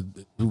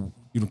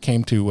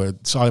came to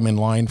saw him in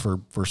line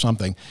for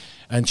something,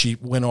 and she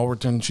went over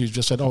to him and she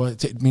just said, "Oh,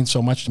 it means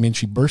so much to me." And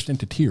she burst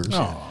into tears.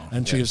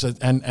 And she said,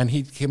 and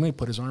he came and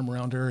put his arm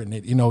around her, and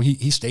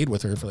he stayed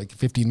with her for like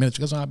 15 minutes.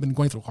 She goes, "I've been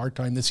going through a hard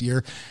time this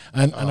year,"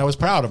 and I was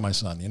proud of my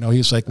son.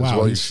 He's like,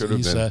 "Wow,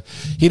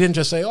 he didn't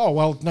just say, 'Oh,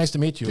 well, nice to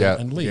meet you,'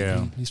 and leave.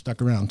 Yeah. He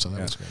stuck around, so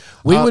that was great.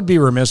 We would be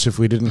remiss if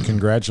we didn't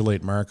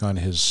congratulate Mark on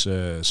his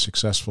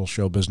successful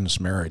show business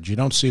marriage. You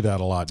don't see that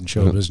a lot in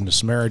show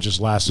business. Marriages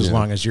last as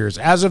long as yours.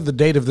 As of the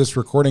date of this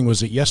recording,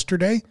 was it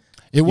yesterday?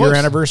 It was your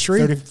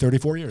anniversary?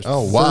 34 years.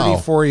 Oh, wow.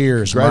 34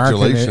 years.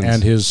 Congratulations. Mark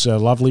and his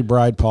lovely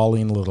bride,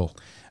 Pauline Little,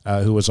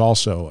 who was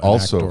also an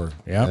actor.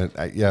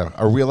 Yeah.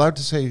 Are we allowed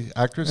to say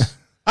actress?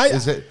 I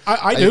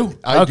do.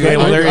 Okay,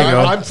 well, there you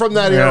go. I'm from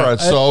that era,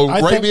 so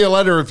write me a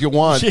letter if you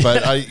want.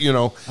 But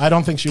I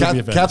don't think she would be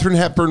offended. Katharine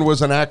Hepburn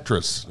was an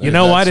actress. You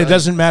know what? It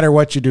doesn't matter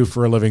what you do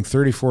for a living.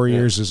 34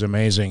 years is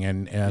amazing,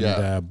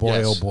 and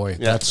boy, oh boy,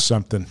 that's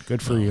something.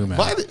 Good for you,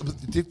 man.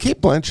 Did Cate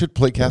Blanchett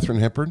play Katharine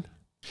Hepburn?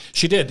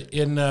 She did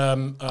in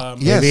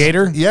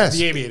Aviator? Yes.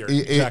 The Aviator.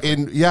 Exactly.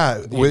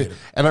 Aviator.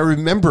 And I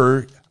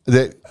remember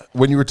that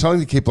when you were telling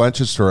the Cate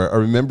Blanchett story, I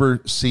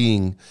remember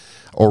seeing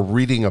or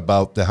reading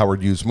about the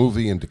Howard Hughes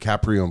movie and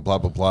DiCaprio and blah,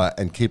 blah, blah,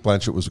 and Cate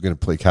Blanchett was going to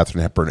play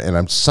Katharine Hepburn. And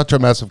I'm such a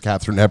massive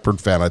Katharine Hepburn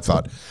fan, I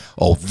thought,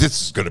 oh,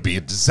 this is going to be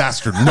a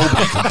disaster.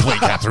 Nobody can play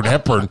Katharine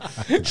Hepburn.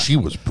 And she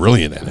was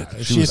brilliant in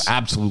it. She was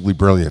absolutely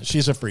brilliant.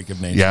 She's a freak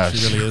of nature. Yeah,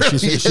 she really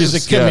is. She's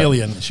a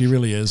chameleon. She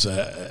really is.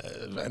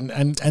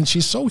 And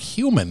she's so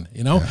human,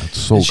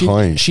 so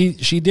kind.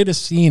 She did a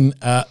scene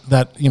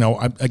that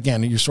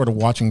again, you're sort of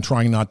watching,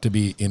 trying not to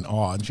be in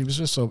awe. And she was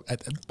just so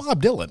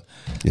Bob Dylan,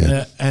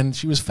 and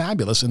she was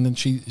fabulous. And then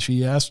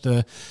she asked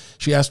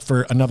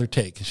for another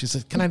take. She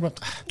said, "Can I?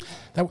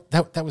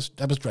 That was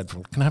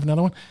dreadful. Can I have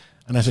another one?"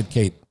 And I said,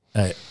 "Kate,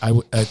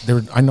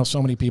 I know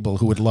so many people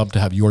who would love to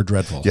have your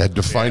dreadful." Yeah,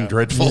 define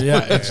dreadful.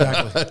 Yeah,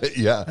 exactly.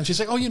 Yeah. And she's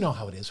like, "Oh, you know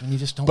how it is when you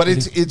just don't." But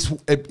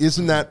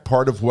isn't that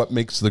part of what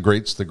makes the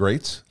greats the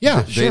greats?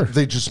 Yeah, sure.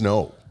 They just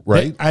know,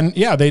 right?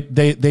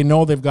 They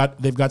know they've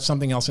got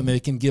something else and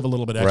they can give a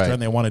little bit extra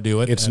and they want to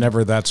do it. It's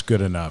never that's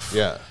good enough.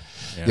 Yeah.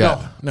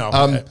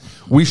 No.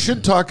 We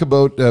should talk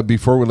about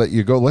before we let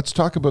you go. Let's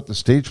talk about the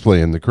stage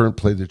play and the current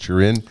play that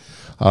you're in,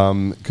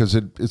 because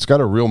it's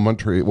got a real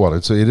Montreal. Well,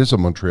 it is a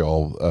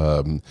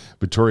Montreal.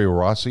 Vittorio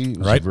Rossi,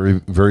 who's a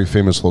very very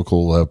famous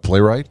local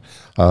playwright.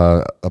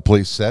 A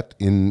play set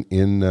in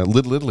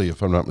Little Italy,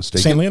 if I'm not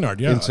mistaken. St. Leonard,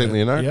 yeah. In St.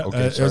 Leonard? Yeah.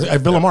 Okay, sorry.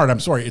 At Villemard, I'm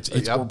sorry.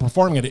 We're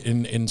performing it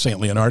in St.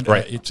 Leonard.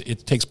 Right.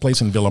 It takes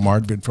place in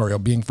Villemard, Vittorio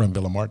being from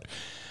Villemard.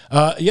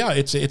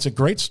 It's a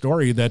great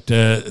story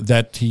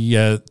that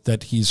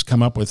he's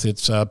come up with.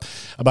 It's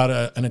about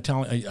an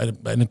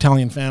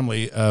Italian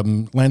family,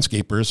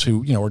 landscapers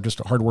who are just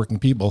hardworking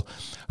people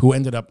who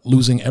ended up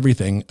losing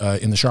everything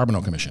in the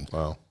Charbonneau Commission.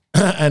 Wow.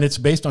 And it's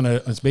based on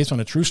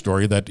a true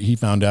story that he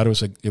found out.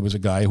 It was a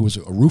guy who was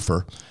a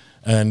roofer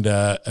And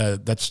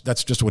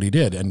that's just what he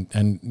did,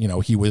 and you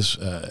know he was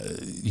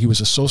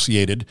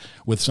associated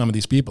with some of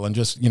these people, and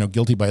just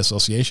guilty by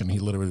association, he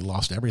literally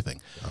lost everything.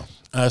 Wow.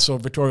 So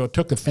Vittorio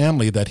took a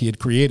family that he had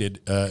created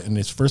in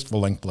his first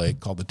full-length play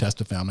called The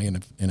Testa Family,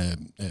 in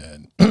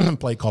a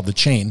play called The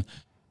Chain,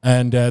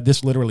 and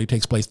this literally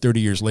takes place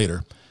 30 years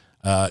later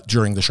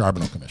during the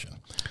Charbonneau Commission.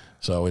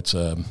 So it's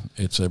a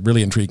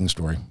really intriguing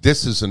story.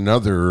 This is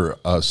another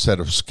set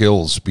of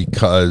skills,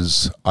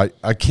 because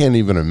I can't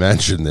even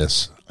imagine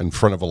this in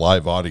front of a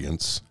live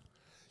audience.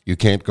 You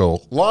can't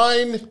go,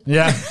 line.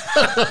 Yeah.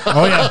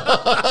 Oh,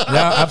 yeah.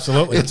 Yeah,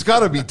 absolutely. It's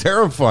got to be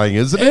terrifying,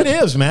 isn't it? It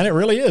is, man. It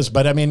really is.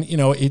 But, I mean,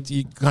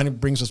 it kind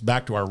of brings us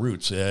back to our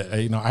roots.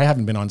 I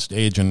haven't been on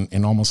stage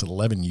in almost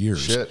 11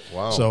 years. Shit,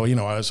 wow. So,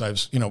 as I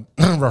was,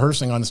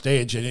 rehearsing on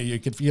stage, you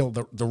could feel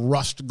the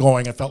rust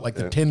going. It felt like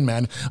the Tin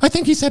Man. I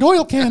think he said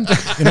oil can.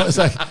 It's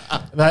like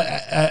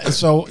that.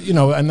 So,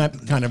 and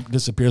that kind of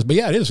disappears. But,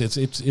 yeah, it is.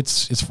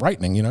 It's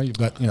frightening. You've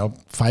got,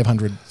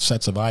 500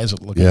 sets of eyes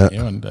looking at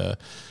you. And,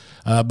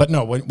 but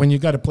no, when you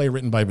got a play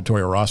written by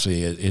Vittorio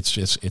Rossi,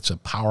 it's a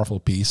powerful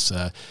piece.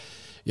 The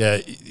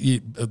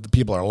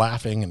people are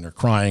laughing and they're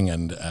crying,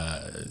 and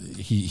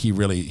he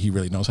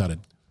really knows how to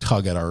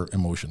tug at our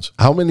emotions.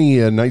 How many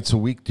nights a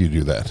week do you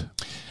do that?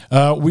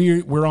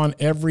 We're on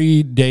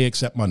every day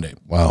except Monday.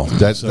 Wow,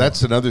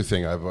 that's another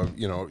thing.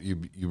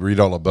 You read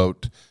all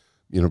about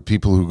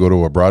people who go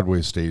to a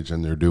Broadway stage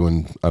and they're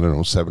doing,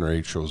 7 or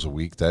 8 shows a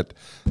week. That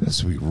has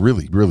to be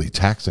really, really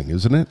taxing,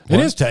 isn't it? It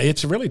is.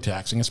 It's really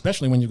taxing,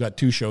 especially when you've got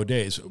 2 show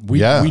days.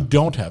 We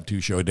don't have 2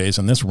 show days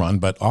on this run,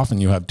 but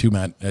often you have two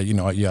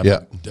you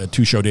have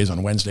 2 show days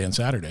on Wednesday and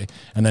Saturday,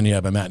 and then you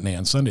have a matinee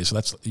on Sunday. So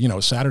that's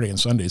Saturday and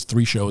Sunday is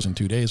 3 shows in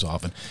 2 days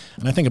often.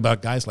 And I think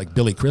about guys like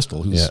Billy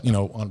Crystal, who's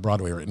on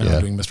Broadway right now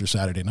doing Mr.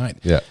 Saturday Night.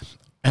 Yeah.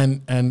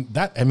 And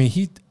that, I mean,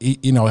 he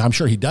I'm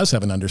sure he does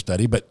have an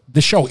understudy, but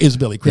the show is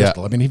Billy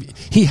Crystal. Yeah. I mean,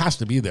 he has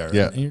to be there.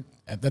 Yeah.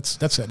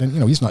 That's it.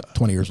 And he's not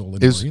 20 years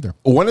old anymore either.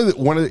 One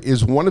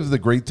of the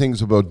great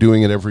things about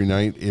doing it every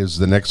night is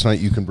the next night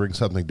you can bring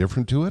something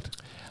different to it.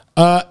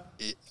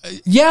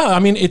 Yeah, I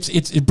mean,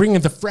 it's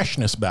bringing the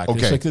freshness back. Okay.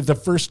 It's like the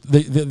first.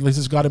 This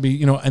has got to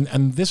be,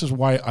 and this is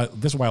why I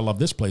love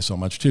this play so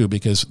much too,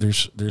 because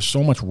there's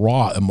so much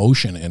raw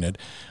emotion in it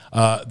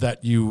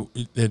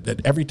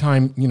that every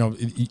time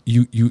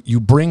you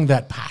bring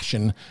that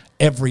passion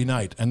every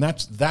night, and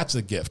that's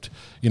a gift.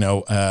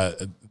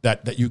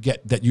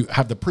 That you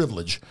have the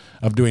privilege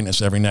of doing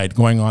this every night,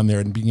 going on there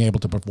and being able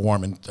to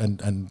perform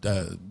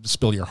and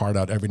spill your heart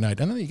out every night,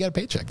 and then you get a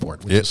paycheck for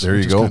it. Which there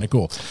you go. Kind of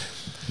cool.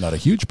 Not a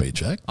huge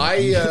paycheck.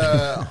 It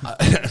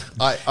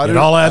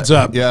all adds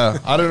up. Yeah,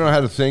 I don't know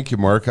how to thank you,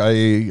 Mark.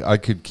 I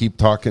could keep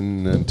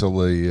talking until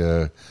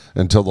the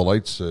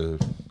lights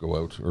go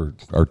out or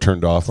are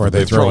turned off, or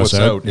they throw us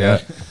out.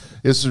 Yeah.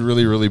 This has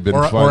really, really been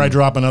fun. Or I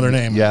drop another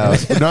name. Yeah.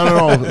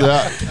 No.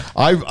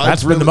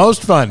 That's been the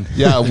most fun.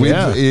 Yeah.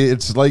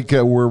 It's like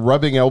we're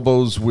rubbing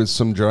elbows with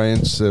some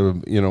giants,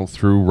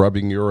 through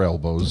rubbing your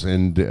elbows.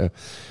 And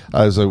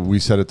as we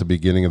said at the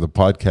beginning of the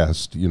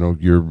podcast,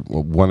 you're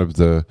one of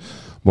the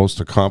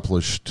most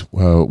accomplished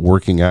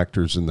working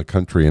actors in the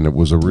country, and it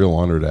was a real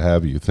honor to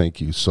have you.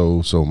 Thank you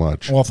so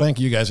much. Well, thank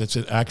you guys. It's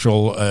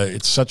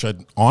it's such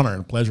an honor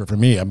and pleasure for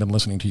me. I've been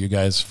listening to you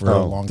guys for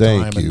a long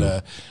time,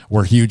 and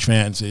we're huge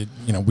fans.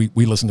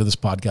 We listen to this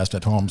podcast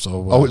at home.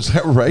 So is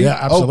that right? Yeah,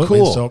 absolutely.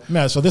 Oh,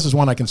 cool. So this is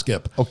one I can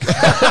skip. Okay.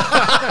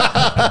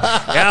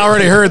 I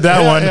already heard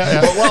that one.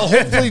 Yeah. Well,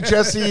 hopefully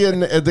Jesse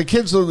and the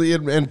kids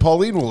and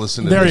Pauline will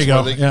listen to this. There you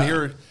go. They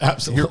can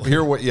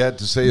hear what you had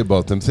to say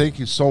about them. Thank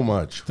you so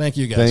much. Thank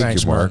you, guys.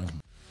 Thanks, Mark.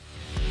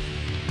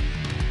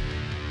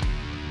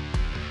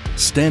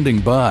 Standing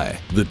By,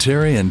 the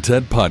Terry and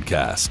Ted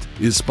podcast,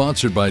 is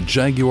sponsored by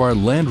Jaguar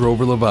Land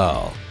Rover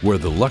Laval, where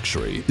the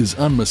luxury is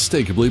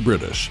unmistakably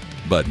British,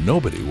 but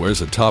nobody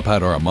wears a top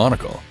hat or a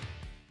monocle.